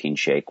that protein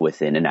shake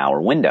within an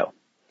hour window.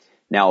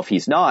 Now, if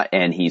he's not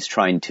and he's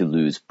trying to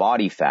lose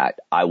body fat,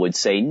 I would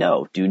say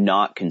no, do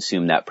not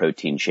consume that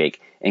protein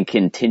shake and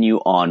continue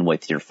on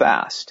with your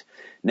fast.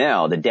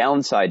 Now, the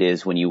downside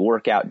is when you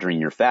work out during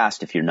your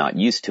fast, if you're not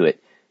used to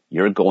it,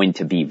 you're going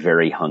to be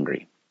very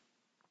hungry.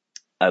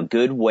 A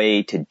good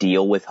way to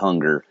deal with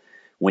hunger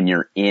when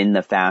you're in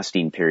the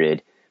fasting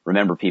period,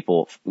 remember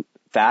people,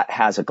 fat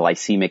has a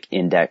glycemic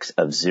index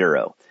of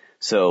 0.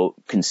 So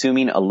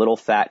consuming a little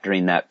fat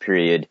during that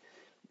period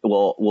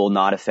will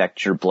not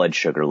affect your blood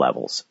sugar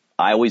levels.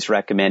 I always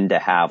recommend to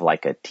have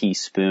like a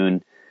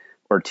teaspoon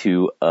or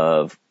two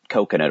of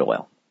coconut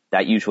oil.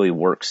 That usually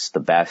works the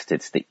best.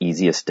 It's the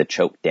easiest to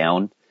choke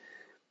down.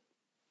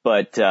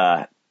 But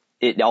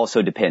it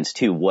also depends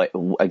too. What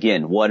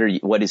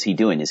is he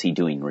doing? Is he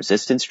doing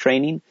resistance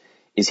training?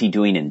 Is he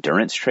doing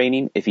endurance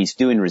training? If he's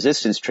doing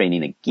resistance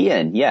training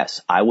again,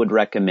 yes, I would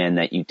recommend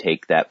that you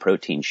take that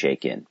protein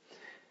shake in.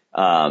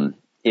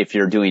 If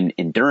you're doing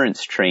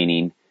endurance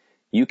training,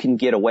 you can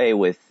get away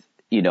with,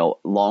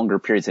 longer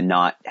periods of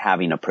not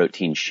having a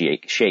protein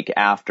shake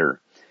after.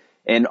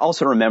 And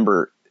also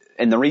remember,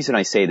 and the reason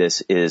I say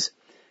this is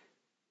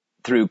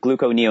through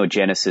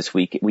gluconeogenesis,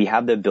 we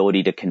have the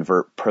ability to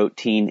convert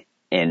protein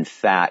and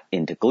fat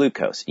into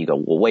glucose. You go,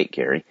 well, wait,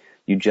 Gary,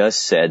 you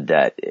just said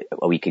that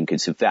we can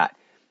consume fat.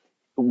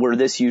 Where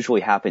this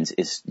usually happens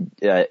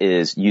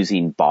is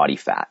using body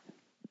fat.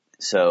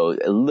 So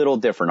a little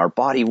different. Our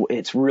body,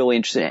 it's really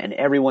interesting, and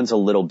everyone's a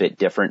little bit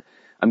different.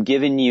 I'm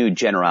giving you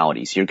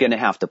generalities. You're going to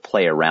have to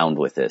play around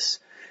with this.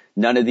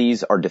 None of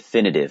these are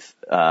definitive.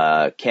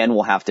 Ken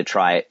will have to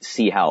try it,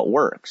 see how it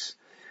works.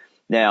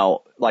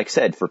 Now, like I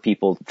said, for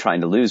people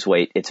trying to lose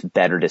weight, it's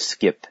better to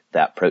skip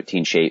that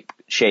protein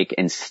shake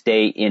and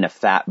stay in a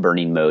fat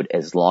burning mode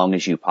as long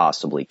as you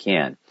possibly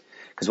can.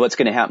 Because what's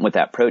going to happen with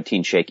that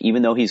protein shake,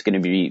 even though he's going to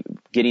be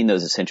getting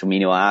those essential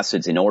amino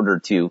acids in order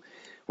to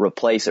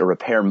replace or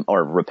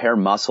repair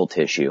muscle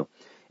tissue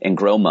and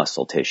grow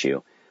muscle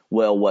tissue,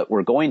 well, what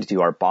we're going to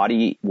do, our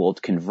body will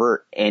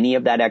convert any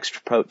of that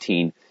extra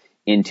protein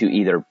into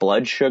either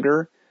blood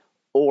sugar,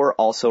 or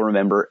also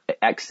remember,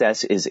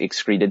 excess is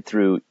excreted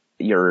through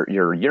your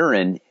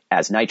urine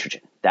as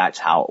nitrogen. That's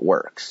how it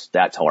works.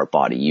 That's how our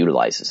body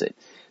utilizes it.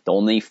 The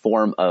only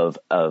form of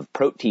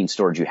protein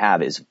storage you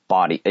have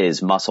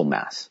is muscle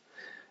mass.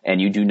 And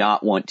you do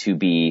not want to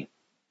be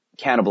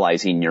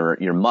cannibalizing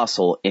your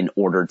muscle in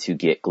order to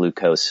get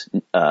glucose,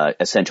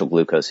 essential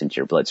glucose into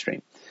your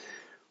bloodstream.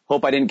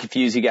 Hope I didn't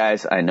confuse you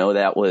guys. I know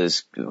that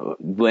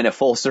went a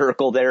full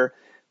circle there.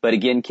 But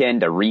again,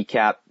 Ken, to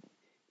recap,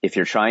 if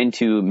you're trying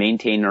to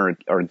maintain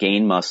or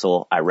gain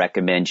muscle, I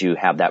recommend you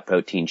have that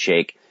protein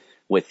shake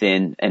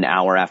within an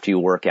hour after you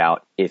work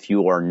out. If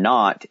you are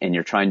not and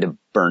you're trying to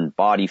burn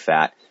body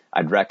fat,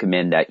 I'd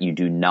recommend that you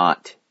do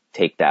not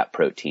take that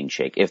protein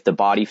shake. If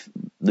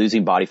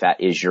losing body fat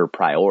is your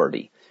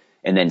priority,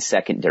 and then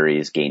secondary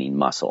is gaining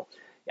muscle.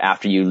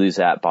 After you lose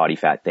that body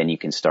fat, then you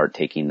can start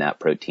taking that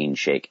protein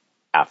shake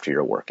after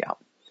your workout.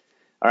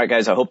 All right,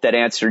 guys, I hope that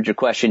answered your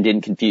question,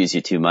 didn't confuse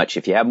you too much.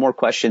 If you have more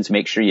questions,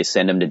 make sure you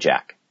send them to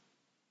Jack.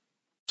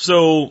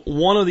 So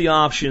one of the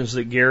options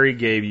that Gary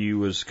gave you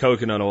was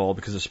coconut oil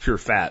because it's pure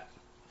fat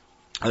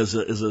as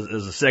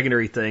a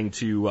secondary thing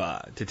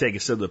to take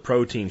instead of the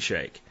protein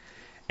shake.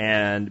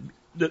 And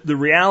the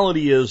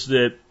reality is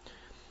that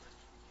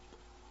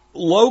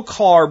low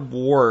carb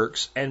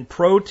works, and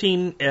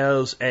protein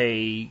as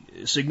a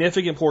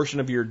significant portion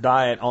of your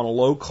diet on a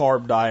low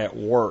carb diet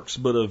works,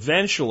 but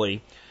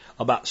eventually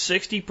about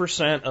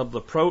 60% of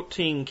the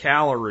protein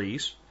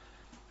calories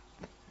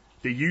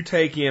that you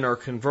take in are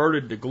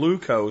converted to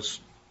glucose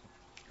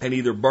and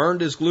either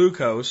burned as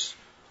glucose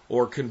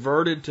or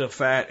converted to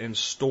fat and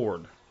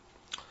stored.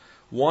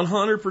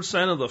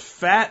 100% of the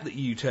fat that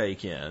you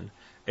take in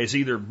is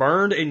either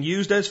burned and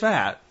used as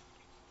fat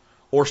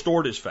or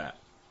stored as fat.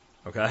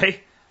 Okay?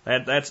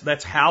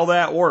 That's how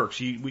that works.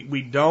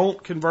 We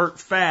don't convert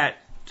fat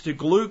to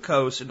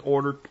glucose in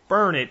order to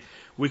burn it.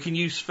 We can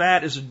use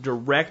fat as a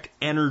direct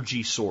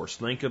energy source.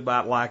 Think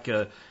about like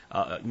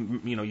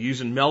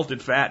using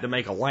melted fat to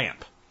make a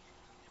lamp.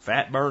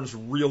 Fat burns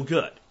real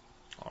good.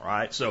 All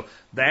right, so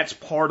that's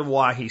part of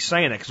why he's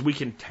saying that, because we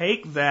can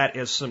take that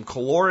as some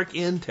caloric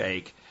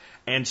intake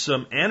and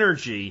some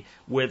energy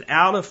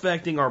without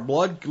affecting our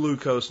blood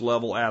glucose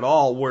level at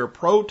all, where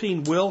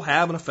protein will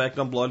have an effect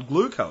on blood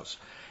glucose.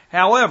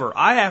 However,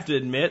 I have to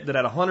admit that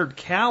at 100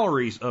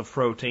 calories of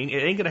protein,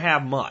 it ain't going to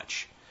have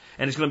much.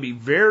 And it's going to be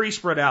very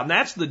spread out. And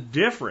that's the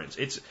difference.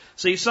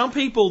 See, some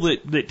people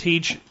that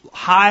teach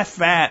high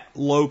fat,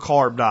 low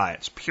carb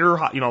diets, pure,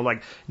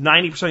 like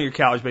 90% of your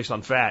calories based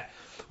on fat,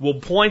 will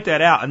point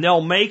that out. And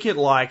they'll make it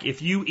like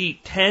if you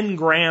eat 10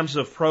 grams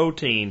of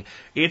protein,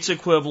 it's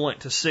equivalent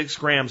to 6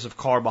 grams of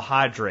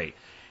carbohydrate.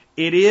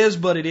 It is,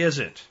 but it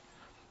isn't.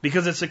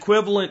 Because it's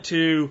equivalent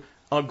to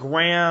a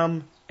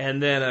gram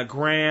and then a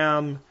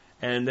gram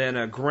and then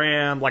a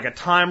gram, like a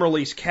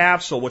time-release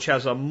capsule, which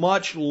has a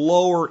much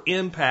lower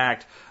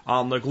impact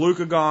on the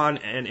glucagon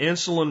and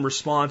insulin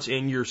response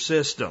in your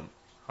system.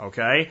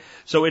 Okay?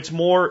 So it's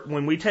more,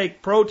 when we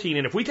take protein,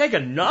 and if we take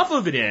enough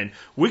of it in,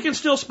 we can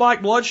still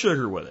spike blood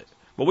sugar with it.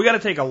 But we got to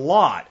take a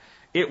lot.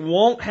 It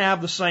won't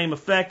have the same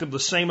effect of the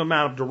same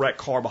amount of direct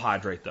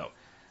carbohydrate, though.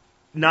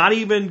 Not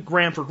even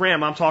gram for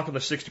gram. I'm talking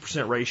the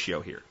 60% ratio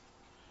here.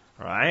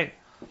 All right?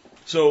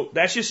 So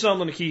that's just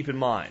something to keep in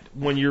mind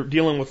when you're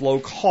dealing with low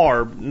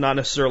carb, not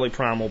necessarily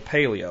primal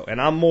paleo. And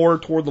I'm more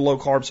toward the low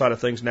carb side of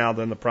things now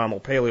than the primal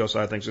paleo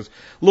side of things. It's a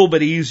little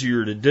bit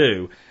easier to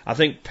do. I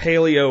think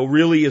paleo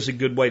really is a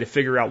good way to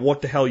figure out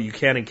what the hell you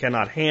can and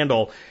cannot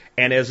handle,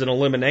 and as an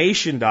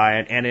elimination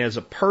diet, and as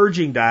a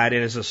purging diet,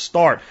 and as a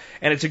start.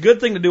 And it's a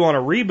good thing to do on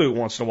a reboot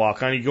once in a while.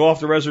 Kind of you go off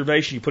the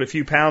reservation, you put a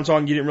few pounds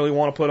on you didn't really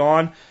want to put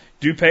on.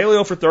 Do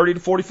paleo for 30 to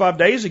 45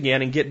 days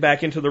again and get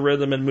back into the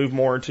rhythm and move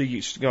more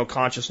into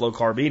conscious low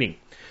carb eating.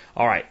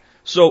 All right.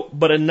 So,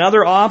 but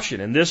another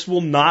option, and this will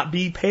not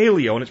be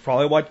paleo, and it's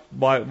probably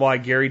why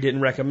Gary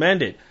didn't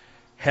recommend it,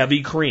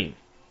 heavy cream.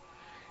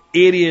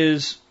 It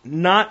is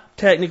not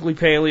technically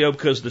paleo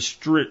because the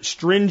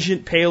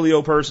stringent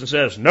paleo person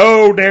says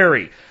no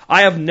dairy.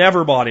 I have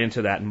never bought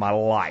into that in my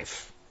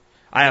life.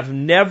 I have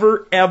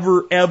never,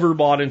 ever, ever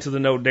bought into the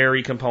no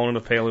dairy component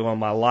of paleo in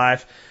my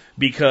life,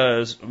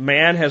 because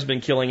man has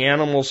been killing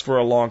animals for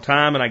a long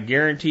time, and I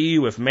guarantee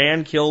you if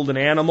man killed an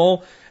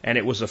animal and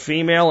it was a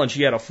female and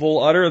she had a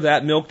full udder,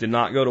 that milk did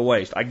not go to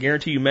waste. I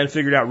guarantee you men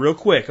figured out real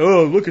quick,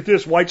 oh, look at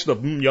this white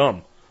stuff,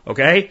 yum.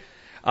 Okay?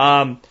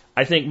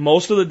 I think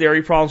most of the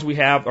dairy problems we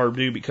have are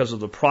due because of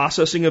the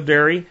processing of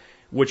dairy,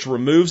 which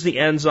removes the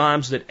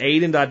enzymes that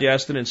aid in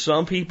digestion, and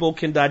some people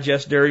can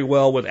digest dairy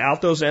well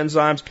without those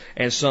enzymes,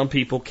 and some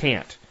people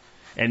can't.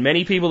 And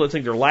many people that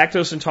think they're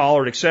lactose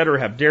intolerant, etc.,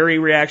 have dairy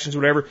reactions,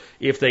 whatever,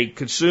 if they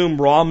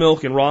consume raw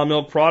milk and raw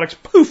milk products,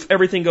 poof,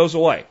 everything goes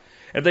away.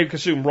 If they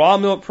consume raw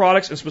milk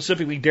products, and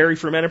specifically dairy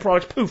fermented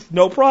products, poof,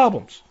 no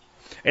problems.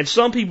 And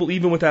some people,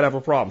 even with that, have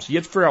a problem. So you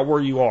have to figure out where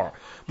you are.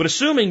 But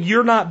assuming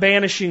you're not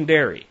banishing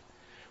dairy,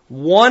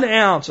 1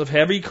 ounce of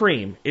heavy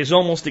cream is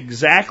almost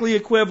exactly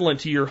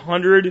equivalent to your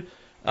 100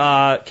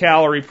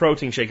 calorie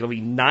protein shake. It'll be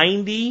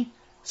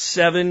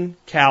 97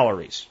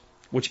 calories,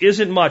 which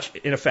isn't much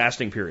in a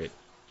fasting period.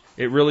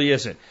 It really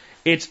isn't.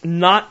 It's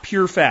not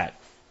pure fat.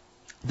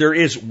 There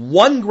is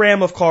 1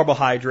 gram of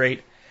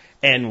carbohydrate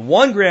and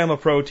 1 gram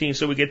of protein,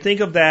 so we could think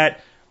of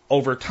that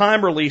over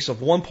time release of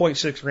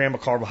 1.6 gram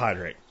of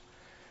carbohydrate.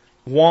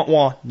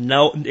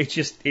 No,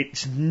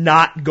 it's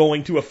not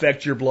going to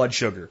affect your blood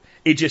sugar.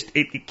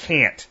 It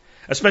can't.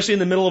 Especially in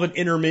the middle of an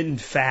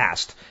intermittent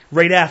fast,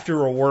 right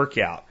after a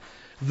workout.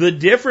 The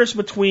difference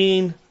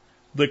between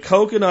the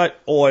coconut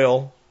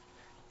oil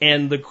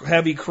and the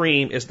heavy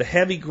cream is the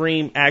heavy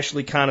cream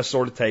actually kind of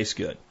sort of tastes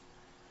good.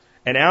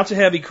 An ounce of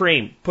heavy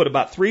cream, put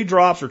about 3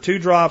 drops or 2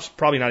 drops,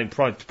 probably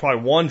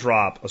 1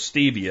 drop of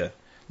stevia,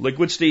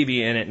 liquid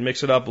stevia in it, and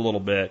mix it up a little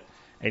bit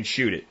and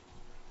shoot it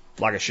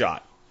like a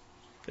shot.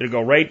 It'll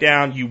go right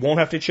down. You won't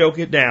have to choke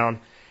it down,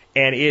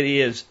 and it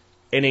is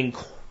an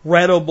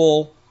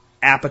incredible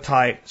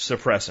appetite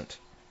suppressant.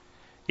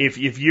 If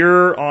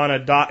you're on a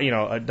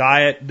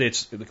diet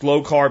that's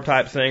low carb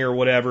type thing or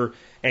whatever,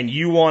 and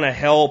you want to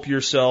help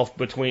yourself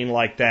between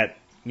like that,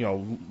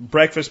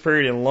 breakfast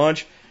period and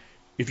lunch,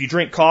 if you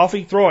drink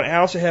coffee, throw an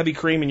ounce of heavy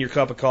cream in your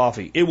cup of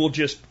coffee. It will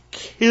just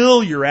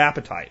kill your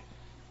appetite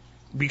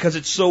because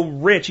it's so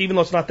rich, even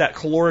though it's not that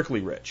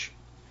calorically rich.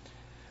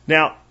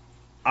 Now,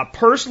 I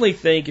personally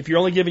think if you're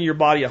only giving your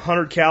body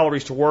 100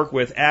 calories to work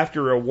with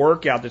after a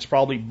workout that's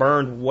probably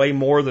burned way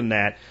more than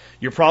that,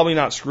 you're probably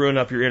not screwing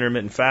up your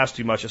intermittent fast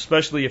too much,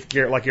 especially if,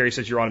 like Gary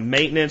says, you're on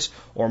maintenance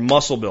or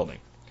muscle building.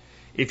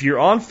 If you're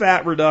on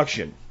fat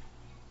reduction,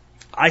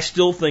 I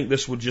still think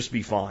this would just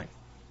be fine.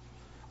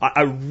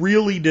 I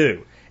really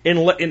do. And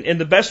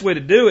the best way to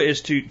do it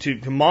is to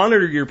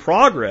monitor your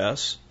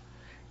progress,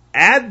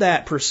 add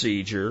that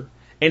procedure,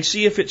 and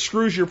see if it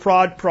screws your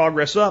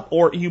progress up,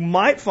 or you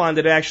might find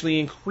that it actually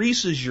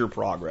increases your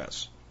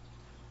progress.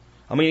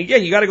 I mean,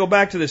 again, you got to go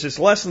back to this. It's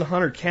less than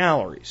 100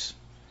 calories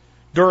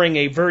during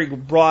a very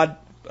broad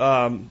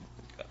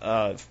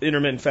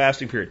intermittent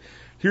fasting period.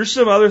 Here's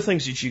some other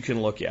things that you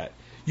can look at.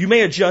 You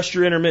may adjust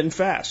your intermittent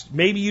fast.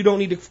 Maybe you don't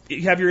need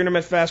to have your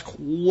intermittent fast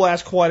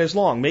last quite as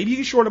long. Maybe you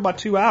can short it by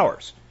 2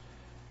 hours.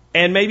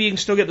 And maybe you can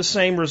still get the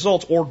same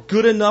results or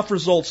good enough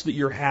results that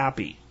you're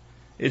happy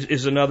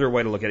is another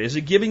way to look at it. Is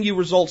it giving you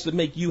results that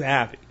make you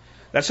happy?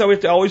 That's how we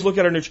have to always look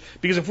at our nutrition.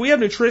 Because if we have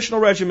nutritional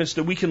regimens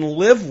that we can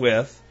live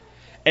with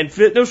and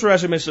fitness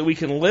regimens that we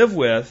can live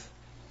with,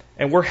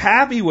 and we're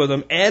happy with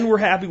them, and we're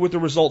happy with the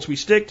results, we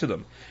stick to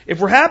them.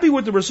 If we're happy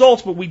with the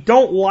results, but we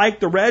don't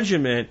like the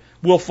regimen,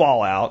 we'll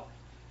fall out.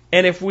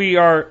 And if we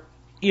are,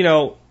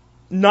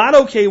 not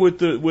okay with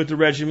the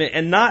regimen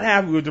and not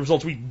happy with the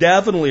results, we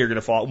definitely are going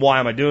to fall out. Why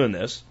am I doing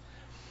this?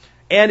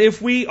 And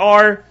if we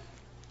are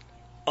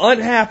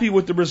unhappy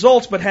with the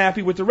results but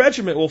happy with the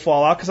regimen, we'll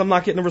fall out because I'm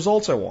not getting the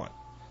results I want.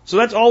 So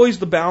that's always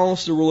the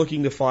balance that we're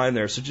looking to find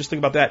there. So just think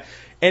about that.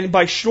 And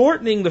by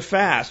shortening the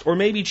fast or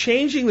maybe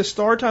changing the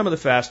start time of the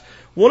fast,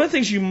 one of the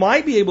things you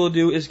might be able to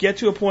do is get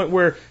to a point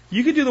where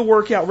you can do the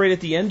workout right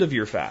at the end of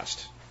your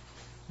fast.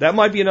 That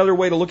might be another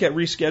way to look at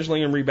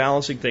rescheduling and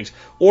rebalancing things.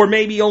 Or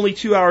maybe only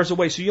 2 hours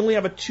away, so you only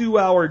have a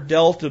 2-hour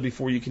delta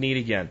before you can eat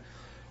again.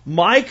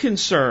 My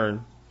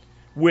concern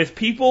with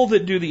people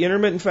that do the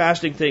intermittent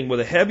fasting thing with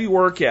a heavy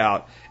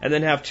workout and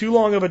then have too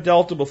long of a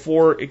delta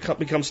before it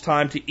becomes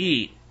time to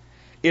eat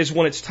is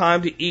when it's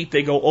time to eat,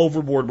 they go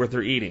overboard with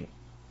their eating.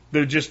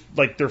 They're just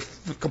like, they're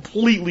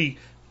completely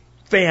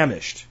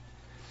famished.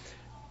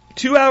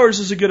 2 hours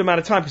is a good amount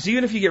of time, because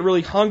even if you get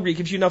really hungry, it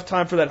gives you enough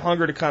time for that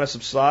hunger to kind of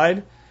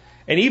subside.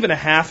 And even a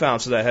half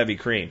ounce of that heavy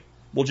cream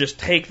will just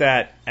take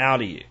that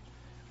out of you.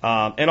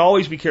 And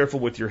always be careful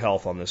with your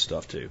health on this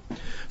stuff too.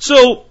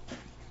 So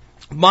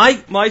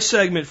my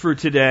segment for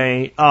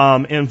today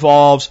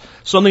involves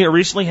something that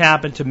recently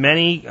happened to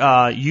many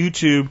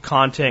YouTube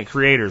content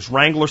creators.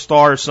 Wrangler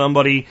Star is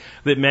somebody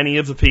that many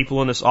of the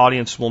people in this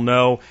audience will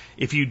know.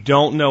 If you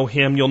don't know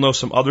him, you'll know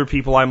some other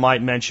people I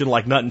might mention,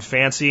 like Nut and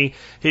Fancy.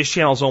 His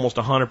channel is almost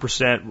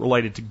 100%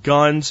 related to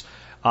guns.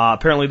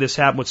 Apparently this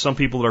happened with some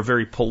people that are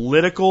very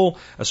political,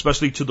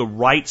 especially to the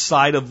right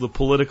side of the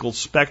political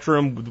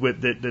spectrum,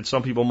 that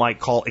some people might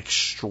call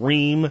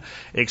extreme,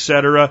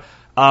 etc.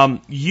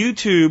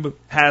 YouTube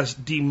has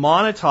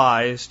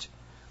demonetized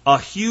a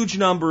huge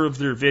number of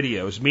their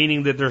videos,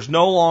 meaning that there's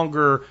no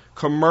longer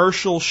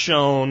commercials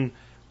shown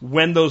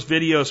when those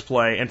videos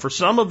play. And for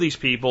some of these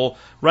people,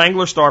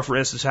 Wrangler Star, for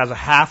instance, has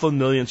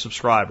 500,000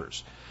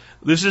 subscribers.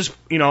 This is,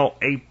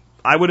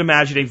 I would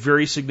imagine a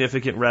very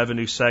significant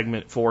revenue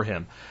segment for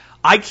him.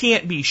 I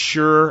can't be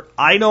sure.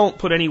 I don't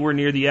put anywhere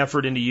near the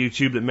effort into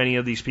YouTube that many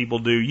of these people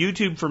do.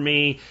 YouTube for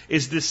me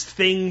is this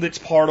thing that's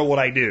part of what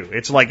I do.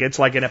 It's like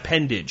an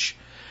appendage.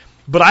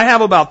 But I have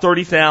about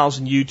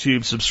 30,000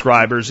 YouTube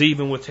subscribers,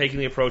 even with taking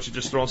the approach of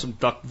just throwing some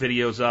duck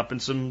videos up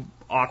and some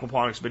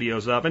aquaponics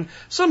videos up and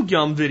some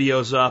gum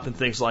videos up and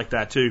things like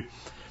that too.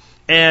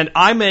 And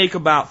I make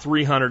about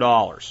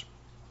 $300.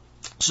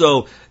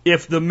 So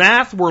if the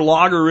math were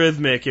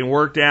logarithmic and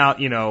worked out,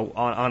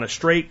 on a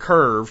straight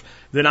curve,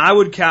 then I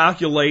would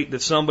calculate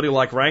that somebody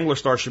like Wrangler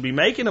Star should be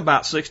making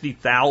about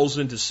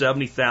 $60,000 to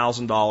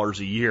 $70,000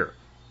 a year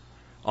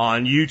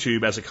on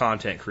YouTube as a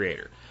content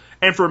creator.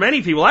 And for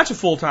many people, that's a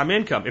full-time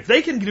income. If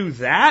they can do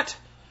that,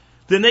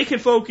 then they can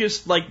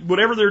focus, like,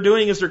 whatever they're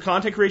doing is their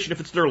content creation. If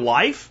it's their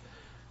life,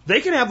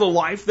 they can have the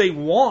life they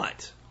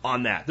want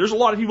on that. There's a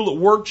lot of people that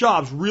work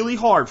jobs really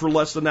hard for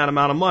less than that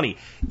amount of money,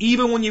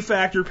 even when you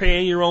factor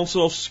paying your own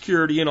Social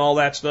Security and all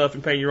that stuff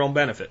and paying your own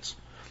benefits.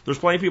 There's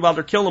plenty of people out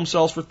there killing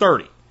themselves for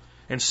 30,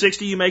 and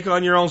 60 you make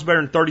on your own is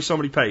better than 30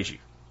 somebody pays you,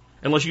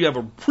 unless you have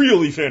a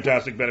really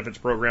fantastic benefits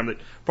program that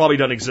probably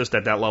doesn't exist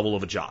at that level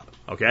of a job.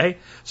 Okay,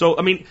 so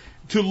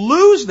to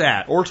lose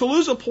that or to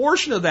lose a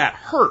portion of that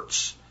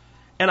hurts,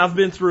 and I've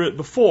been through it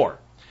before.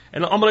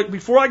 And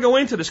before I go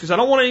into this, because I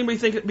don't want anybody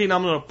to think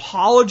I'm an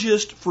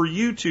apologist for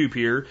YouTube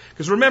here,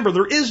 because remember,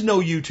 there is no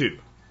YouTube.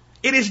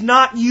 It is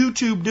not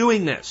YouTube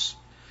doing this.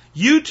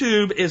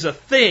 YouTube is a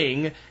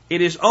thing.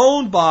 It is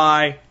owned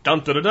by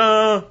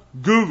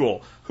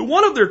Google, who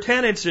one of their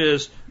tenets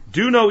is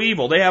do no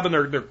evil. They have in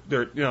their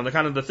the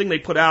kind of the thing they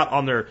put out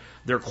on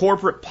their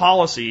corporate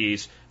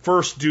policies,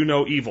 first, do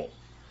no evil.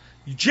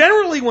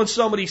 Generally, when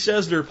somebody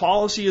says their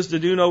policy is to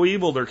do no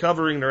evil, they're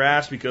covering their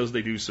ass because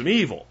they do some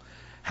evil.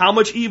 How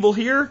much evil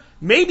here?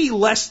 Maybe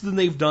less than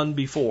they've done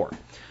before.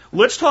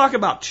 Let's talk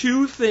about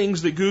two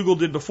things that Google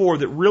did before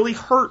that really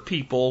hurt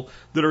people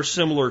that are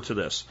similar to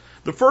this.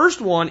 The first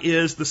one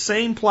is the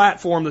same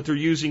platform that they're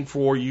using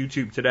for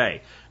YouTube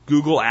today,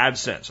 Google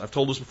AdSense. I've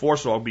told this before,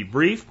 so I'll be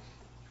brief.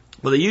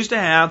 But they used to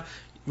have,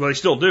 well, they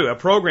still do, a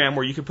program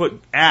where you could put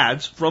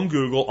ads from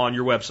Google on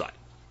your website.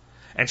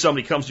 And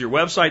somebody comes to your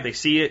website, they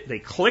see it, they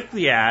click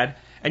the ad,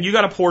 and you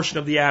got a portion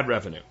of the ad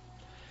revenue.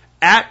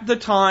 At the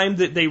time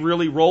that they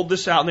really rolled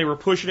this out and they were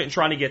pushing it and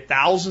trying to get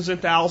thousands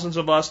and thousands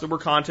of us that were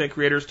content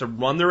creators to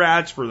run their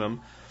ads for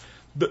them,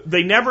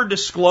 they never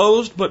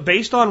disclosed, but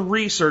based on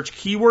research,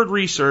 keyword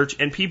research,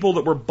 and people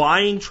that were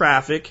buying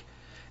traffic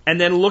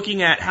and then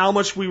looking at how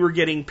much we were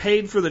getting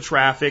paid for the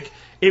traffic,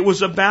 it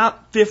was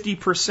about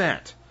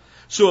 50%.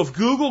 So if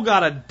Google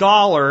got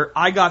 $1,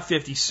 I got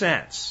 50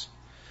 cents.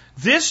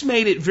 This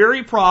made it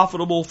very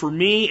profitable for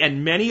me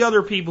and many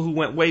other people who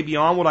went way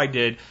beyond what I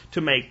did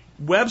to make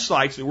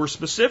websites that were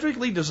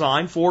specifically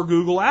designed for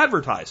Google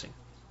advertising.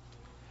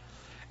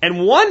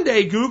 And one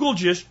day Google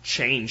just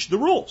changed the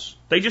rules.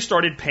 They just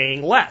started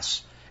paying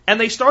less. And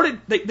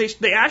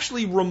they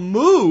actually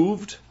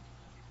removed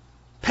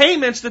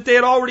payments that they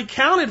had already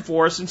counted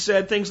for us and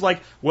said things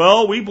like,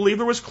 well, we believe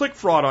there was click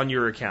fraud on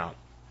your account.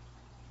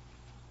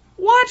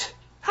 What?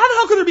 How the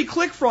hell could there be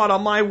click fraud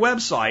on my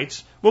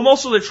websites when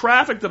most of the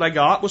traffic that I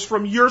got was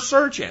from your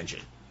search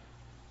engine?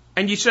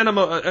 And you send them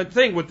a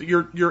thing with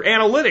your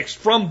analytics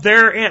from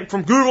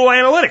Google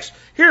Analytics.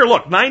 Here,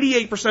 look,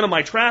 98% of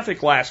my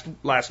traffic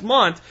last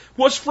month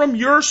was from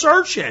your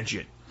search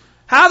engine.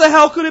 How the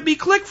hell could it be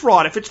click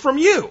fraud if it's from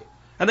you?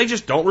 And they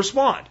just don't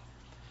respond.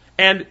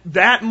 And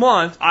that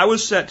month, I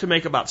was set to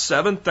make about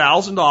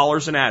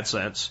 $7,000 in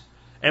AdSense,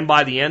 and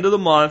by the end of the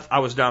month, I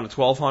was down to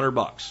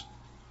 $1,200.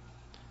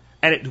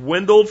 And it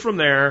dwindled from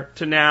there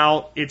to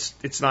now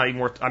it's not even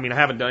worth, I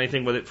haven't done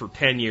anything with it for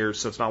 10 years,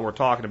 so it's not worth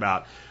talking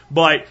about.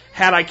 But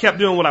had I kept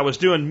doing what I was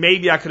doing,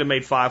 maybe I could have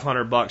made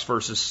 $500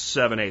 versus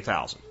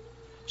 $8,000.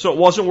 So it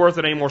wasn't worth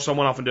it anymore, so I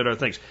went off and did other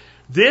things.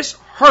 This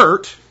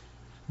hurt,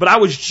 but I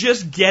was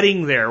just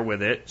getting there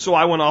with it, so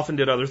I went off and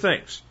did other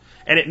things.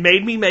 And it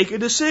made me make a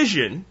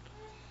decision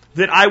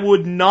that I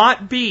would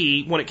not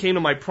be, when it came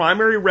to my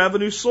primary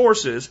revenue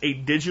sources, a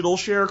digital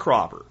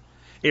sharecropper.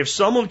 If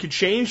someone could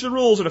change the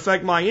rules and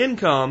affect my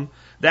income,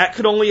 that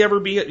could only ever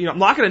be, I'm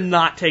not going to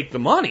not take the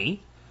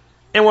money.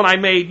 And when I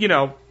made,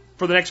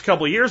 for the next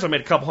couple of years, I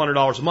made a couple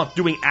 $100s a month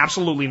doing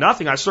absolutely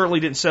nothing. I certainly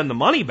didn't send the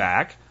money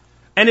back.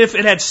 And if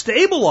it had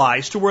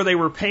stabilized to where they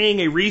were paying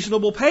a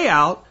reasonable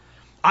payout,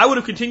 I would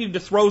have continued to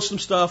throw some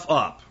stuff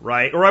up,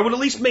 right? Or I would at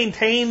least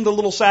maintain the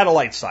little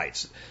satellite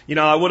sites.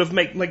 I would have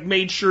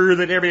made sure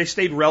that everything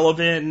stayed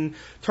relevant and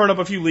turn up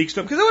a few leaks to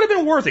them, because it would have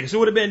been worth it. Because it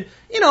would have been,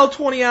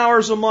 20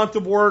 hours a month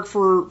of work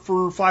for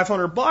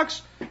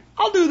 $500.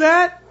 I'll do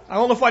that. I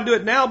don't know if I'd do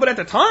it now, but at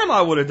the time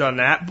I would have done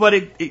that. But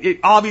it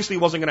obviously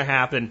wasn't going to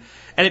happen.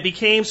 And it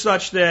became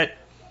such that,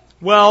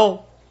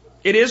 well,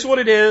 it is what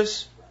it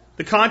is.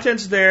 The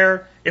content's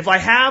there. If I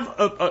have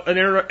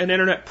an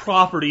internet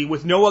property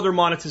with no other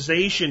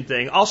monetization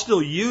thing, I'll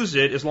still use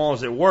it as long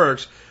as it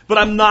works, but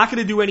I'm not going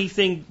to do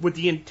anything with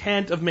the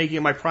intent of making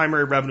it my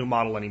primary revenue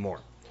model anymore.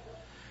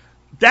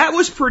 That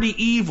was pretty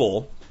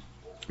evil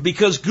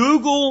because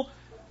Google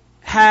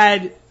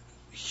had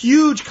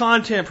huge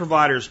content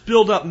providers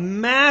build up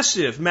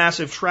massive,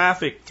 massive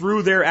traffic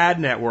through their ad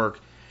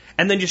network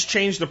and then just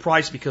change the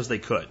price because they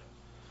could.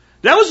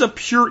 That was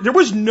there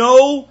was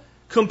no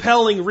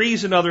compelling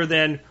reason other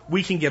than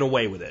we can get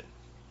away with it.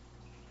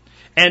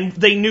 And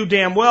they knew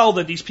damn well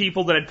that these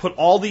people that had put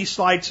all these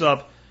sites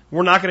up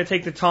were not going to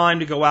take the time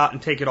to go out and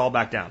take it all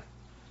back down.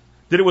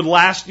 That it would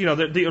last,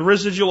 the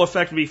residual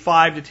effect would be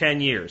 5 to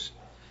 10 years.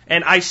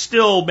 And I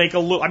still make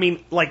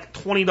like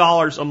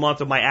 $20 a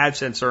month of my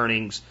AdSense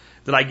earnings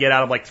that I get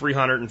out of like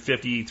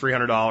 $350,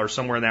 $300,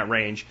 somewhere in that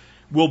range,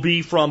 will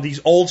be from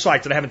these old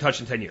sites that I haven't touched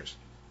in 10 years.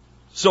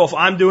 So if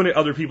I'm doing it,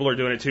 other people are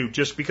doing it too,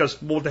 just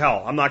because, what the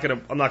hell, I'm not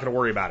gonna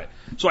worry about it.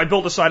 So I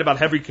built a site about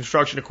heavy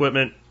construction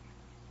equipment,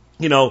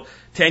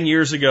 10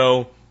 years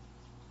ago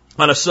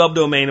on a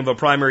subdomain of a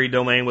primary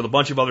domain with a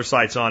bunch of other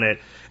sites on it,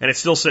 and it's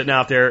still sitting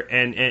out there,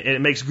 and it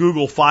makes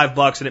Google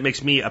 $5 and it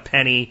makes me a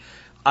penny.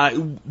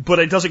 But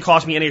it doesn't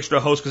cost me any extra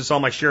host because it's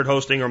on my shared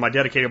hosting or my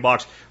dedicated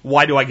box.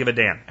 Why do I give a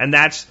damn? And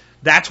that's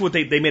what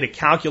they made a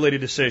calculated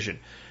decision.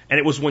 And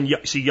it was when,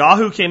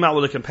 Yahoo came out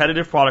with a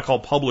competitive product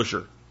called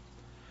Publisher.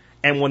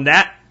 And when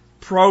that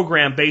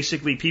program,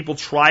 basically, people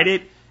tried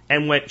it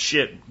and went,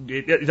 shit,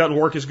 it doesn't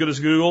work as good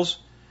as Google's,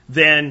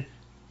 then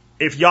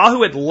if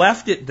Yahoo had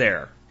left it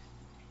there,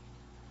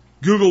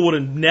 Google would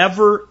have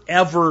never,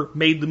 ever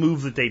made the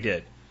move that they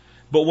did.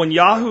 But when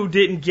Yahoo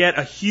didn't get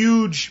a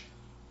huge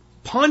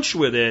punch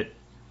with it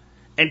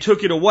and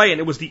took it away,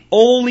 and it was the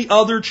only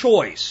other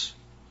choice,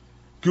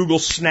 Google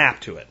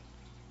snapped to it.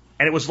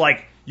 And it was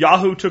like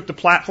Yahoo took the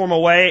platform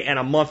away, and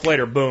a month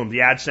later, boom, the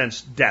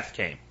AdSense death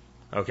came.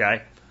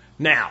 Okay?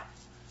 Now,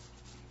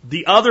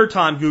 the other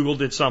time Google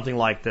did something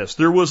like this,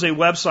 there was a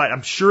website,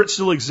 I'm sure it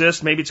still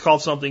exists, maybe it's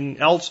called something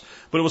else,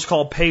 but it was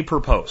called Pay Per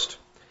Post.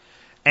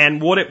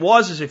 And what it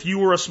was is if you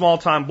were a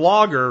small-time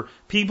blogger,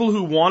 people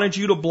who wanted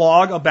you to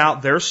blog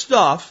about their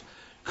stuff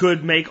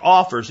could make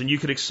offers, and you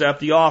could accept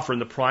the offer.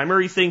 And the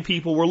primary thing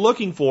people were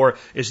looking for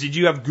is, did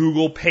you have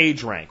Google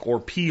PageRank,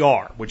 or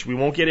PR, which we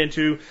won't get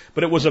into,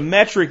 but it was a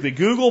metric that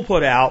Google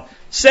put out,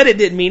 said it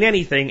didn't mean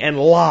anything, and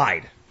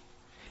lied.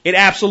 It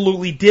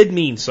absolutely did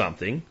mean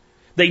something.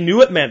 They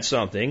knew it meant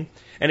something.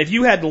 And if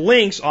you had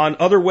links on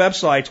other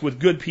websites with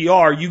good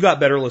PR, you got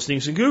better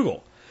listings than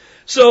Google.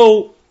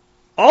 So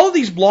all of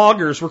these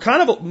bloggers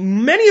were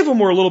many of them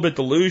were a little bit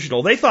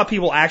delusional. They thought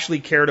people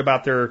actually cared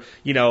about their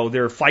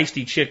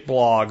feisty chick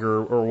blog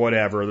or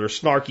whatever, their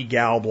snarky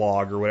gal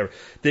blog or whatever.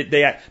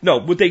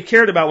 What they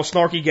cared about was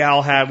snarky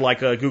gal had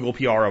like a Google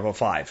PR of a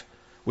 5,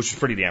 which was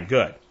pretty damn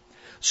good.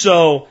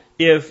 So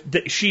if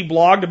she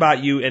blogged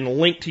about you and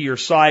linked to your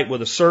site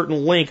with a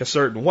certain link a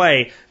certain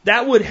way,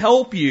 that would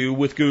help you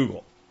with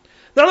Google.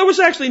 Now, there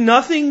was actually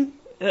nothing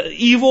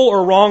evil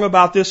or wrong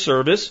about this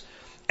service.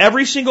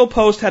 Every single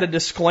post had a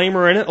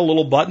disclaimer in it, a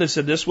little button that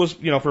said this was,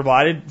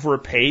 provided for a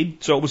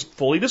paid, so it was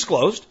fully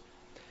disclosed.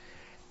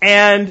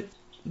 And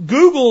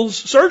Google's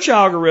search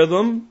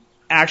algorithm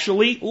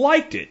actually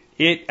liked it.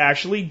 It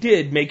actually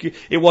did make you,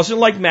 it wasn't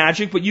like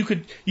magic, but you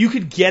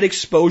could get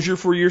exposure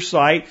for your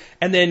site,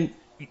 and then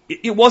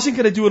it wasn't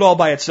going to do it all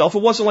by itself.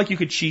 It wasn't like you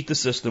could cheat the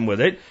system with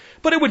it,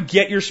 but it would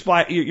get your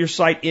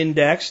site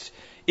indexed.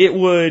 It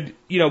would,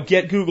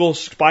 get Google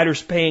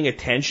spiders paying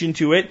attention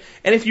to it.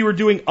 And if you were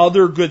doing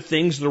other good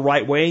things the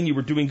right way and you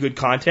were doing good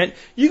content,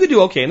 you could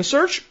do okay in the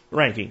search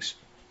rankings.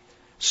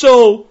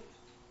 So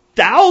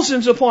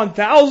thousands upon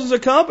thousands of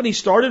companies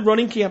started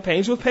running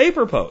campaigns with Pay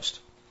Per Post.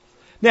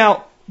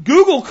 Now,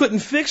 Google couldn't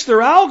fix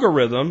their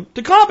algorithm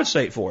to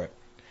compensate for it.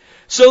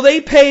 So they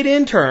paid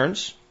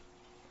interns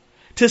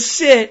to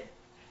sit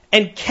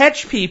and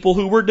catch people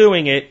who were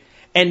doing it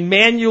and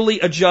manually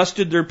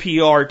adjusted their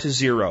PR to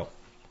 0.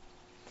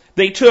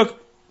 They took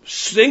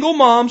single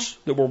moms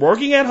that were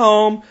working at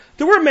home,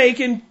 that were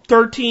making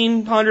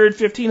 $1,300,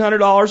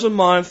 $1,500 a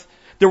month,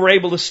 that were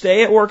able to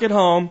stay at work at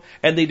home,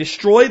 and they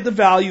destroyed the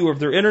value of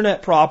their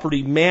internet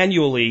property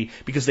manually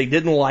because they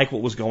didn't like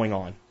what was going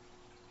on.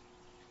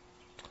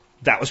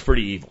 That was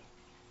pretty evil.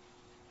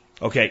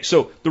 Okay,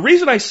 so the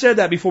reason I said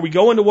that before we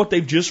go into what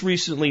they've just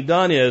recently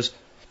done is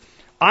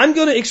I'm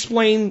going to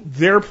explain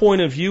their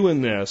point of view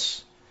in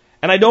this,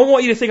 and I don't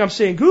want you to think I'm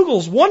saying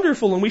Google's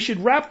wonderful and we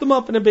should wrap them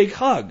up in a big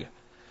hug.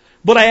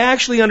 But I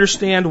actually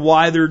understand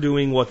why they're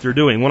doing what they're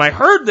doing. When I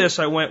heard this,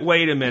 I went,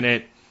 wait a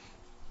minute.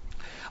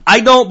 I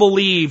don't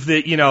believe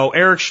that,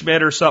 Eric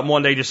Schmidt or something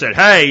one day just said,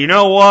 hey, you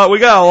know what? We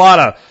got a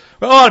lot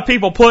of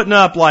people putting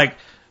up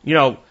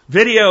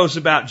videos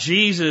about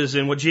Jesus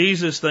and what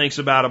Jesus thinks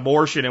about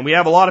abortion. And we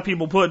have a lot of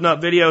people putting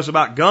up videos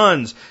about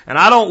guns. And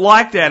I don't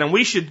like that. And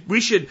we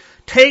should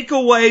take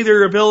away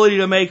their ability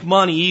to make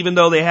money even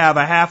though they have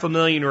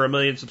 500,000 or 1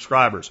 million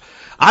subscribers.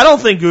 I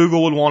don't think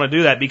Google would want to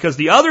do that because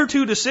the other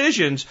two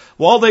decisions,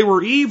 while they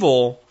were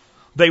evil,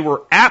 they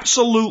were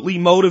absolutely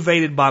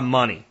motivated by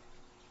money.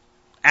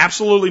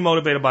 Absolutely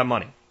motivated by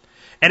money.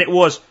 And it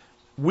was,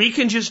 we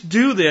can just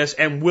do this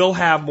and we'll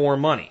have more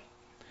money.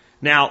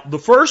 Now, the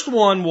first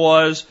one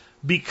was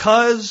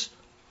because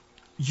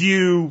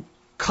you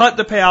cut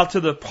the payout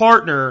to the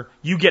partner,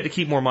 you get to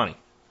keep more money.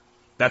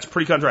 That's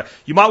pretty cut and dry.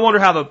 You might wonder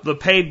how the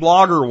paid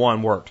blogger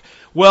one worked.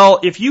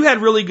 Well, if you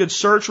had really good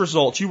search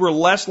results, you were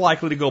less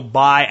likely to go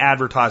buy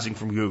advertising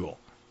from Google.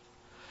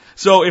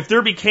 So if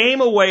there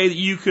became a way that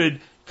you could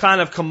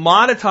kind of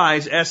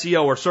commoditize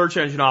SEO or search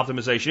engine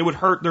optimization, it would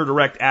hurt their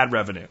direct ad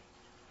revenue.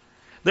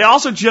 They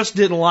also just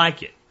didn't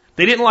like it.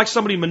 They didn't like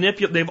somebody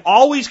they've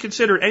always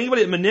considered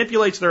anybody that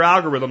manipulates their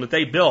algorithm that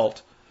they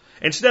built,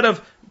 instead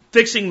of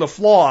fixing the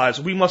flaws,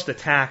 we must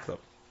attack them.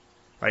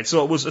 Right?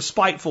 So it was a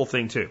spiteful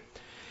thing too.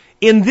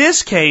 In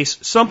this case,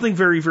 something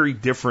very, very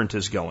different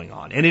is going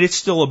on, and it's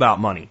still about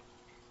money.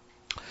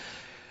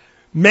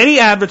 Many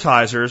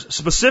advertisers,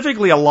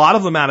 specifically a lot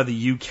of them out of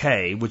the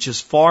UK, which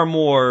is far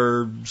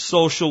more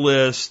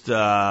socialist,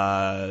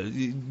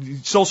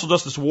 social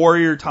justice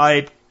warrior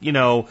type,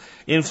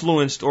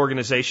 influenced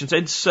organizations,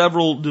 and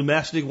several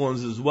domestic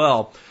ones as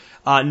well,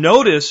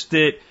 notice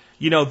that,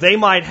 they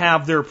might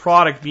have their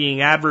product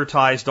being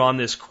advertised on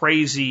this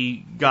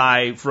crazy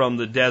guy from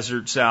the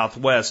desert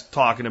Southwest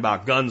talking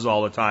about guns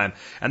all the time,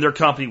 and their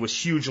company was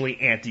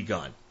hugely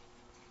anti-gun.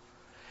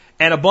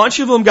 And a bunch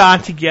of them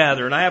got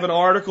together, and I have an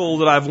article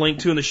that I've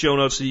linked to in the show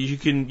notes so you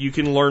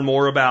can learn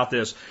more about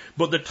this.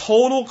 But the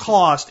total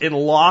cost in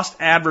lost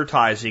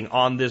advertising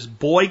on this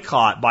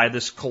boycott by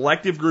this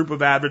collective group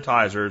of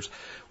advertisers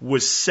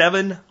was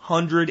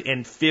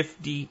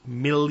 $750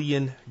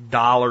 million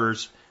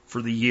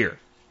for the year.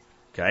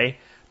 Okay?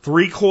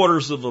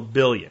 $750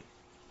 million.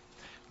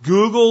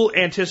 Google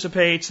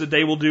anticipates that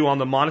they will do on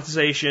the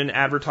monetization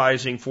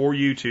advertising for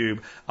YouTube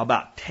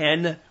about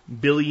 $10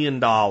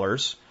 billion.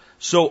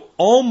 So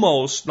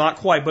almost, not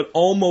quite, but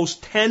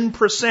almost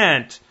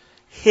 10%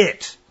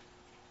 hit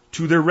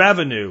to their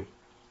revenue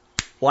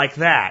like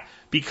that.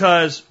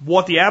 Because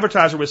what the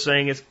advertiser was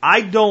saying is,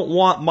 I don't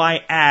want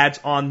my ads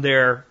on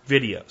their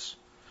videos.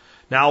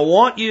 Now I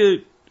want you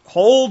to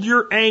hold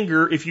your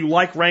anger if you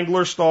like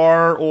Wrangler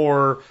Star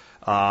or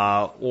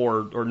Nut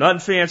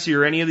and Fancy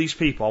or any of these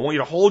people. I want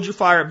you to hold your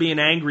fire at being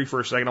angry for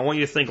a second. I want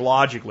you to think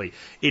logically.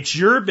 It's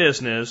your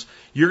business.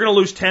 You're going to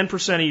lose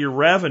 10% of your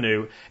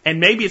revenue, and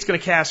maybe it's going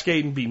to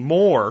cascade and be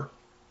more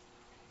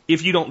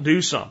if you don't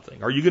do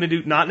something. Are you going to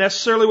do, not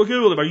necessarily what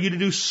Google did, but are you going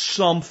to do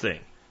something?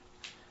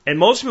 And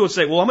most people would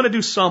say, well, I'm going to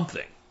do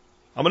something.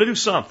 I'm going to do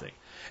something.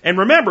 And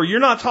remember, you're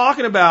not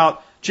talking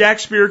about Jack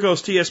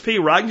Spirko's TSP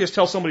where I can just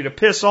tell somebody to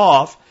piss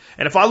off,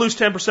 and if I lose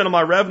 10% of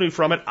my revenue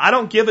from it, I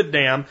don't give a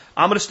damn.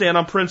 I'm going to stand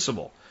on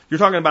principle. You're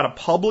talking about a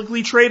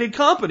publicly traded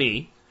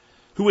company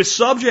who is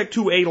subject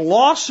to a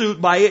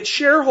lawsuit by its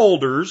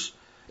shareholders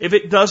if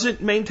it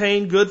doesn't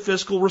maintain good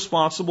fiscal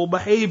responsible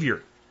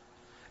behavior.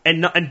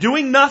 And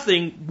doing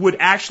nothing would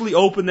actually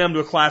open them to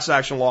a class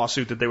action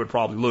lawsuit that they would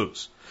probably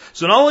lose.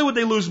 So not only would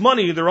they lose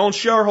money, their own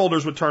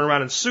shareholders would turn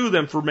around and sue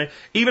them for,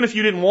 even if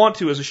you didn't want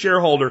to as a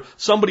shareholder,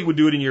 somebody would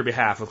do it in your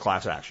behalf with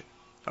class action.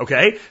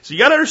 Okay? So you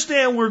got to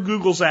understand where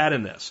Google's at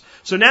in this.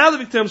 So now the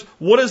becomes,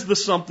 what is the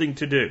something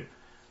to do?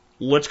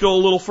 Let's go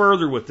a little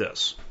further with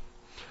this.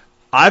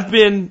 I've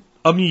been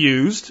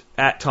amused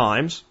at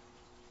times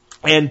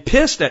and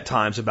pissed at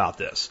times about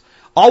this.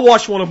 I'll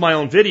watch one of my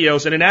own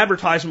videos and an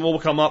advertisement will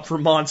come up for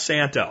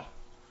Monsanto.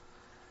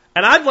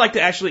 And I'd like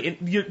to actually,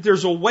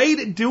 there's a way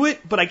to do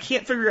it, but I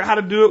can't figure out how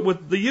to do it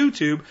with the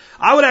YouTube.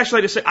 I would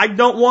actually like to say, I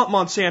don't want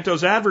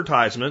Monsanto's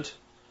advertisement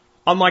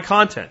on my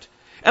content.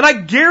 And I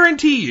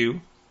guarantee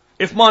you,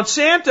 if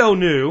Monsanto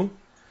knew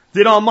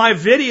that on my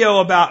video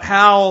about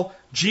how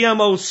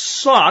GMOs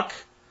suck,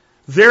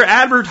 their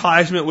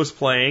advertisement was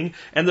playing,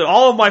 and that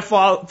all of my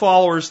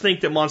followers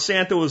think that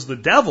Monsanto is the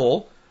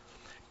devil,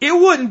 it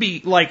wouldn't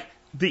be like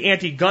the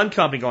anti-gun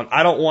company going,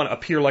 I don't want to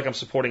appear like I'm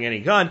supporting any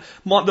gun.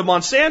 The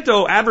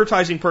Monsanto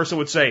advertising person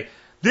would say,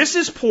 this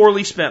is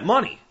poorly spent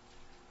money.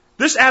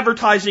 This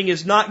advertising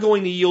is not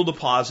going to yield a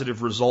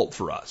positive result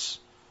for us.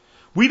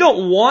 We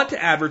don't want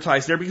to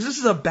advertise there because this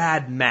is a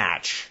bad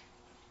match.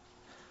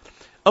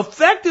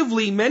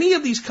 Effectively, many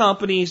of these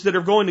companies that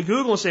are going to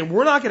Google and saying,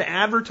 we're not going to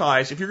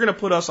advertise if you're going to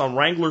put us on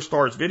Wrangler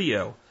Star's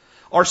video,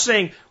 are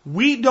saying,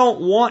 we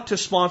don't want to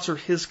sponsor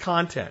his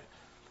content.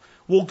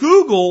 Well,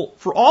 Google,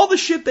 for all the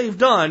shit they've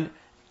done,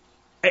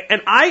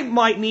 and I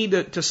might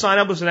need to sign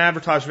up as an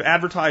advertiser to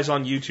advertise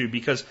on YouTube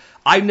because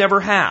I never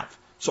have.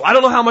 So I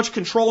don't know how much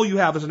control you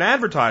have as an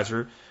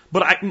advertiser,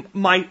 but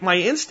my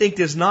instinct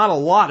is not a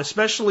lot,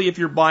 especially if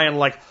you're buying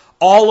like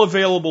all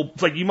available,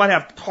 like you might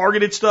have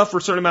targeted stuff for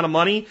a certain amount of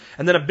money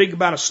and then a big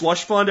amount of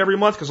slush fund every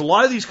month, because a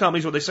lot of these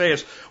companies, what they say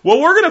is, well,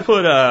 we're going to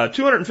put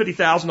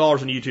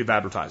 $250,000 in YouTube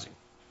advertising.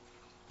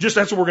 Just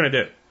that's what we're going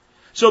to do.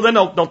 So then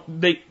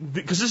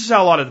because this is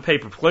how a lot of the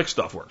pay-per-click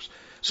stuff works.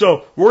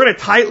 So we're going to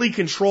tightly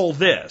control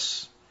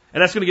this,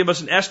 and that's going to give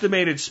us an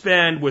estimated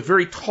spend with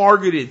very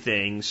targeted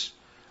things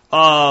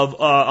of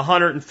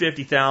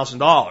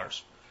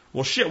 $150,000.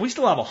 Well, shit, we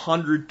still have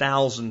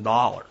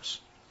 $100,000.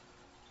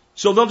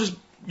 So they'll just,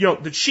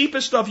 the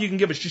cheapest stuff you can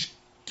give us, just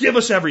give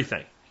us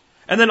everything.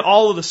 And then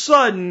all of a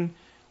sudden,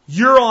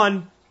 you're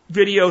on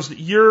videos that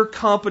your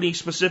company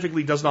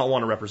specifically does not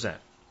want to represent.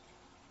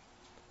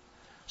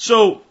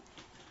 So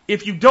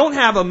if you don't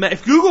have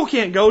if Google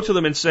can't go to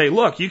them and say,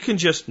 look, you can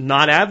just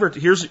not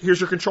advertise, here's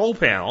your control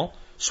panel,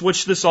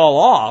 switch this all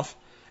off,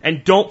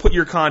 and don't put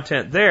your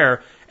content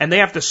there, and they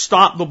have to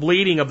stop the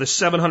bleeding of the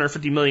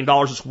 $750 million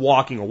that's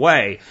walking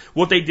away.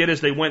 What they did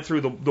is they went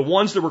through the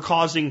ones that were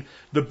causing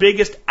the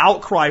biggest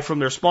outcry from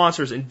their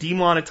sponsors and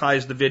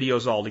demonetized the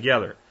videos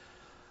altogether.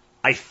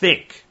 I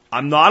think.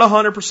 I'm not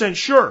 100%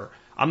 sure.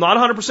 I'm not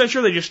 100%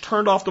 sure they just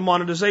turned off the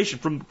monetization.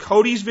 From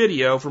Cody's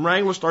video, from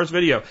Wrangler Star's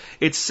video,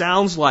 it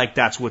sounds like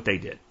that's what they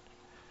did.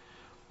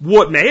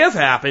 What may have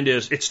happened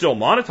is it's still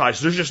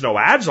monetized. There's just no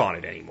ads on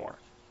it anymore.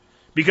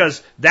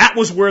 Because that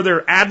was where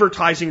their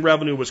advertising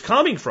revenue was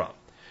coming from.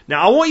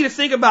 Now, I want you to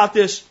think about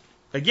this,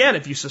 again,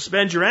 if you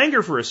suspend your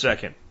anger for a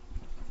second.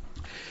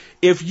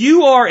 If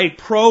you are a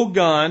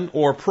pro-gun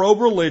or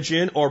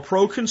pro-religion or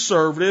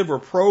pro-conservative or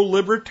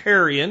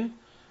pro-libertarian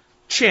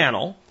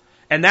channel,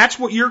 and that's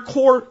what your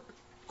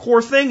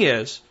core thing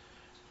is,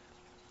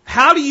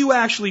 how do you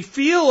actually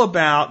feel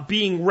about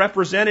being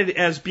represented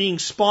as being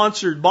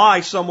sponsored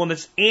by someone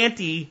that's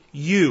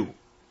anti-you?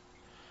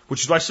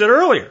 Which is what I said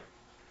earlier.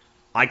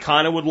 I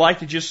kind of would like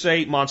to just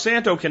say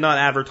Monsanto cannot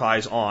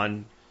advertise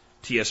on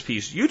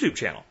TSP's YouTube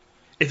channel.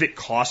 If it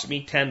cost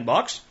me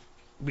 $10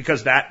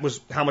 because that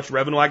was how much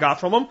revenue I got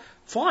from them,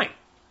 fine.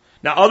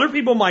 Now other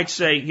people might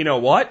say, you know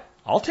what?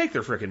 I'll take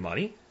their frickin'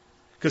 money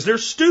because they're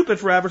stupid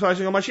for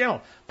advertising on my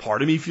channel.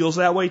 Part of me feels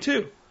that way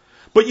too.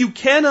 But you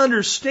can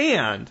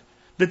understand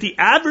that the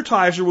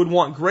advertiser would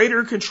want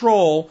greater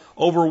control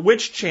over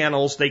which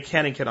channels they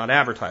can and cannot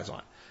advertise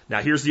on.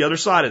 Now here's the other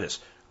side of this.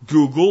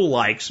 Google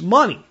likes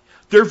money.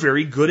 They're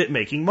very good at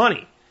making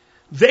money.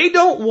 They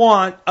don't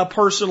want a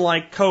person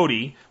like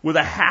Cody with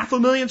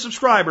 500,000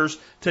 subscribers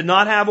to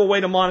not have a way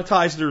to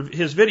monetize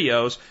his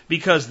videos,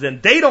 because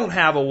then they don't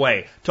have a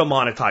way to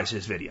monetize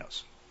his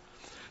videos.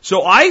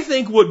 So I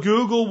think what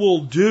Google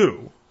will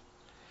do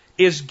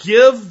is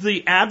give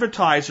the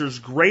advertisers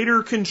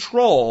greater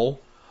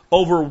control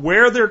over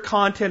where their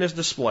content is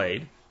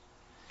displayed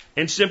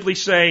and simply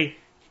say,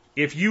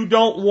 if you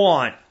don't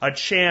want a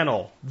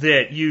channel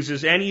that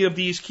uses any of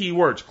these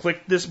keywords,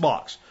 click this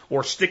box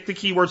or stick the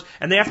keywords,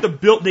 and they have to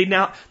build,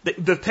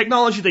 the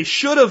technology they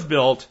should have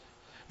built,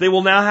 they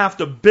will now have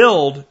to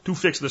build to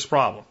fix this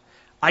problem.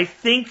 I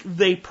think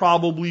they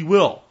probably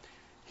will.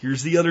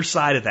 Here's the other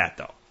side of that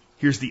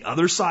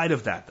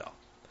though.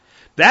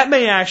 That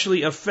may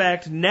actually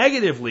affect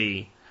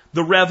negatively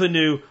the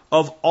revenue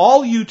of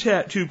all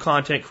YouTube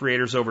content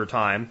creators over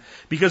time,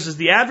 because as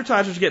the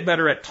advertisers get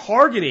better at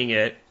targeting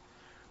it,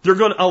 they're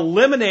going to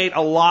eliminate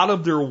a lot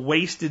of their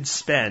wasted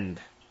spend.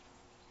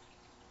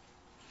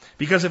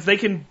 Because if they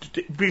can,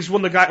 because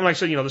when I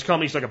said, this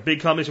company's like a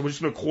big company, so we're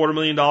just going to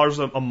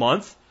 $250,000 a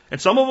month,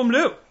 and some of them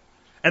do.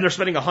 And they're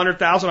spending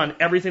 $100,000 on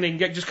everything they can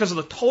get just because of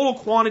the total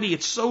quantity.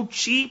 It's so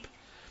cheap.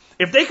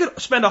 If they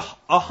could spend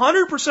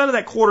 100% of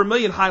that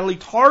 $250,000 highly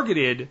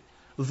targeted,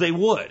 they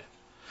would.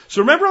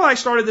 So remember when I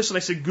started this and I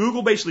said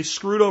Google basically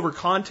screwed over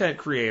content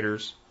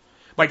creators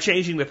by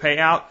changing the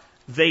payout?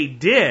 They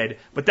did,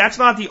 but that's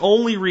not the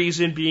only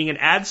reason being an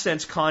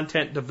AdSense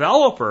content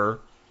developer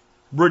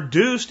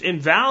reduced in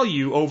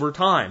value over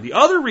time. The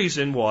other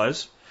reason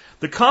was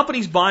the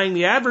companies buying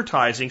the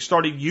advertising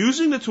started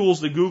using the tools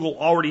that Google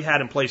already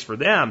had in place for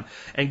them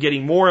and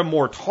getting more and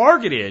more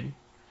targeted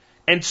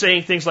and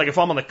saying things like, if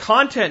I'm on the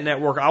content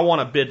network, I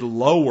want to bid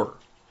lower.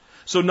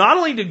 So not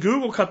only did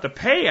Google cut the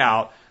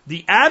payout,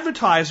 the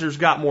advertisers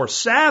got more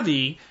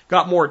savvy,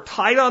 got more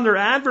tight on their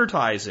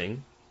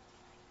advertising,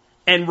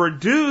 and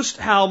reduced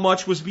how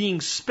much was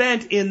being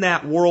spent in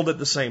that world at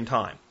the same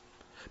time.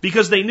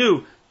 Because they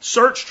knew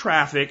search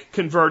traffic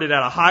converted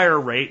at a higher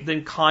rate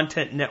than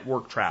content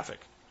network traffic.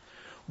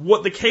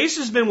 What the case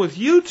has been with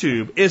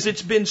YouTube is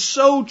it's been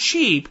so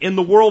cheap in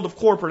the world of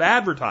corporate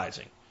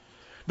advertising.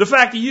 The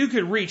fact that you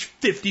could reach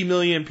 50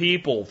 million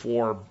people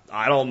for,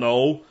 I don't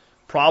know,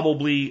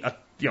 probably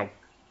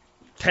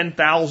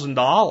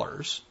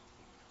 $10,000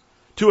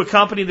 to a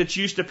company that's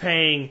used to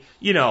paying,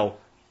 $1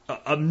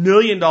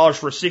 million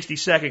for a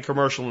 60-second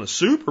commercial in the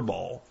Super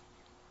Bowl.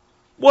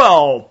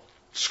 Well,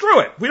 screw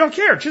it. We don't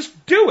care.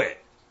 Just do it.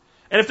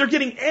 And if they're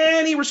getting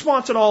any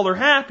response at all, they're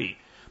happy.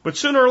 But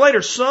sooner or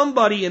later,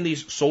 somebody in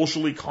these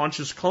socially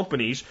conscious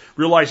companies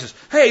realizes,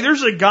 hey,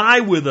 there's a guy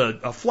with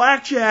a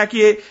flak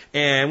jacket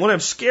and one of them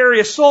scary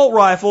assault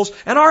rifles,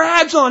 and our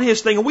ad's on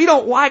his thing, and we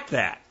don't like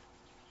that.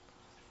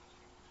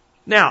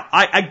 Now,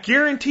 I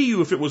guarantee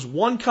you if it was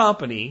one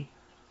company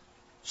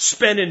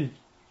spending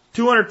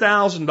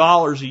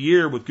 $200,000 a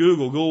year with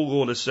Google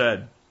would have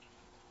said,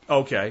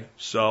 okay,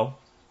 so.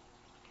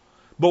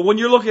 But when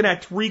you're looking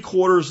at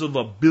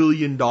 $750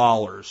 million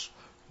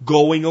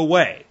going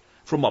away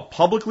from a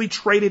publicly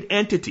traded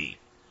entity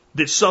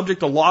that's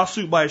subject to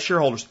lawsuit by its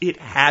shareholders, it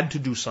had to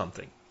do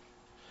something.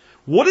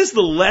 What is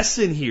the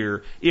lesson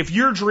here if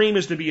your dream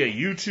is to be a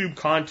YouTube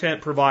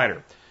content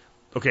provider?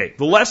 Okay,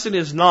 the lesson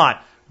is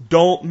not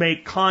don't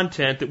make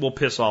content that will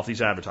piss off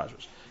these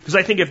advertisers. Because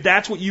I think if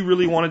that's what you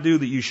really want to do,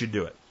 that you should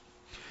do it.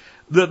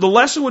 The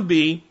lesson would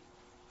be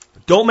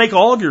don't make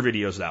all of your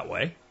videos that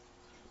way.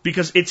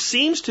 Because it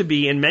seems to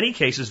be, in many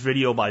cases,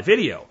 video by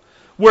video.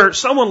 Where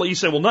someone, you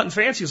say, well, Nothing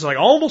Fancy is like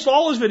almost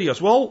all his videos.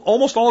 Well,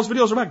 almost all his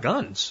videos are about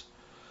guns.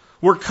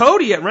 Where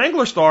Cody at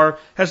Wrangler Star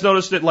has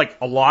noticed that, like,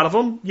 a lot of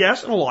them,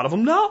 yes, and a lot of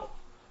them, no.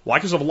 Why?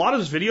 Because a lot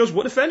of his videos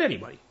wouldn't offend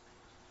anybody.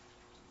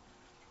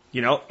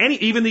 You know,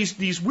 even these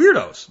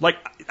weirdos. Like,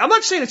 I'm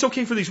not saying it's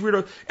okay for these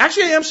weirdos.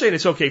 Actually, I am saying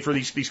it's okay for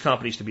these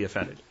companies to be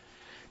offended.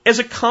 As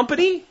a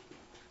company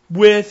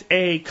with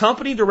a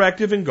company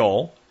directive and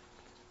goal,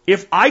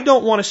 if I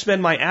don't want to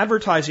spend my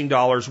advertising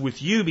dollars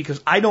with you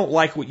because I don't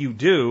like what you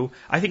do,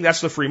 I think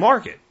that's the free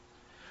market.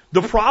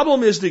 The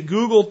problem is that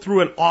Google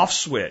threw an off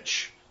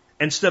switch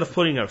instead of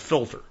putting a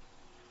filter.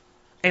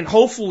 And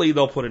hopefully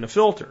they'll put in a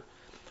filter.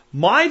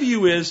 My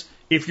view is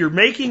if you're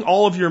making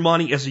all of your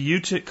money as a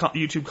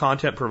YouTube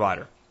content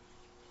provider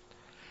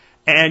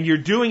and you're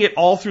doing it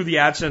all through the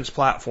AdSense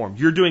platform,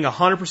 you're doing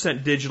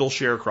 100% digital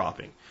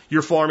sharecropping.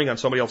 You're farming on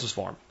somebody else's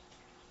farm.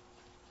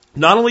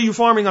 Not only are you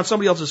farming on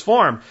somebody else's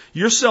farm,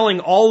 you're selling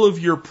all of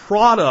your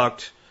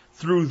product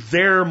through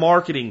their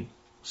marketing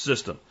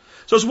system.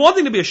 So it's one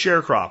thing to be a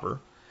sharecropper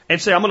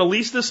and say, I'm going to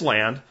lease this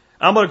land,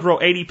 I'm going to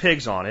grow 80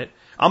 pigs on it,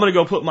 I'm going to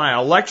go put my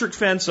electric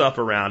fence up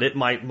around it,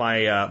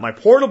 my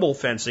portable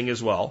fencing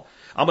as well.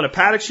 I'm going to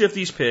paddock shift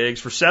these pigs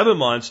for 7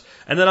 months,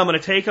 and then I'm going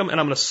to take them and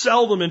I'm going to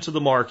sell them into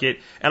the market,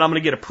 and I'm going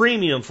to get a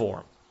premium for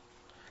them.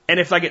 And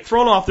if I get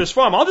thrown off this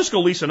farm, I'll just go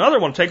lease another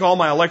one, take all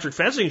my electric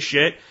fencing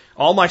shit,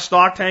 all my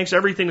stock tanks,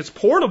 everything that's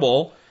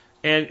portable,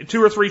 and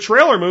 2 or 3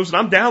 trailer moves, and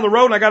I'm down the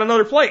road and I got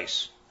another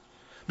place.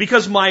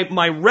 Because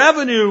my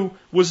revenue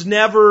was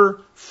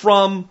never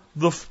from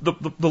the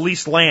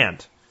leased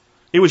land.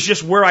 It was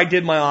just where I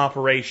did my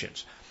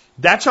operations.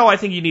 That's how I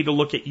think you need to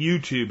look at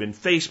YouTube and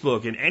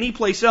Facebook and any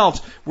place else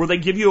where they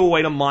give you a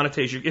way to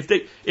monetize your.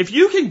 If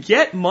you can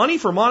get money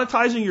for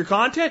monetizing your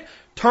content,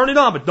 turn it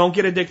on, but don't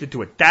get addicted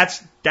to it.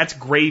 That's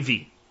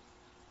gravy.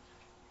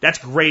 That's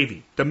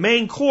gravy. The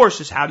main course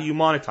is how do you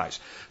monetize.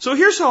 So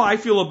here's how I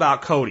feel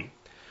about Cody.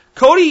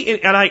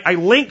 Cody, and I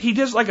linked, he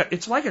does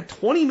it's like a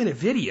 20-minute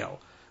video,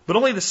 but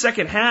only the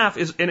second half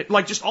is, and it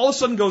like just all of a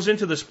sudden goes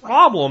into this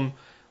problem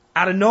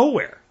out of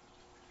nowhere.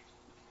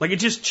 Like it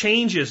just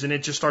changes and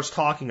it just starts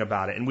talking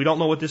about it and we don't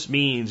know what this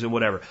means and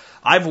whatever.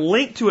 I've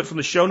linked to it from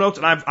the show notes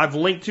and I've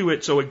linked to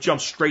it so it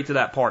jumps straight to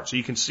that part so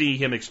you can see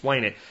him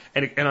explain it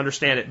and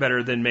understand it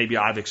better than maybe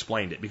I've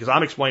explained it because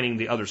I'm explaining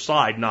the other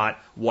side, not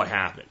what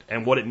happened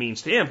and what it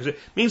means to him because it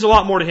means a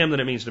lot more to him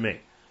than it means to me.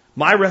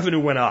 My revenue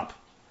went up.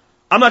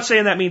 I'm not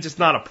saying that means it's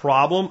not a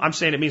problem. I'm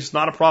saying it means it's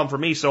not a problem for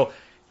me. So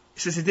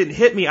since it didn't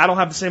hit me, I don't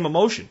have the same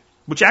emotion,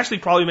 which actually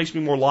probably makes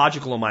me more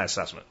logical in my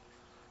assessment.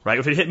 Right?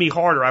 If it hit me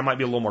harder, I might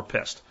be a little more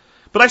pissed.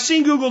 But I've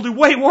seen Google do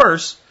way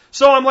worse,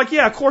 so I'm like,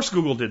 yeah, of course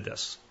Google did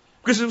this.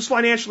 Because it was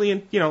financially,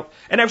 and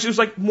actually it was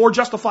like more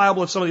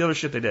justifiable than some of the other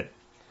shit they did.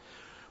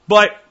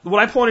 But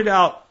what I pointed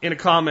out in a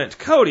comment to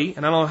Cody,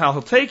 and I don't know how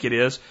he'll take it,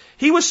 is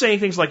he was saying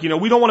things like, we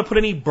don't want to put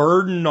any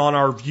burden on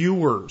our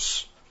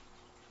viewers.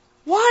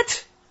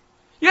 What?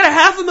 You got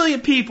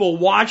 500,000 people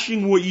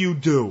watching what you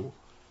do.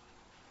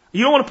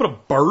 You don't want to put a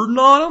burden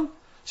on them?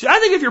 See, I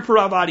think if you're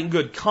providing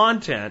good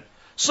content,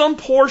 some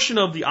portion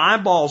of the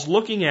eyeballs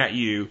looking at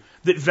you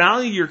that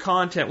value your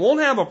content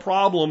won't have a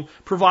problem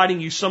providing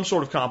you some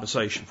sort of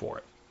compensation for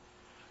it.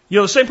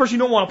 The same person you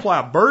don't want to apply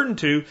a burden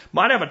to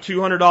might have a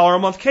 $200 a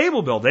month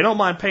cable bill. They don't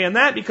mind paying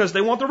that because they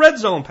want the Red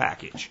Zone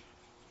package.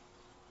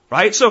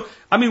 Right? So,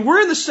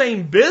 we're in the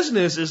same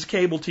business as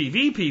cable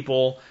TV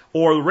people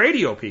or the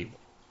radio people.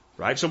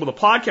 Right? So with a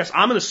podcast,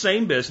 I'm in the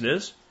same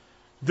business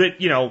that,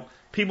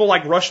 people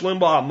like Rush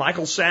Limbaugh,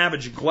 Michael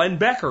Savage, and Glenn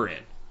Beck are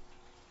in.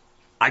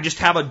 I just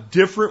have a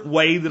different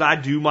way that I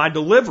do my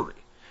delivery.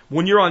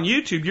 When you're on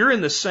YouTube, you're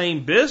in the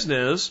same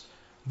business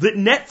that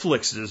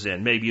Netflix is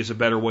in, maybe is a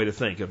better way to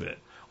think of it.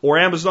 Or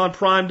Amazon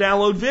Prime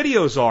download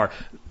videos are,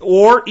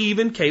 or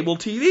even cable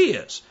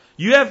TV is.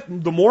 You have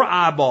the more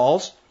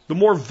eyeballs, the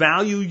more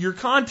value your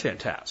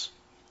content has.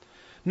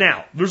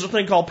 Now, there's a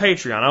thing called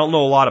Patreon. I don't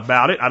know a lot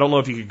about it. I don't know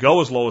if you could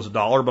go as low as $1,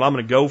 but I'm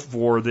going to go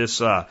for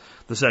this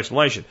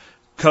explanation.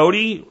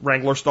 Cody,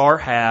 Wrangler Star,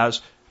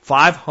 has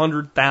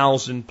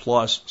 500,000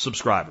 plus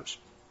subscribers.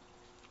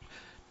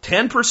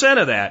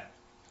 10% of that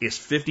is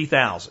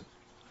 50,000.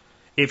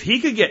 If he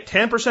could get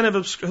 10% of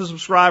his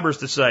subscribers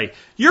to say,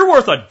 you're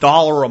worth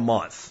 $1 a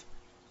month.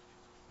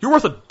 You're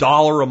worth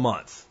 $1 a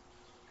month.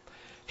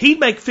 He'd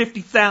make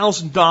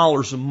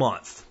 $50,000 a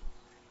month.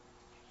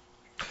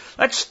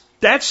 That's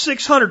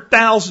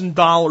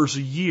 $600,000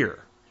 a year.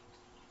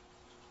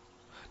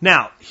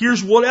 Now,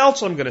 here's what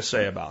else I'm going to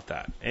say about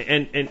that.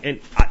 And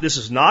this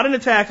is not an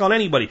attack on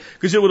anybody,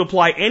 because it would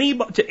apply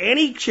to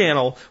any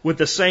channel with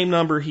the same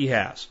number he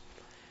has.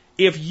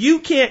 If you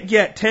can't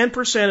get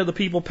 10% of the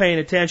people paying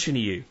attention to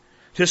you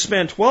to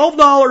spend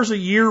 $12 a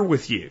year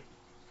with you,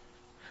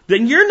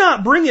 then you're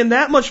not bringing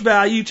that much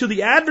value to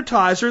the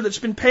advertiser that's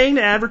been paying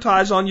to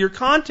advertise on your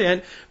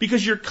content,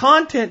 because your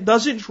content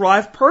doesn't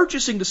drive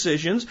purchasing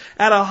decisions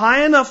at a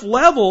high enough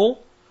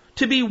level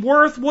to be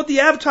worth what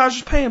the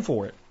advertiser's paying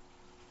for it.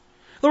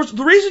 In other words,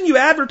 the reason you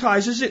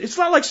advertise is it's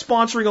not like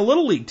sponsoring a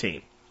little league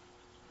team.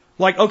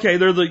 Like, okay,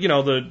 they're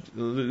the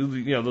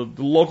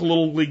local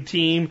little league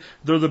team,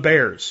 they're the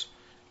Bears.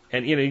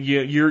 And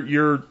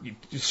you're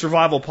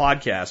survival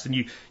podcast,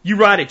 and you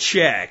write a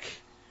check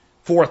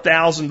for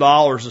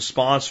 $1,000 to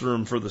sponsor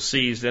them for the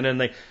season,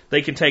 and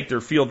they can take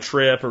their field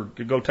trip or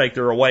go take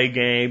their away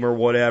game or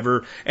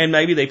whatever, and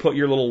maybe they put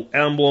your little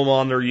emblem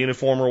on their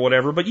uniform or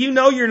whatever, but you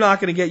know you're not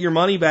going to get your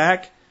money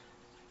back.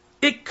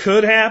 It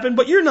could happen,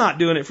 but you're not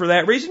doing it for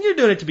that reason. You're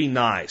doing it to be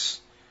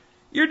nice.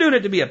 You're doing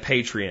it to be a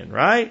Patreon,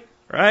 right?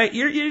 Right?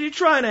 You're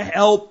trying to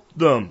help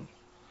them.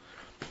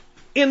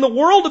 In the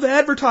world of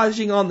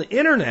advertising on the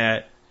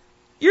internet,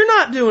 you're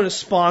not doing a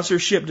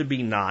sponsorship to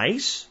be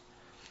nice.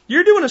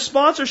 You're doing a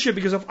sponsorship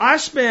because if I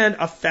spend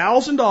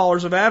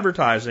 $1,000 of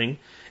advertising,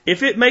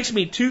 if it makes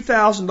me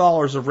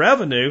 $2,000 of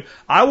revenue,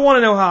 I want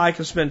to know how I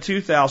can spend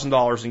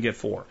 $2,000 and get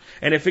 $4,000.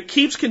 And if it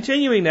keeps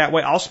continuing that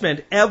way, I'll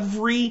spend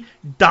every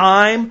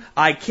dime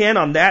I can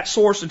on that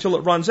source until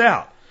it runs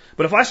out.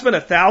 But if I spend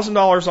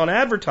 $1,000 on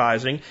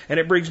advertising and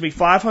it brings me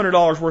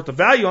 $500 worth of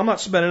value, I'm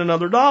not spending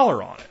another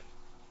dollar on it.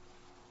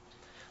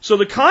 So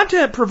the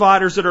content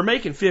providers that are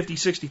making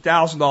 $50,000,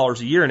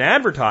 $60,000 a year in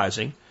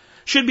advertising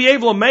should be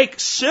able to make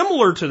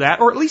similar to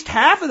that, or at least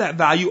half of that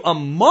value a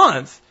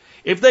month,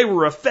 if they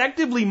were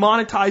effectively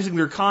monetizing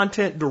their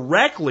content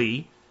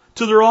directly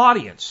to their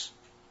audience.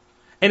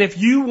 And if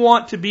you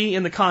want to be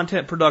in the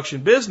content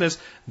production business,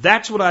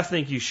 that's what I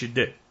think you should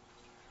do.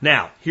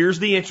 Now, here's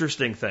the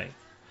interesting thing.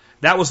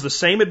 That was the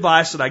same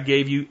advice that I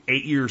gave you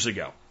 8 years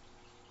ago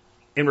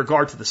in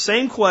regard to the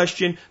same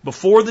question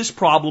before this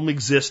problem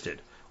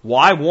existed.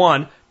 Why?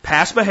 One,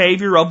 past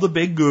behavior of the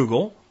big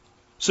Google,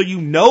 so you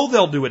know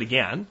they'll do it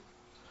again.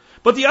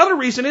 But the other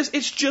reason is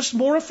it's just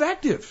more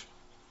effective.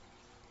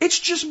 It's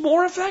just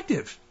more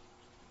effective.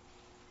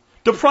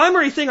 The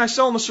primary thing I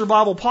sell in the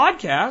Survival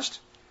Podcast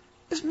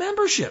is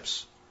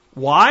memberships.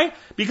 Why?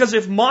 Because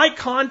if my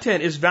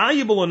content is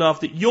valuable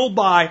enough that you'll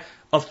buy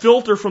a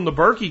filter from the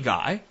Berkey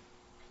guy,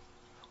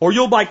 or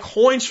you'll buy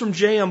coins from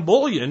JM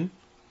Bullion,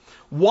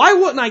 why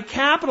wouldn't I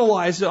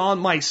capitalize on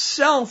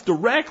myself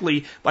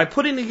directly by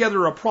putting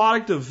together a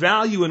product of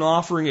value and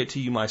offering it to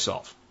you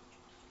myself?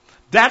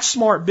 That's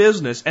smart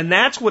business, and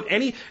that's what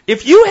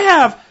if you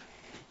have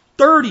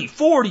 30,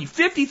 40,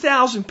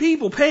 50,000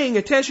 people paying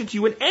attention to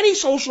you in any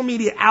social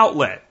media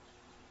outlet,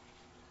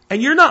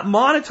 and you're not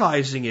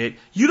monetizing it,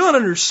 you don't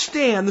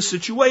understand the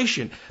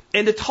situation.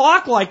 And to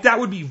talk like that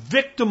would be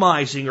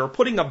victimizing or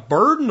putting a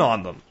burden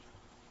on them.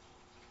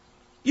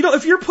 You know,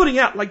 if you're putting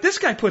out, like this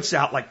guy puts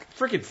out like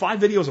freaking 5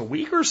 videos a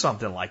week or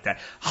something like that,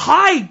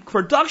 high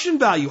production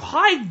value,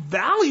 high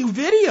value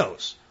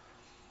videos.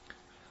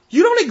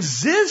 You don't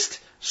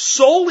exist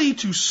solely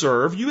to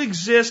serve, you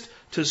exist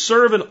to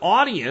serve an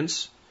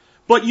audience,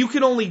 but you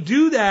can only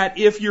do that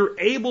if you're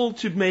able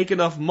to make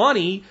enough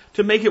money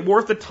to make it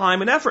worth the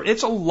time and effort.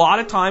 It's a lot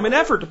of time and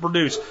effort to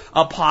produce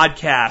a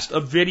podcast, a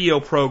video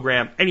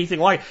program, anything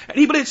like it.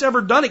 Anybody that's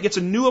ever done it gets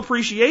a new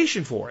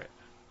appreciation for it.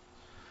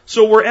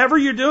 So wherever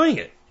you're doing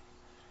it,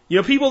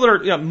 people that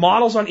are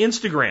models on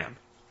Instagram,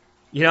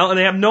 and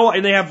they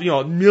have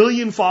a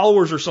million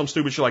followers or some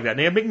stupid shit like that, and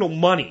they make no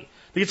money.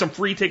 They get some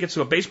free tickets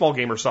to a baseball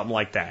game or something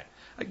like that.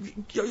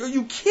 Are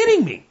you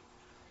kidding me?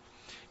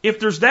 If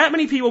there's that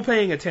many people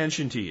paying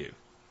attention to you,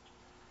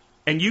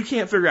 and you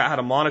can't figure out how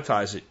to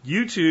monetize it,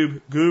 YouTube,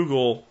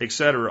 Google,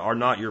 etc. are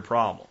not your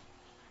problem.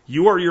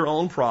 You are your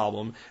own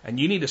problem, and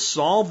you need to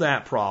solve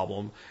that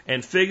problem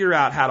and figure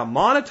out how to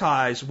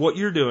monetize what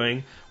you're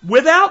doing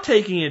without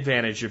taking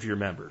advantage of your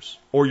members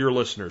or your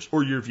listeners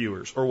or your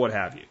viewers or what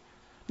have you.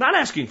 Not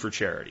asking for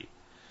charity.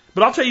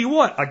 But I'll tell you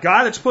what, a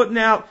guy that's putting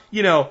out,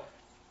 let's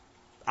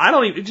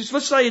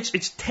say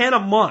it's 10 a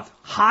month,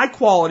 high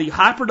quality,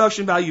 high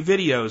production value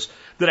videos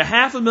that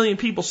 500,000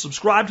 people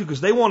subscribe to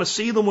because they want to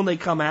see them when they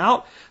come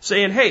out,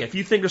 saying, hey, if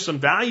you think there's some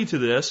value to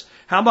this,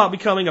 how about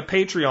becoming a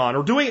Patreon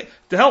or doing it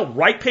to hell,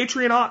 write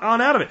Patreon on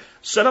out of it.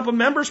 Set up a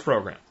members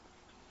program.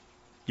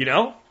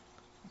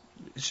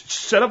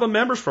 Set up a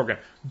members program.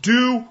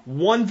 Do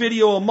one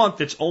video a month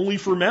that's only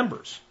for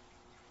members.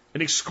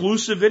 An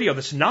exclusive video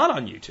that's not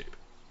on YouTube.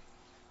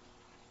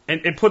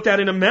 and put that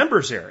in a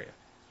members area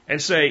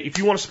and say, if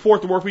you want to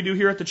support the work we do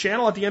here at the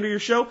channel at the end of your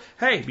show,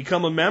 hey,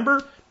 become a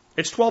member.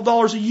 It's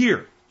 $12 a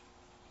year.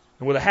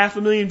 And with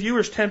 500,000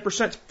 viewers, 10%,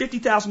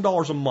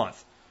 $50,000 a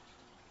month.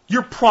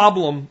 Your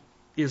problem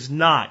is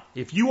not,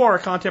 if you are a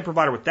content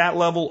provider with that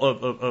level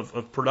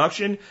of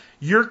production,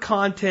 your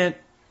content,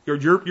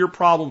 your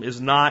problem is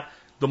not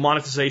the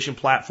monetization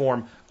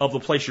platform of the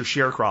place you're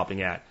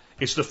sharecropping at.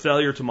 It's the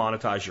failure to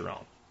monetize your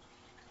own.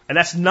 And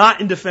that's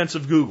not in defense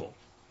of Google.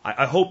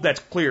 I hope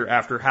that's clear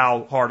after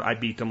how hard I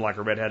beat them like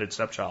a redheaded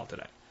stepchild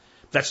today.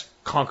 That's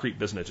concrete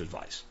business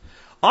advice.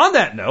 On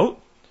that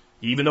note,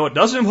 even though it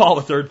doesn't involve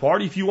a third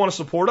party, if you want to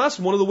support us,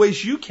 one of the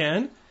ways you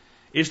can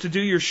is to do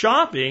your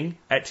shopping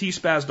at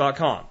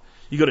tspaz.com.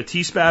 You go to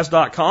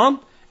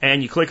tspaz.com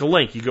and you click a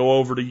link. You go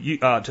over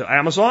to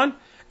Amazon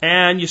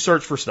and you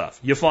search for stuff.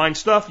 You find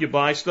stuff, you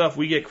buy stuff,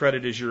 we get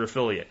credit as your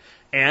affiliate.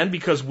 And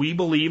because we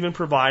believe in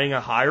providing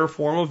a higher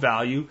form of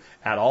value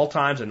at all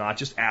times and not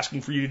just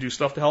asking for you to do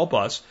stuff to help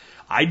us,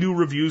 I do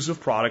reviews of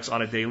products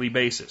on a daily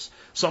basis.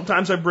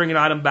 Sometimes I bring an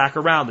item back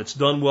around that's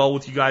done well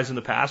with you guys in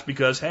the past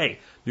because, hey,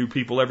 new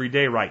people every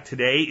day, right?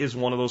 Today is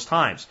one of those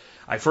times.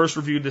 I first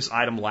reviewed this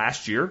item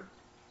last year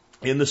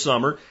in the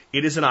summer.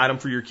 It is an item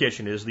for your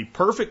kitchen. It is the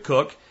Perfect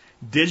Cook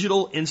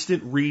Digital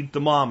Instant Read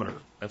Thermometer.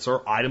 That's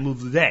our item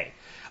of the day.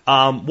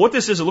 What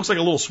this is, it looks like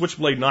a little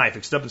switchblade knife,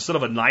 except instead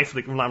of a knife,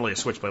 not really a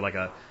switchblade,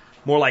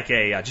 more like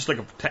just like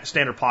a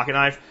standard pocket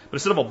knife, but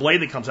instead of a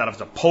blade that comes out of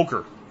it, it's a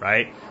poker,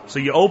 right? So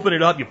you open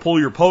it up, you pull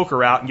your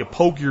poker out, and you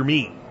poke your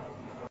meat.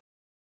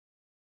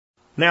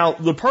 Now,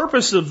 the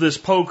purpose of this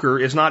poker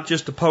is not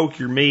just to poke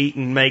your meat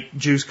and make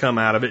juice come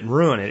out of it and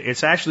ruin it.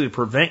 It's actually to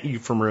prevent you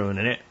from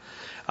ruining it.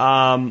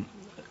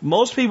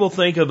 Most people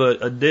think of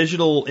a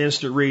digital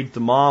instant read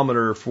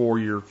thermometer for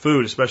your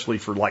food, especially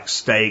for like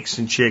steaks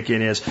and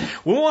chicken, is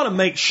we want to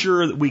make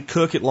sure that we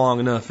cook it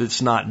long enough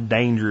it's not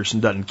dangerous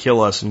and doesn't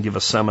kill us and give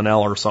us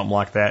salmonella or something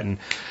like that. And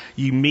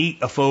you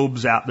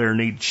meat-ophobes out there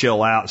need to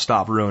chill out and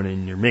stop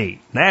ruining your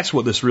meat. And that's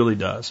what this really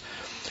does.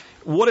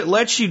 What it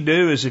lets you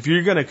do is if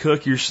you're going to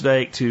cook your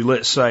steak to,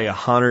 let's say,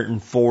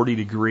 140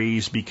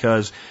 degrees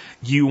because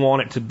you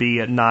want it to be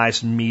a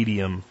nice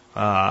medium,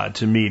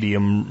 to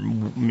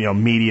medium,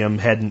 medium,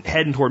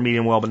 heading toward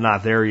medium well, but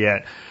not there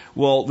yet.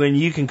 Well, then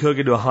you can cook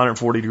it to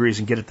 140 degrees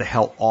and get it the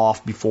hell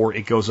off before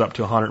it goes up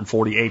to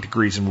 148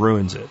 degrees and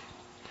ruins it.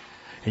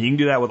 And you can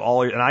do that with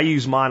and I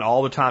use mine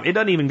all the time. It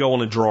doesn't even go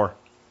in a drawer.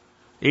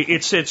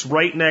 It sits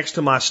right next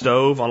to my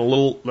stove on a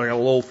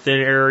little thin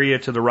area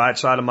to the right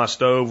side of my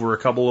stove where a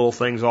couple little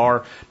things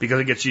are because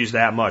it gets used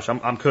that much.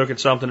 I'm cooking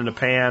something in a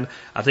pan.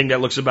 I think that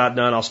looks about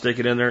done. I'll stick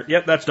it in there.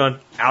 Yep, that's done.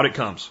 Out it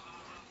comes.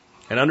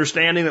 And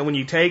understanding that when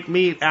you take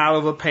meat out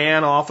of a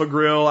pan, off a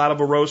grill, out of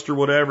a roaster,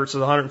 whatever, it's at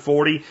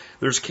 140,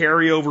 there's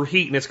carryover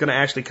heat and it's going to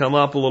actually come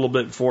up a little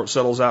bit before it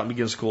settles out and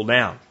begins to cool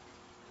down.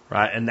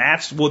 Right? And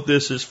that's what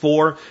this is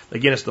for.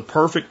 Again, it's the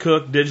Perfect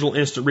Cook Digital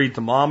Instant Read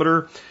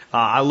Thermometer.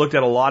 I looked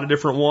at a lot of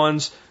different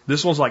ones.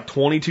 This one's like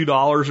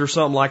 $22 or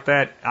something like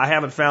that. I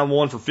haven't found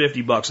one for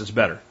 $50 that's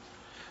better.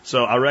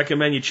 So I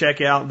recommend you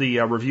check out the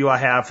review I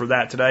have for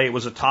that today. It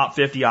was a top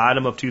 50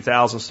 item of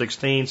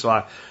 2016,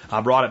 so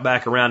I brought it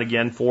back around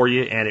again for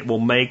you, and it will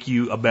make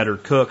you a better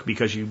cook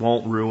because you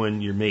won't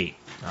ruin your meat.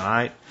 All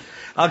right?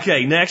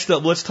 Okay, next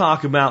up, let's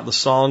talk about the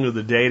song of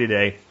the day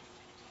today.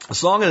 The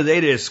song of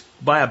the day is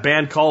by a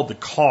band called The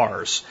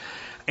Cars.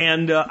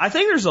 And I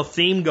think there's a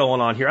theme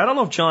going on here. I don't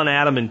know if John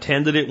Adam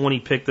intended it when he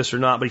picked this or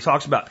not, but he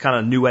talks about kind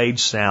of new age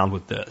sound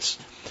with this.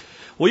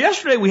 Well,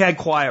 yesterday we had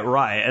Quiet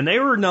Riot, and they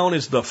were known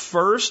as the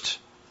first,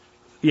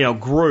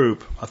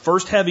 group, a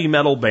first heavy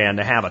metal band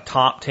to have a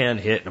top 10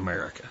 hit in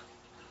America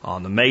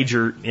on the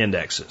major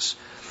indexes.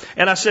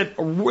 And I said,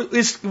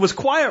 was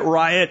Quiet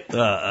Riot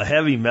a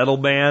heavy metal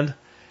band?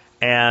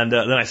 And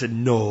then I said,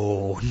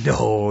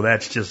 no,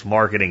 that's just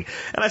marketing.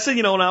 And I said,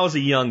 when I was a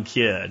young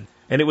kid,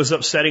 and it was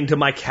upsetting to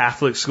my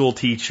Catholic school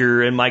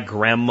teacher and my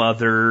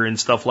grandmother and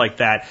stuff like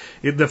that.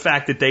 The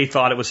fact that they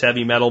thought it was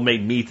heavy metal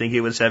made me think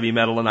it was heavy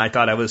metal, and I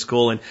thought I was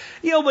cool. And,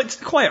 but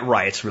Quiet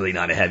Riot's really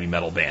not a heavy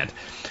metal band.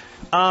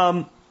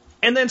 And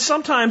then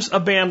sometimes a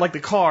band like The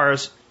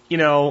Cars,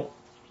 the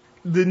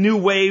new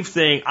wave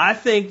thing, I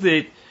think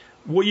that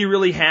what you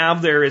really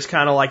have there is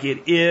kind of like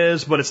it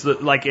is, but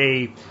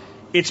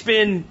it's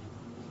been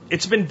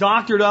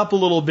doctored up a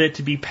little bit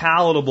to be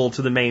palatable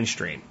to the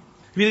mainstream.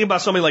 If you think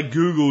about somebody like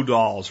Goo Goo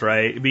Dolls,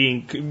 right,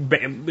 being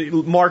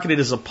marketed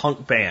as a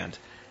punk band,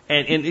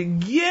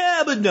 and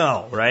yeah, but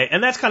no, right,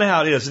 and that's kind of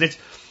how it is.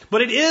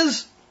 But it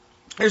is.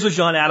 Here's what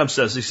John Adams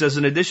says. He says,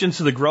 in addition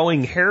to the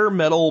growing hair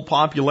metal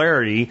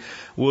popularity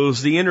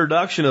was the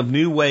introduction of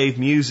new wave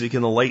music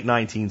in the late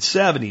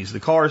 1970s. The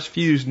Cars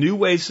fused new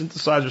wave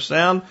synthesizer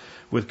sound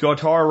with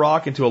guitar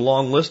rock into a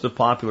long list of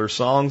popular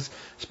songs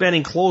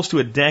spanning close to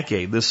a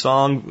decade. This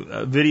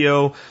song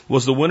video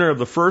was the winner of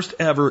the first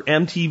ever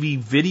MTV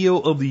Video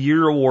of the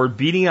Year award,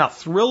 beating out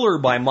Thriller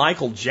by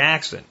Michael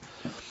Jackson.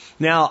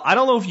 Now, I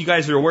don't know if you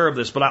guys are aware of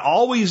this, but I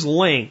always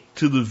link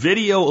to the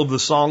video of the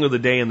song of the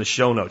day in the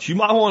show notes. You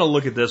might want to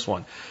look at this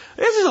one.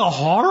 This is a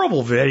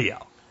horrible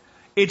video.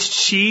 It's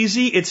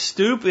cheesy, it's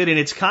stupid, and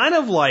it's kind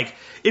of like,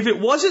 if it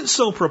wasn't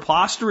so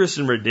preposterous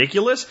and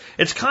ridiculous,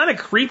 it's kind of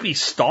creepy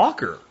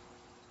stalker.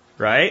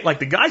 Right? Like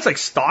the guy's like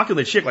stalking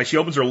the chick, like she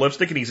opens her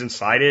lipstick and he's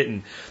inside it,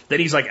 and then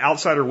he's like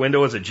outside her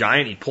window as a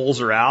giant, he pulls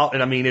her out.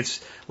 And I mean,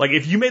 it's like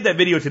if you made that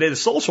video today, the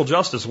social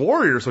justice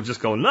warriors would just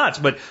go nuts,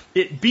 but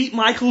it beat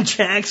Michael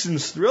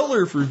Jackson's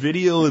Thriller for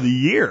video of the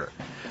year.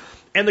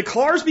 And the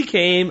Cars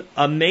became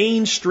a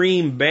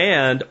mainstream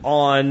band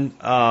on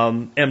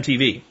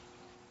MTV.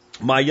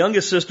 My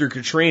youngest sister,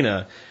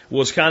 Katrina,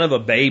 was kind of a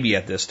baby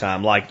at this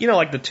time, like the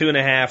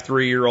 2.5,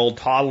 3-year-old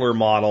toddler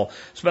model.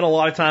 Spent a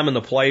lot of time in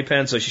the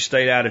playpen, so she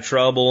stayed out of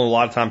trouble, and a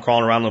lot of time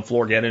crawling around on the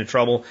floor, getting into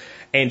trouble.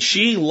 And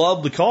she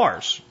loved the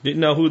Cars.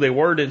 Didn't know who they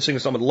were, didn't sing a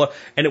song, but loved.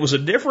 And it was a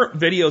different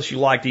video she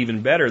liked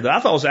even better that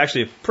I thought was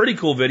actually a pretty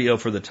cool video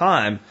for the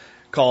time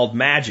called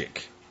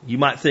Magic. You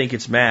might think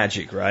it's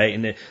magic, right?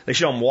 And they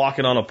show him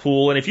walking on a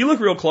pool. And if you look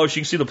real close,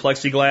 you can see the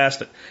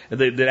plexiglass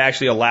that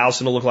actually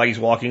allows him to look like he's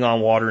walking on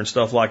water and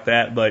stuff like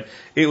that. But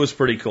it was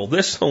pretty cool.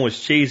 This one was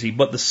cheesy,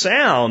 but the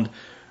sound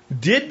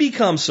did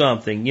become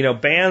something.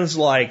 Bands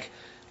like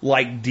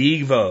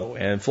Devo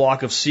and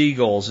Flock of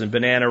Seagulls and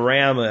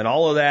Bananarama and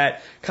all of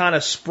that kind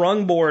of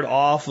sprungboard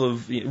off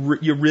of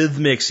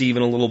Eurythmics,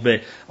 even a little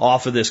bit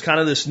off of this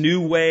kind of this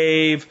new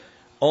wave,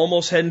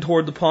 almost heading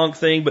toward the punk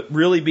thing, but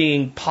really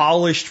being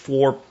polished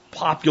for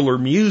popular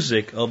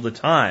music of the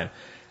time.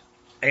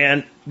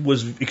 And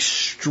was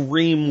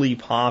extremely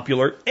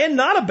popular and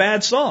not a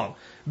bad song.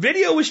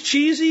 Video was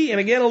cheesy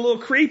and again a little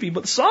creepy,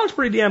 but the song's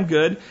pretty damn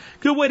good.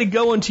 Good way to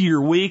go into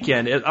your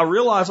weekend. I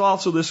realize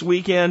also this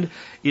weekend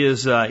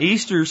is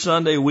Easter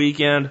Sunday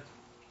weekend.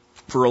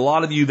 For a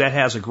lot of you, that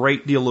has a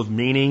great deal of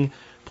meaning.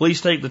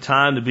 Please take the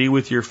time to be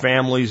with your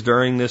families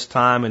during this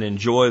time and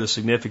enjoy the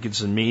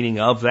significance and meaning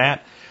of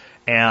that.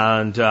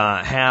 And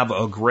have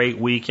a great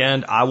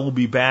weekend. I will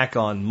be back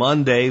on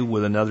Monday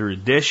with another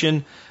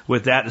edition.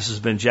 With that, this has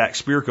been Jack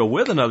Spirko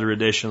with another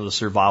edition of the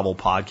Survival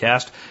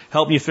Podcast,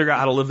 helping you figure out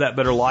how to live that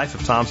better life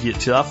if times get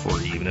tough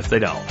or even if they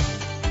don't.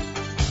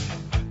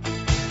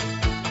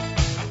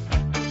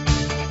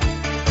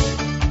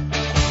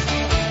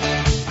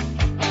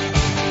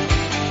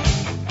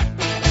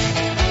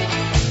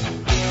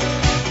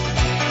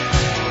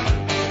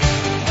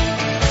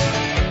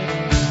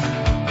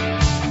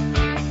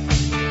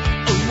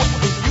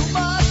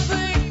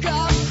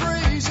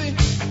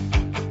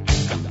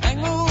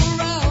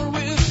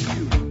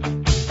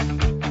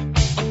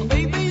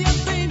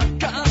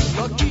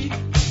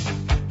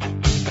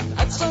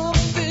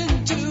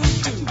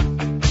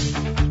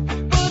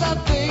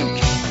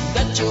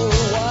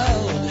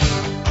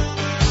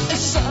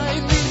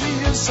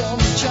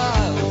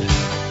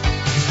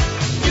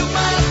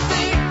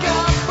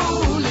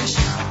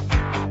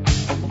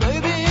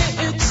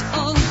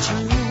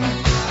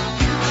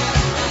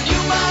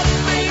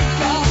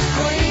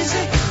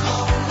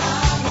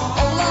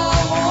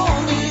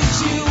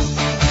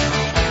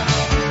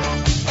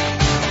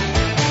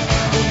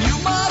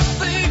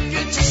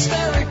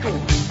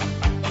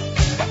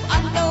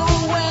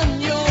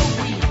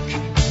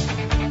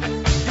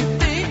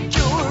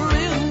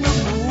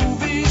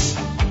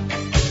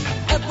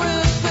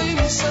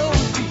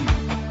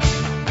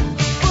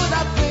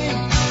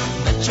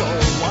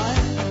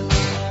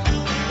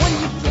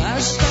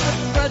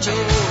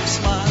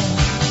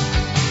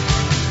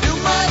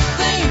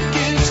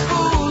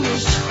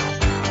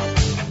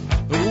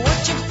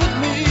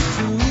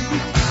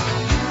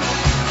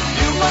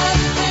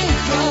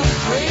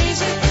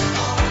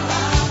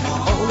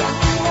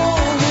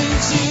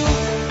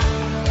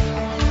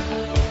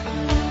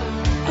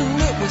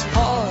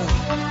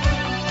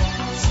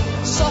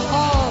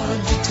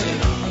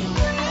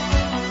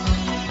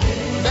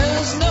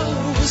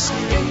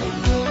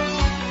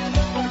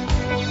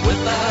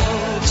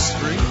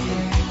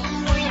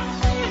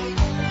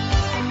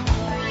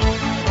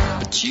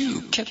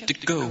 Kept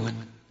it going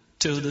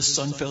till the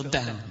sun fell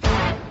down.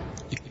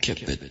 You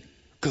kept it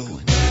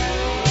going.